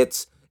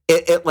 It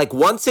like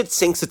once it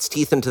sinks its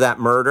teeth into that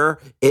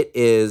murder, it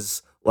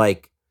is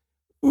like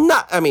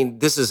not. I mean,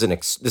 this is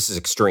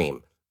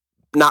extreme,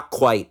 not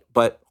quite,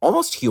 but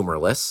almost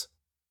humorless.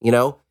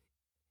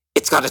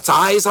 It's got its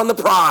eyes on the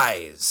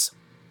prize.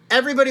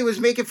 Everybody was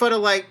making fun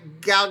of, like,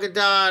 Gal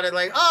Gadot and,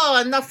 like,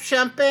 oh, enough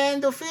champagne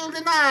to fill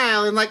the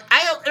Nile. And, like,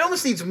 it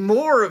almost needs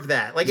more of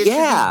that. Like, it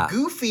should be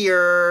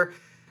goofier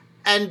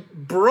and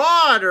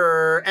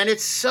broader. And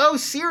it's so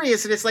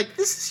serious. And it's like,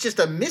 this is just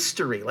a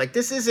mystery. Like,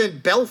 this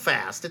isn't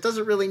Belfast. It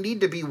doesn't really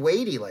need to be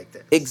weighty like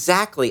this.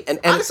 Exactly. And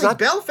honestly, it's not...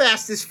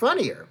 Belfast is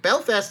funnier.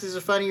 Belfast is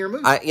a funnier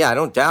movie. I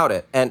don't doubt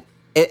it.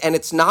 And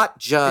it's not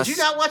just... Did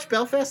you not watch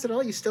Belfast at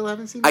all? You still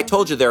haven't seen Belfast? I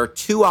told you there are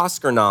 2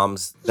 Oscar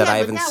noms that I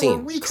haven't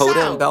seen.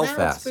 Coda and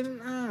Belfast. All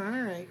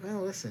right.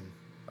 Well, listen.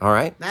 All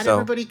right. Not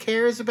everybody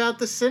cares about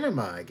the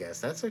cinema, I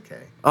guess. That's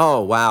okay. Oh,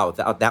 wow.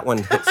 That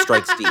one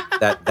strikes deep.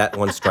 That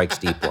one strikes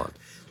deep, one.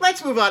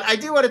 let's move on. I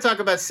do want to talk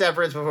about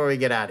Severance before we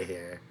get out of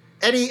here.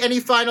 Any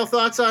final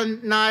thoughts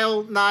on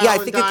Niall? Yeah, I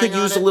think it could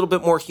use a little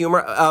bit more humor.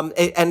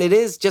 And it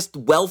is just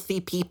wealthy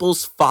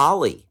people's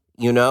folly,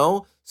 you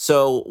know?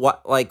 So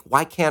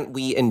why can't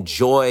we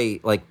enjoy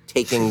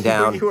taking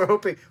down? You were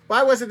hoping.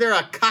 Why wasn't there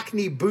a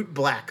Cockney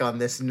bootblack on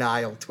this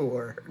Niall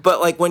tour?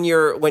 But when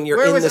you're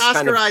Where in was this Oscar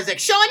kind of, Isaac?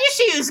 Show on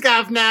your shoes,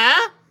 governor.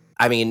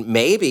 I mean,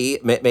 maybe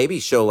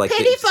show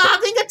Penny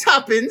farthing a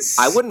tuppence.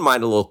 I wouldn't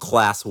mind a little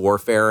class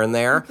warfare in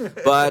there,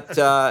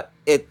 but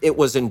it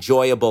was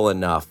enjoyable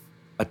enough.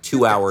 A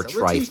 2-hour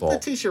trifle.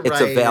 Letitia it's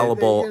Wright,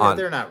 available on.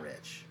 They're not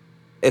rich.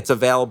 It's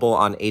available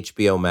on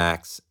HBO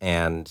Max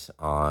and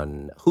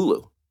on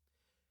Hulu.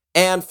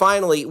 And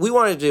finally, we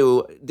want to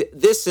do.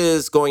 This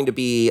is going to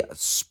be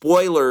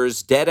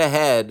spoilers dead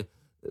ahead.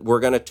 We're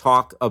going to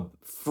talk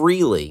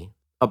freely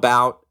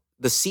about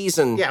the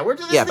season. Yeah, we're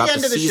to about the end the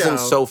of the season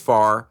show so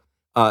far.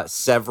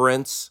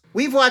 Severance.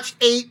 We've watched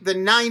 8, the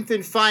 9th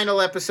and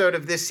final episode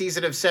of this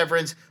season of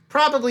Severance.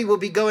 Probably will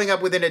be going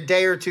up within a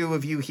day or two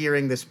of you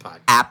hearing this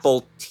podcast.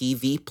 Apple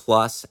TV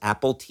Plus.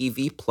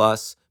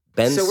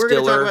 Ben So we're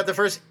going to talk about the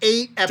first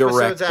 8 episodes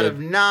directed. out of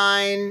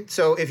 9.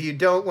 So if you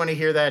don't want to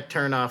hear that,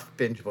 turn off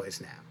Binge Boys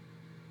now.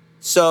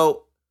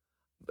 So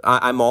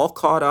I'm all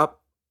caught up.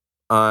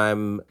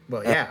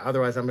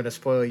 Otherwise I'm going to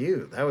spoil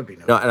you. That would be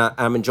no. And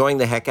I'm enjoying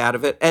the heck out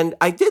of it. And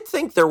I did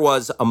think there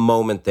was a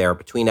moment there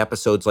between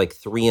episodes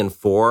 3 and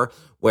 4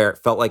 where it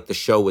felt like the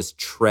show was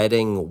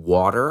treading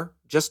water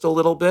just a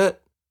little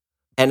bit.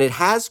 And it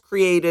has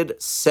created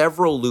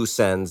several loose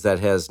ends that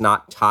has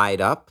not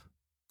tied up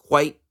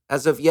quite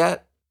as of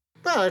yet.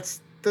 Well,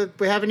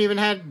 we haven't even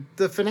had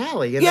the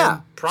finale. And Yeah.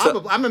 then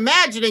probably, I'm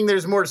imagining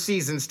there's more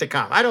seasons to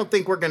come. I don't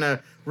think we're going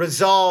to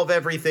resolve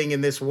everything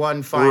in this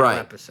one final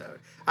episode.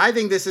 I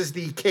think this is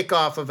the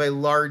kickoff of a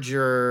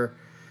larger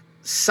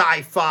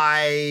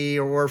sci-fi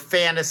or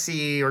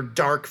fantasy or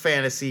dark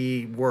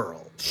fantasy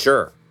world.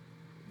 Sure.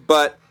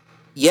 But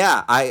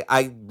yeah,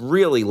 I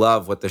really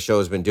love what the show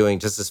has been doing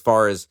just as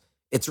far as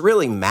it's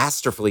really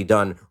masterfully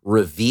done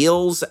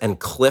reveals and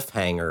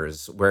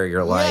cliffhangers where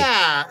you're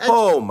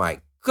oh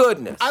my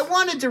goodness. I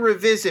wanted to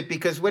revisit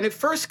because when it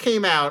first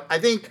came out, I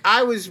think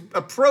I was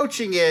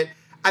approaching it.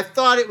 I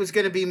thought it was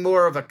going to be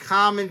more of a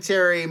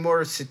commentary,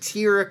 more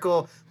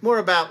satirical, more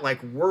about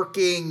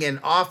working and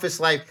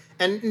office life.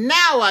 And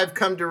now I've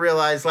come to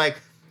realize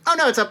oh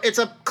no, it's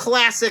a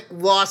classic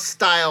Lost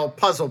style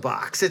puzzle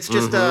box. It's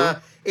just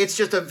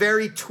a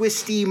very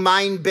twisty,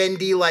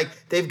 mind-bendy,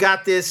 they've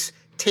got this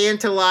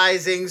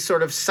tantalizing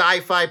sort of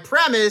sci-fi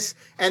premise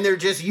and they're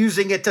just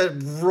using it to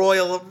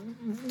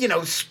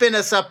spin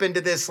us up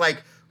into this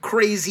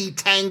crazy,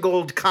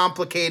 tangled,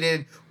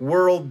 complicated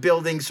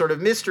world-building sort of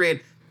mystery. And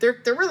they're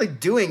really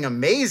doing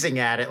amazing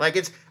at it.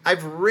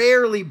 I've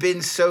rarely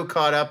been so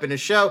caught up in a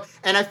show,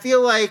 and I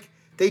feel like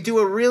they do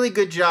a really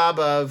good job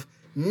of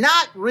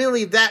not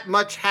really that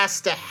much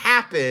has to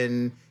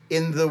happen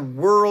in the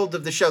world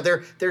of the show.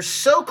 They're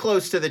so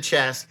close to the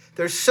chest.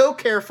 They're so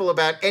careful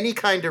about any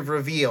kind of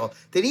reveal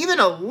that even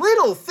a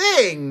little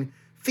thing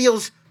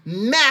feels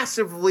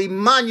massively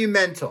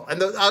monumental.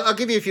 And I'll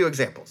give you a few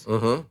examples.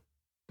 Mm-hmm.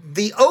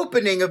 The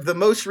opening of the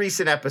most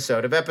recent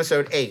episode, of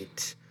episode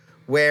 8,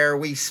 where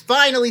we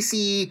finally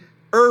see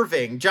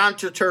Irving, John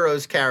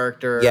Turturro's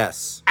character,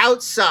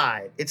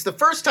 outside. It's the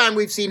first time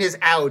we've seen his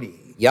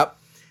Audi. Yep.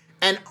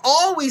 And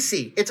all we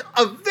see,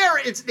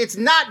 it's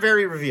not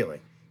very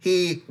revealing.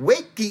 He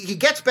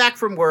gets back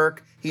from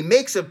work, he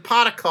makes a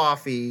pot of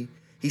coffee,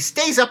 he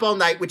stays up all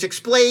night, which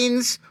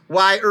explains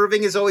why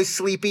Irving is always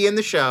sleepy in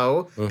the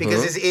show,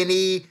 because his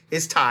innie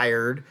is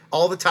tired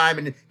all the time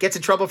and gets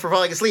in trouble for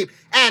falling asleep.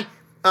 And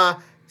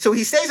so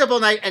he stays up all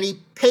night and he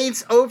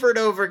paints over and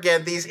over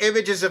again these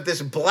images of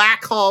this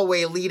black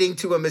hallway leading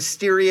to a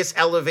mysterious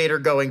elevator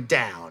going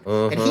down.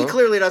 And he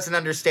clearly doesn't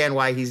understand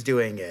why he's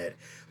doing it.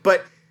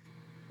 But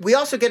we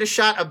also get a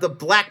shot of the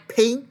black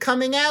paint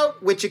coming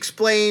out, which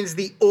explains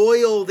the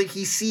oil that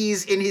he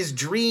sees in his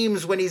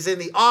dreams when he's in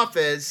the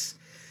office.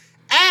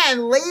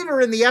 And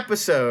later in the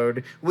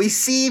episode, we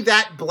see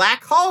that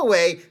black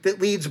hallway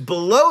that leads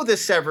below the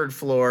severed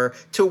floor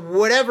to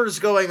whatever's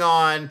going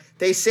on.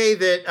 They say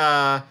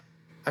that,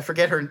 I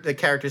forget the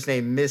character's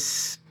name,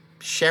 Miss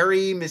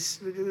Sherry, who's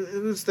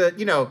the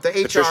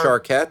HR. Patricia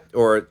Arquette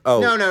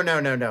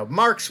No.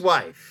 Mark's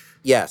wife.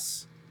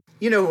 Yes.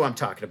 You know who I'm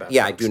talking about.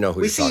 Yeah, folks. I do know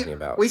who you're talking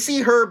about. We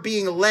see her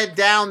being led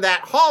down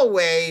that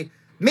hallway.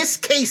 Miss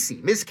Casey.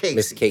 Miss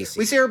Casey.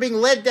 We see her being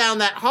led down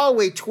that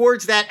hallway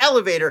towards that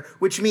elevator,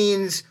 which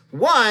means,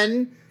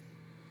 one,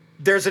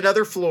 there's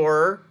another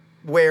floor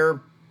where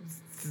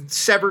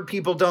severed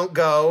people don't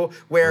go,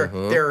 where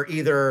they're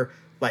either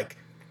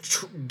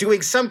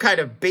doing some kind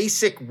of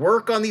basic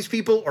work on these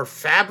people or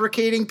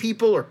fabricating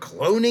people or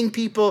cloning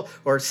people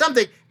or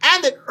something,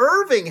 and that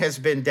Irving has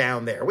been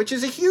down there, which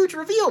is a huge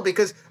reveal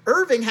because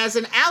Irving has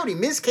an Audi.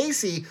 Miss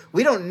Casey,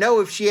 we don't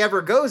know if she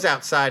ever goes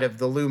outside of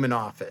the Lumen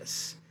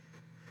office.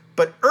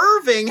 But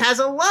Irving has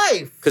a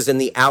life. Because in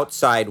the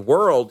outside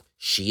world,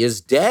 she is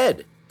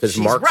dead. because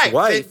Mark's right.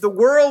 wife. The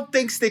world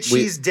thinks that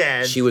she's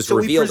dead. She was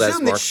revealed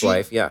as Mark's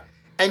wife, yeah.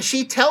 And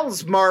she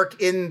tells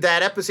Mark in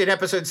that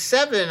episode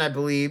 7, I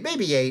believe,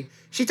 maybe 8,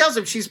 she tells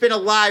him she's been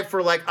alive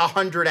for like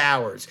 100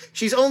 hours.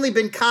 She's only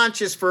been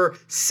conscious for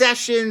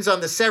sessions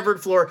on the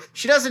severed floor.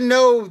 She doesn't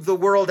know the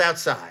world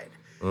outside.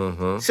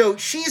 Mm-hmm. So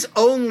she's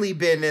only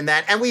been in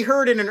that. And we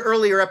heard in an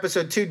earlier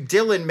episode, too,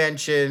 Dylan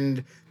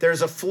mentioned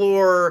there's a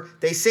floor.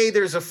 They say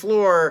there's a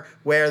floor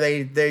where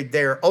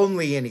they're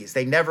only innies.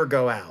 They never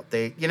go out.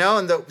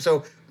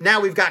 So now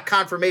we've got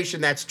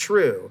confirmation that's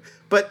true.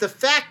 But the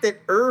fact that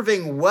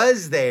Irving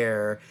was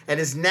there and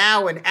is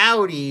now an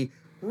outie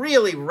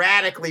really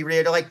radically,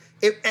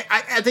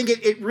 I think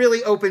it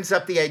really opens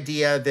up the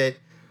idea that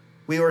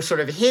we were sort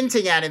of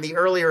hinting at in the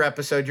earlier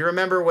episode. You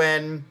remember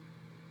when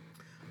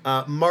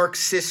Mark's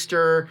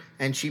sister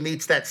and she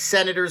meets that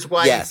senator's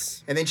wife?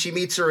 Yes. And then she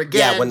meets her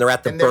again. Yeah, when they're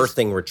at the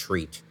birthing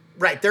retreat.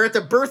 Right. They're at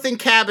the birthing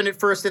cabin at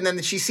first, and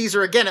then she sees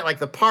her again at like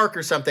the park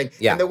or something.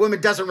 Yeah. And the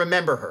woman doesn't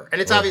remember her.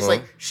 And it's obvious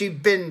like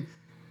she'd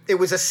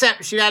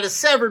had a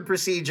severed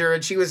procedure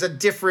and she was a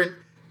different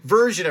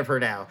version of her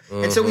now.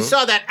 And so we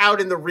saw that out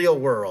in the real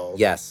world.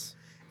 Yes.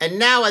 And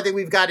now I think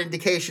we've got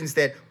indications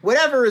that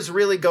whatever is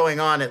really going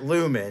on at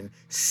Lumen,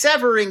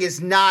 severing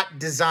is not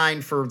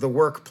designed for the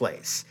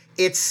workplace.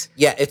 It's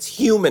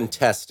human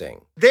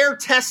testing. They're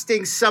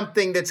testing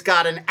something that's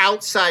got an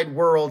outside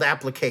world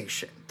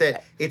application,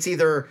 that it's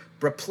either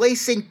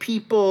replacing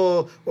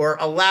people or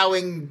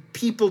allowing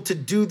people to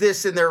do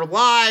this in their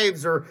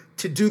lives or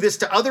to do this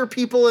to other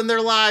people in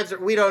their lives.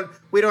 We don't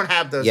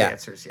have those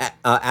answers yet.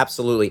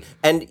 Absolutely.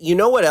 And you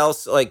know what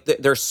else? Like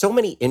there's so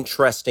many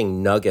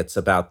interesting nuggets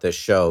about this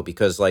show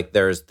because like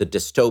there's the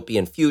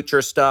dystopian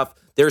future stuff.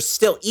 There's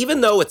still, even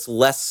though it's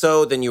less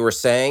so than you were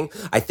saying,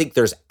 I think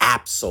there's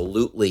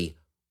absolutely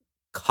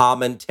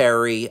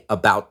commentary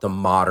about the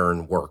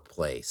modern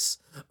workplace.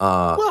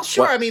 Well,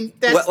 sure. I mean,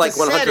 that's the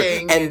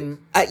setting. And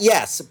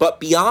yes, but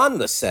beyond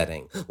the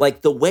setting,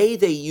 like the way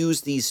they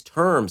use these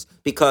terms,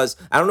 because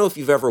I don't know if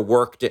you've ever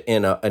worked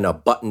in a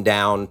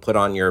button-down, put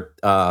on your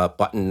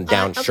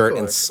button-down shirt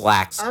and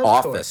slacks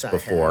office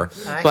before,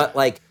 but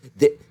like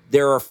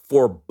there are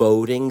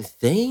foreboding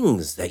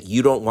things that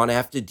you don't want to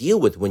have to deal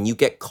with when you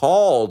get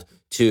called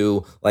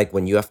to, like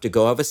when you have to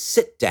go have a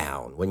sit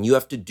down, when you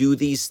have to do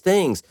these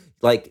things.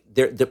 Like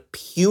the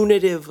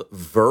punitive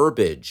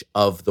verbiage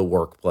of the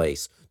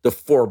workplace, the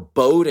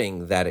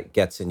foreboding that it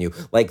gets in you.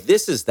 Like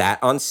this is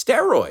that on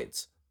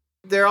steroids.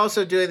 They're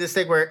also doing this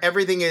thing where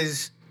everything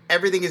is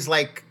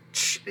like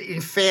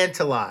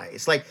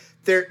infantilized. Like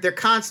they're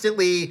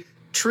constantly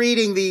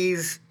treating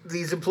these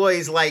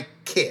employees like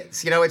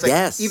kids. It's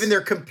like even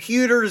their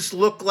computers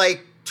look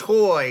like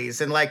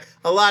toys, and like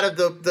a lot of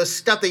the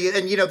stuff that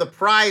the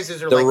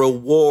prizes are the like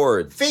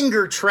rewards,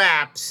 finger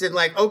traps, and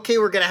like, okay,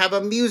 we're gonna have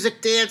a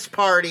music dance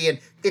party, and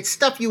it's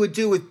stuff you would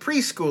do with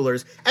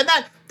preschoolers, and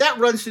that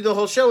runs through the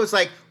whole show. It's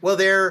like, well,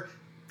 they're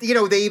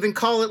they even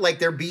call it like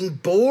they're being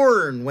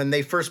born when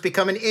they first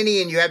become an innie,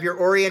 and you have your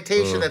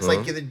orientation. That's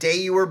like the day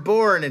you were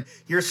born, and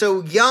you're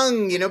so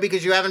young,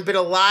 because you haven't been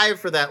alive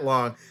for that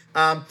long.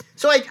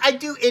 So I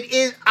do. It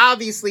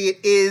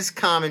is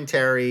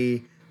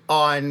commentary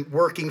on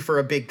working for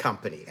a big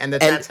company, and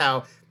that's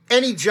how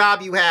any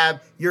job you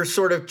have, you're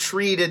sort of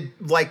treated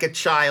like a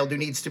child who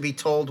needs to be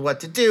told what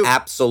to do.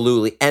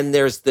 Absolutely. And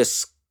there's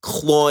this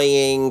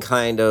cloying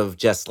kind of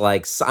just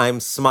like, I'm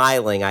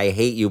smiling, I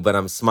hate you, but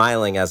I'm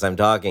smiling as I'm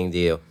talking to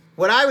you.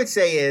 What I would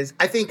say is,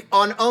 I think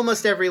on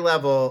almost every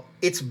level,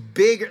 it's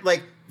bigger.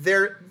 Like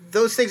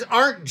those things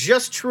aren't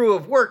just true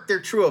of work;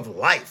 they're true of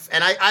life.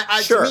 And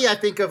Sure. To me, I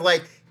think of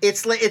like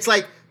it's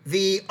like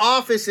the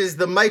office is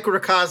the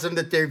microcosm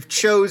that they've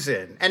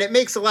chosen, and it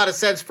makes a lot of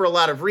sense for a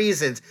lot of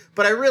reasons.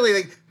 But I really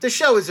think the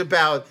show is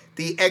about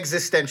the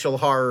existential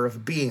horror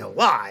of being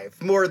alive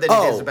more than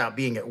it is about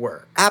being at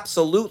work.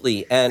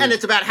 Absolutely. And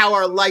it's about how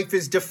our life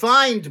is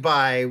defined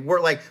by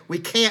work. Like we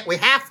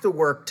have to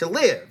work to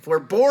live. We're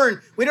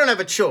born, we don't have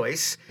a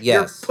choice.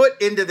 Yes. You're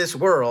put into this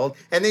world,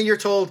 and then you're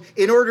told,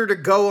 in order to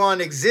go on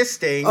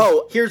existing,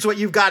 here's what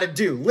you've got to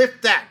do.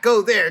 Lift that,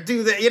 go there,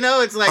 do that.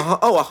 It's like,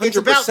 100%. It's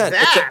about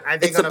that, I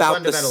think, it's on about a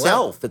fundamental the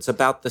self. level. It's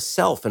about the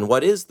self, and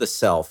what is the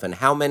self, and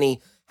how many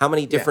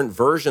different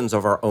versions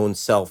of our own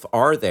self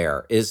are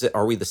there?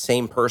 Are we the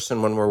same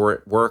person when we're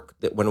at work,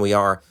 that when we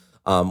are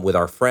with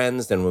our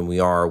friends, than when we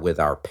are with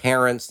our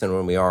parents, than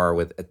when we are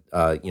with,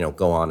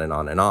 go on and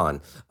on and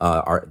on,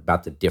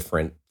 about the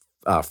different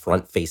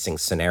front-facing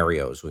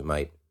scenarios we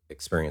might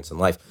experience in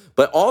life.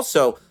 But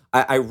also,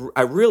 I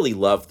really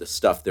love the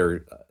stuff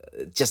there,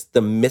 just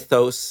the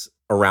mythos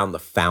around the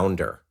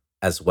founder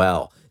as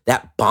well.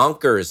 That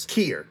bonkers...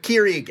 Keir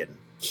Egan.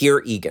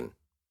 Keir Egan.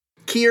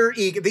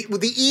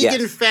 The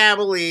Egan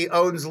family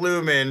owns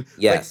Lumen.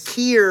 Yes. But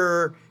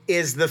Keir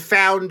is the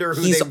founder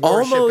who they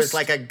worship as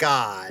like a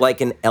god. Like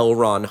an L.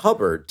 Ron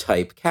Hubbard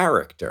type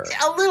character.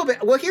 A little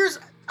bit. Well,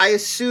 I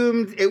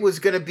assumed it was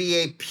going to be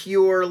a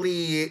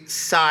purely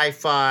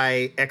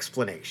sci-fi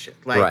explanation.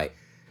 Like, right.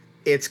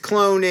 it's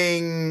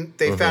cloning.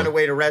 They found a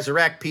way to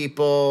resurrect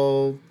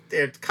people.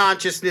 It's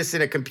consciousness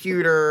in a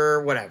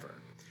computer, whatever.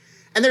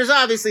 And there's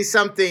obviously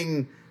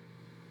something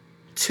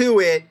to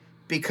it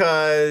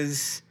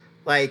because,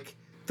 like,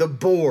 the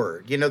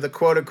board, you know, the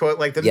quote unquote,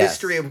 like the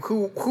mystery of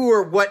who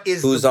or what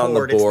is who's the board.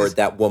 On the board, this,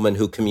 that woman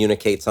who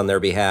communicates on their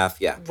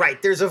behalf. Yeah.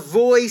 Right. There's a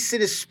voice in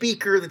a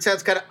speaker that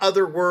sounds kind of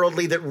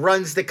otherworldly that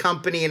runs the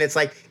company. And it's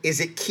like, is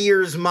it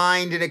Keir's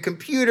mind in a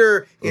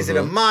computer? Is it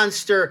a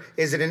monster?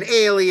 Is it an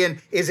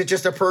alien? Is it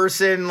just a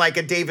person, like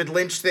a David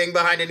Lynch thing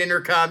behind an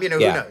intercom? You know,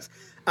 who knows?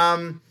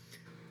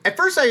 At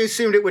first I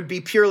assumed it would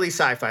be purely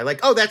sci-fi.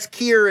 Like, oh, that's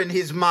Keir and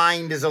his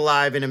mind is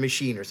alive in a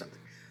machine or something.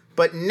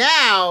 But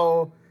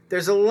now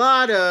there's a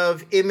lot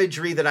of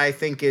imagery that I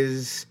think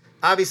is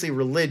obviously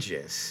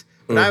religious,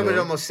 but I would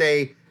almost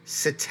say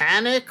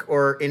satanic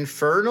or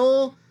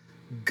infernal.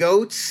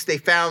 Goats. They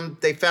found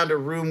a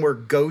room where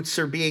goats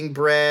are being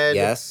bred.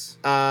 Yes.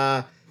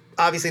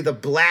 Obviously the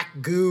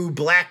black goo,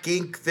 black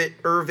ink that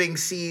Irving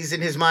sees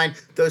in his mind.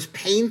 Those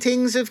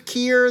paintings of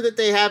Keir that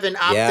they have in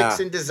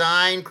Optics and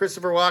Design,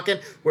 Christopher Walken,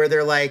 where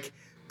they're like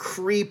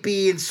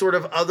creepy and sort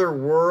of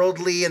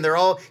otherworldly, and they're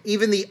all,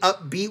 even the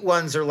upbeat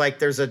ones are like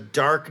there's a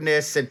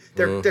darkness, and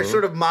they're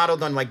sort of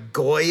modeled on like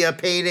Goya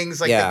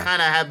paintings, like they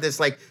kind of have this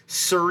like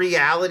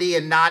surreality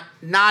and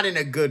not in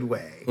a good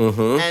way.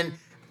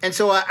 And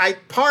so I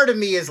part of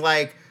me is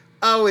like,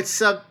 oh, it's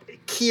some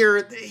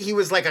Keir, he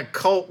was like a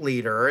cult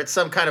leader, or it's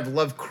some kind of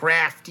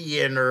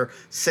Lovecraftian or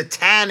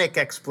satanic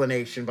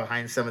explanation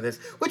behind some of this,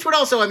 which would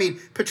also, I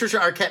mean, Patricia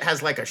Arquette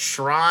has like a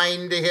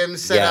shrine to him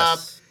set up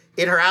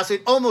in her house.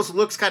 It almost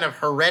looks kind of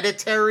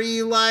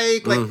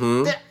Hereditary-like.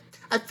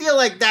 I feel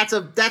like that's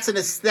an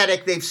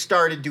aesthetic they've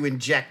started to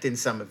inject in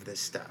some of this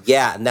stuff.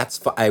 Yeah, and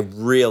I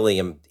really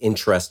am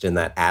interested in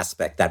that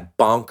aspect, that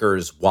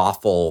bonkers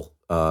waffle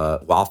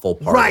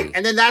party. Right,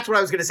 and then that's what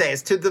I was going to say,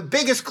 is to the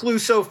biggest clue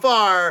so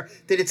far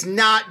that it's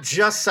not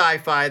just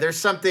sci-fi. There's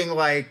something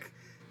like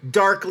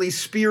darkly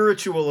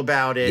spiritual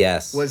about it.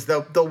 Yes. Was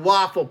the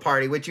waffle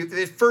party, which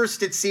at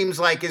first it seems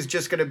like is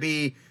just going to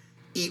be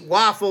eat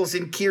waffles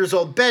in Keir's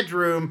old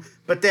bedroom,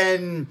 but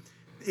then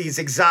these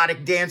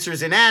exotic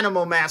dancers in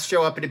animal masks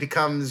show up and it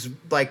becomes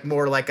like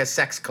more like a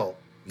sex cult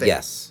thing.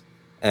 Yes.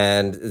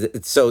 And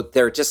so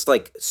there are just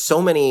like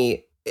so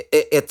many,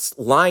 it's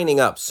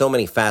lining up so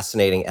many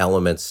fascinating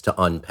elements to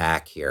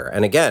unpack here.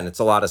 And again, it's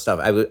a lot of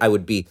stuff. I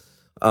would be,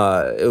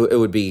 it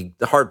would be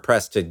hard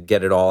pressed to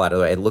get it all out of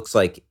the way. It looks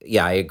like,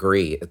 yeah, I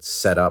agree. It's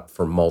set up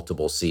for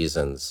multiple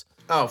seasons.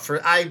 Oh,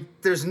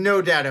 there's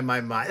no doubt in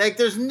my mind. Like,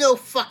 there's no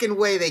fucking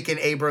way they can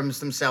Abrams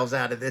themselves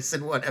out of this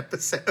in one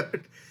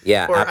episode.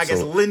 Yeah, or absolutely.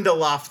 I guess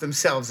Lindelof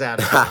themselves out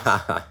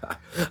of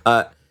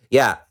it.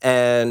 Yeah,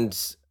 and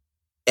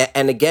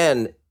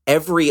again,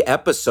 every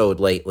episode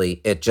lately,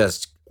 it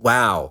just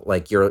wow,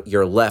 like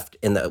you're left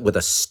with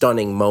a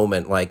stunning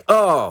moment. Like,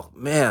 oh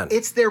man,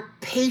 it's their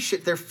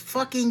patience, their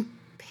fucking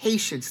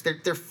patience,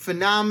 their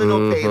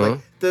phenomenal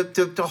patience. Like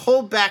to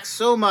hold back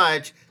so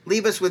much.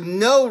 Leave us with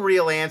no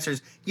real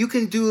answers. You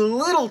can do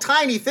little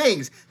tiny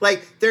things.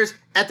 Like there's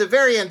at the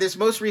very end, this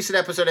most recent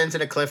episode ends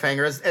in a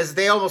cliffhanger, as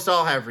they almost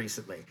all have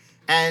recently.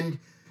 And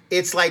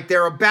it's like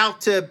they're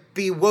about to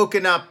be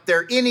woken up.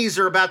 Their innies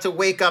are about to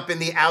wake up in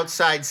the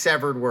outside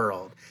severed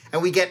world.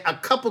 And we get a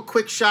couple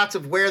quick shots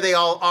of where they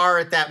all are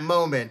at that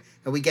moment.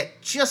 And we get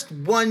just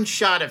one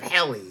shot of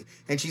Helly.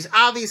 And she's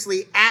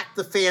obviously at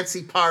the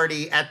fancy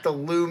party at the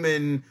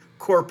Lumen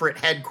corporate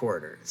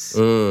headquarters.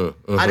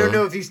 I don't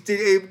know if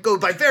it goes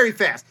by very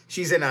fast.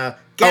 She's in a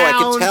gown.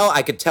 Oh,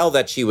 I could tell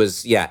that she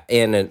was,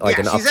 in an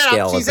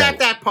upscale she's event. at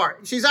that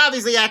part. She's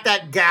obviously at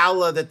that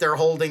gala that they're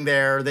holding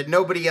there, that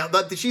nobody else,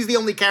 but she's the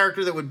only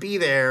character that would be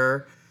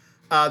there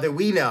that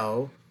we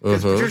know.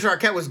 Because Patricia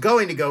Arquette was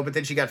going to go, but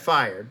then she got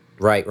fired.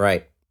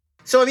 Right.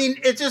 So, I mean,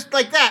 it's just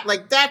like that.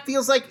 Like, that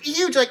feels like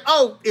huge. Like,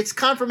 oh, it's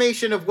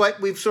confirmation of what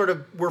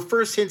were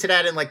first hinted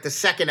at in, like, the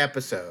second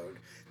episode.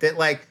 That,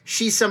 like,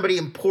 she's somebody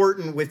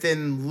important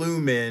within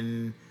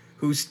Lumen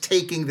who's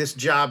taking this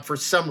job for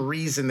some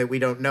reason that we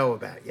don't know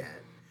about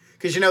yet.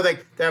 Because,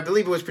 I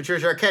believe it was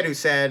Patricia Arquette who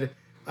said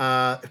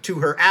to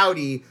her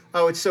Audi,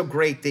 oh, it's so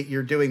great that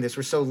you're doing this.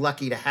 We're so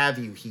lucky to have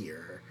you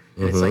here.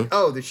 And it's like,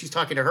 oh, that she's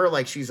talking to her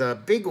like she's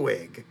a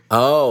bigwig.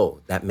 Oh,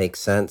 that makes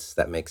sense.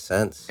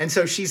 And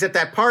so she's at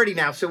that party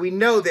now. So we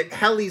know that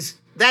Helly's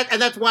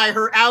and that's why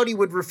her Audi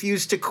would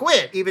refuse to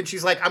quit. Even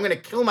she's like, I'm going to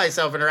kill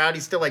myself. And her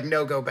Audi's still like,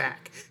 no, go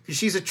back. Because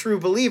she's a true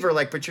believer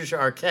like Patricia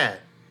Arquette.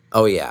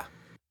 Oh, yeah.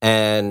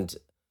 And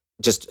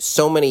just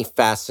so many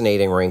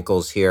fascinating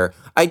wrinkles here.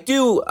 I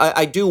do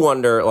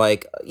wonder,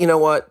 like, you know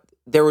what?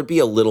 There would be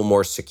a little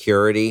more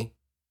security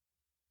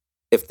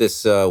if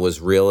this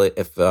was real,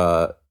 if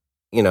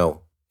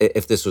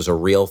this was a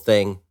real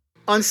thing.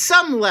 On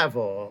some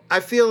level,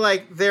 I feel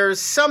like there's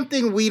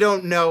something we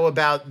don't know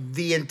about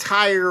the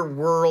entire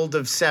world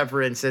of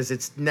Severance as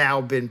it's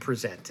now been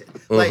presented.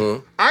 Like,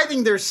 I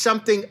think there's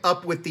something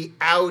up with the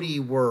Audi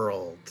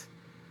world.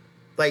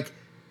 Like,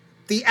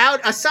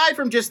 aside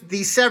from just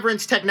the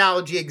Severance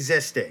technology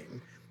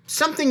existing,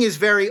 something is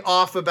very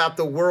off about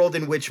the world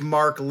in which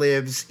Mark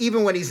lives,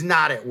 even when he's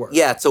not at work.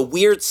 Yeah, it's a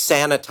weird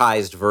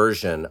sanitized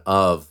version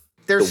of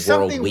There's the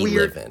world something we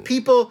weird. live in.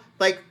 People,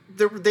 like,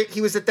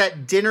 he was at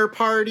that dinner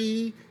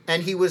party,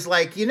 and he was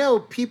like,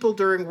 people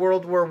during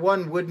World War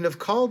I wouldn't have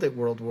called it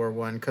World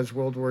War I because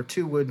World War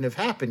II wouldn't have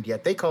happened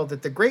yet. They called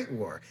it the Great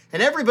War.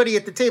 And everybody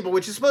at the table,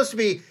 which is supposed to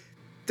be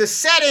the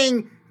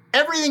setting,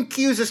 everything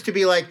cues us to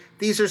be like,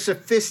 these are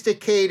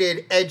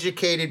sophisticated,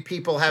 educated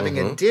people having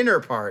a dinner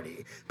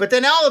party. But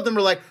then all of them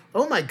are like,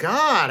 oh my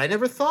God, I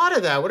never thought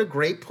of that. What a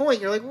great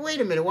point. You're like, wait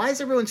a minute, why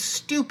is everyone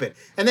stupid?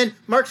 And then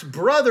Mark's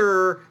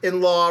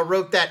brother-in-law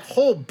wrote that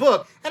whole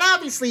book. And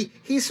obviously,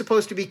 he's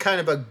supposed to be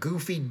kind of a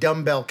goofy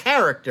dumbbell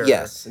character.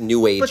 Yes,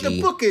 new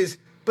agey.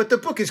 But the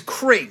book is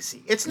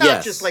crazy. It's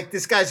not just like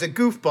this guy's a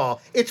goofball.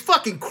 It's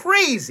fucking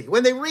crazy.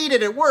 When they read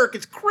it at work,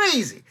 it's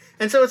crazy.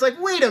 And so it's like,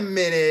 wait a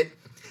minute.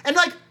 And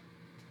like,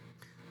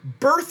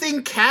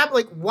 birthing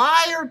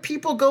why are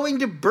people going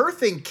to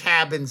birthing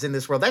cabins in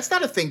this world? That's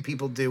not a thing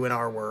people do in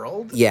our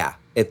world. Yeah,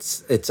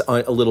 it's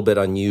a little bit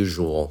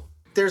unusual.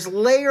 There's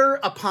layer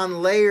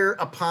upon layer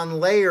upon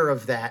layer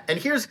of that. And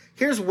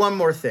here's one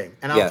more thing,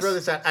 and I'll throw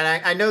this out.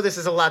 And I know this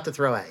is a lot to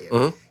throw at you.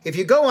 Mm-hmm. If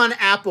you go on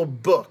Apple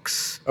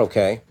Books,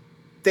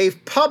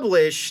 they've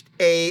published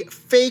a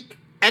fake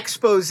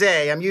expose,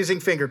 I'm using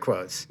finger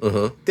quotes,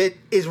 that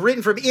is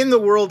written from In the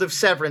World of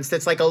Severance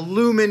that's like a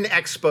Lumen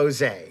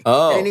expose.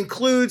 Oh. And it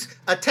includes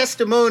a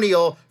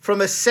testimonial from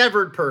a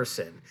severed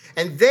person.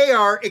 And they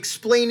are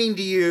explaining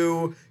to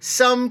you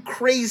some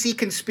crazy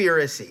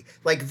conspiracy.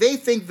 Like they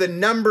think the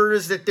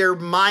numbers that they're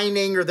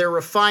mining or they're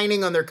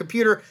refining on their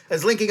computer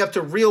is linking up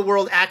to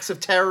real-world acts of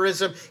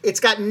terrorism.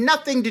 It's got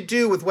nothing to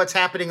do with what's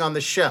happening on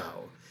the show.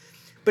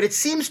 But it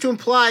seems to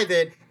imply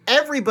that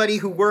everybody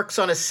who works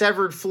on a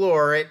severed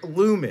floor at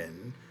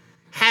Lumen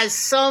has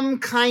some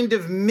kind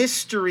of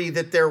mystery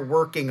that they're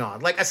working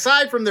on. Like,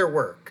 aside from their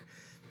work,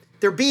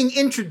 they're being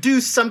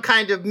introduced some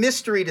kind of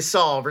mystery to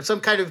solve or some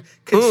kind of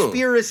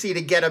conspiracy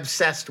to get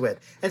obsessed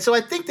with. And so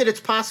I think that it's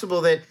possible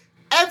that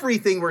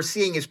everything we're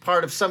seeing is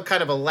part of some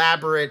kind of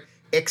elaborate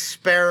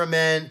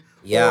experiment.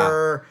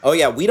 Yeah.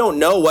 We don't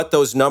know what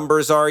those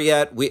numbers are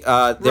yet.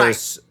 There's...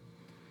 Right.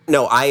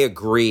 No, I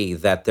agree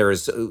that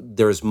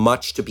there's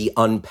much to be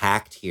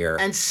unpacked here.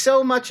 And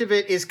so much of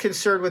it is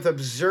concerned with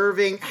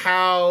observing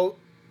how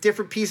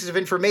different pieces of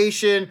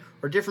information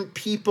or different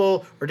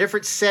people or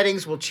different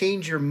settings will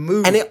change your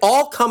mood. And it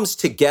all comes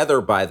together,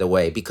 by the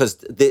way, because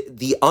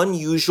the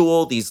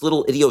unusual, these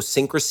little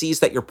idiosyncrasies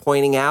that you're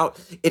pointing out,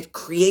 it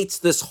creates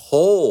this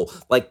whole,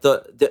 like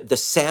the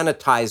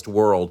sanitized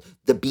world,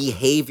 the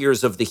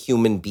behaviors of the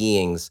human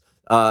beings.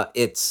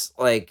 It's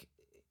like...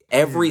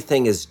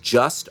 Everything is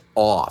just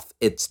off.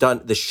 It's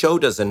done. The show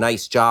does a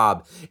nice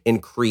job in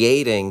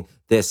creating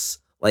this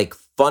like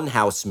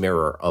funhouse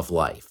mirror of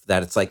life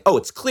that it's like, oh,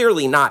 it's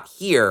clearly not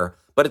here,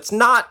 but it's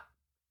not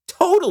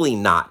totally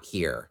not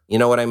here. You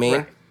know what I mean?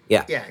 Right.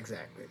 Yeah. Yeah,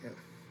 exactly. Yeah.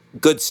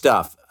 Good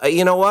stuff.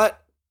 You know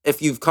what?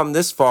 If you've come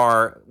this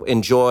far,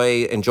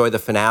 enjoy the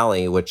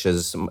finale, which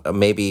is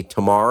maybe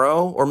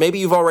tomorrow, or maybe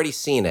you've already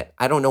seen it.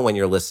 I don't know when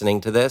you're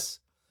listening to this.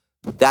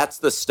 That's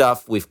the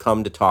stuff we've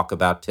come to talk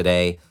about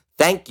today.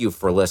 Thank you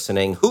for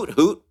listening. Hoot,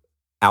 hoot,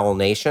 Owl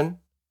Nation.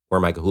 Where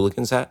are my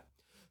hooligans at?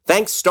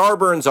 Thanks,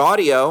 Starburns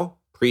Audio.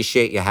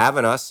 Appreciate you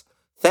having us.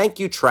 Thank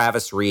you,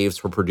 Travis Reeves,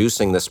 for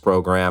producing this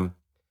program.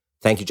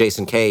 Thank you,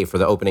 Jason Kay, for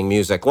the opening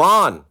music.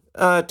 Lon,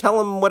 tell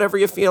them whatever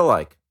you feel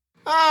like.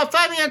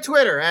 Find me on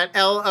Twitter at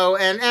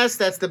LONS.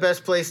 That's the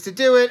best place to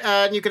do it.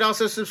 And you can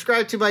also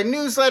subscribe to my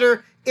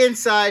newsletter,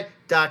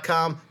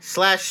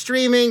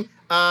 inside.com/streaming.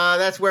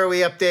 That's where we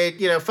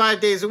update, 5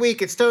 days a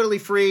week. It's totally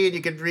free, and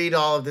you can read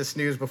all of this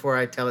news before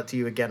I tell it to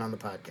you again on the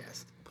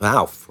podcast.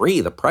 Wow, free.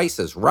 The price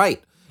is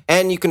right.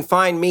 And you can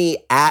find me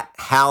at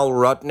Hal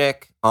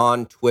Rudnick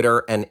on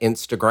Twitter and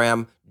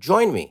Instagram.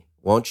 Join me,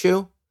 won't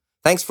you?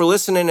 Thanks for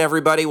listening,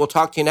 everybody. We'll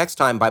talk to you next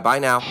time. Bye-bye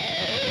now.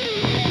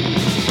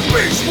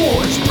 Bitch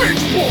boys,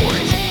 bitch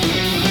boys.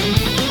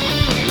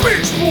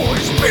 Bitch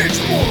boys, bitch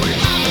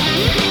boys.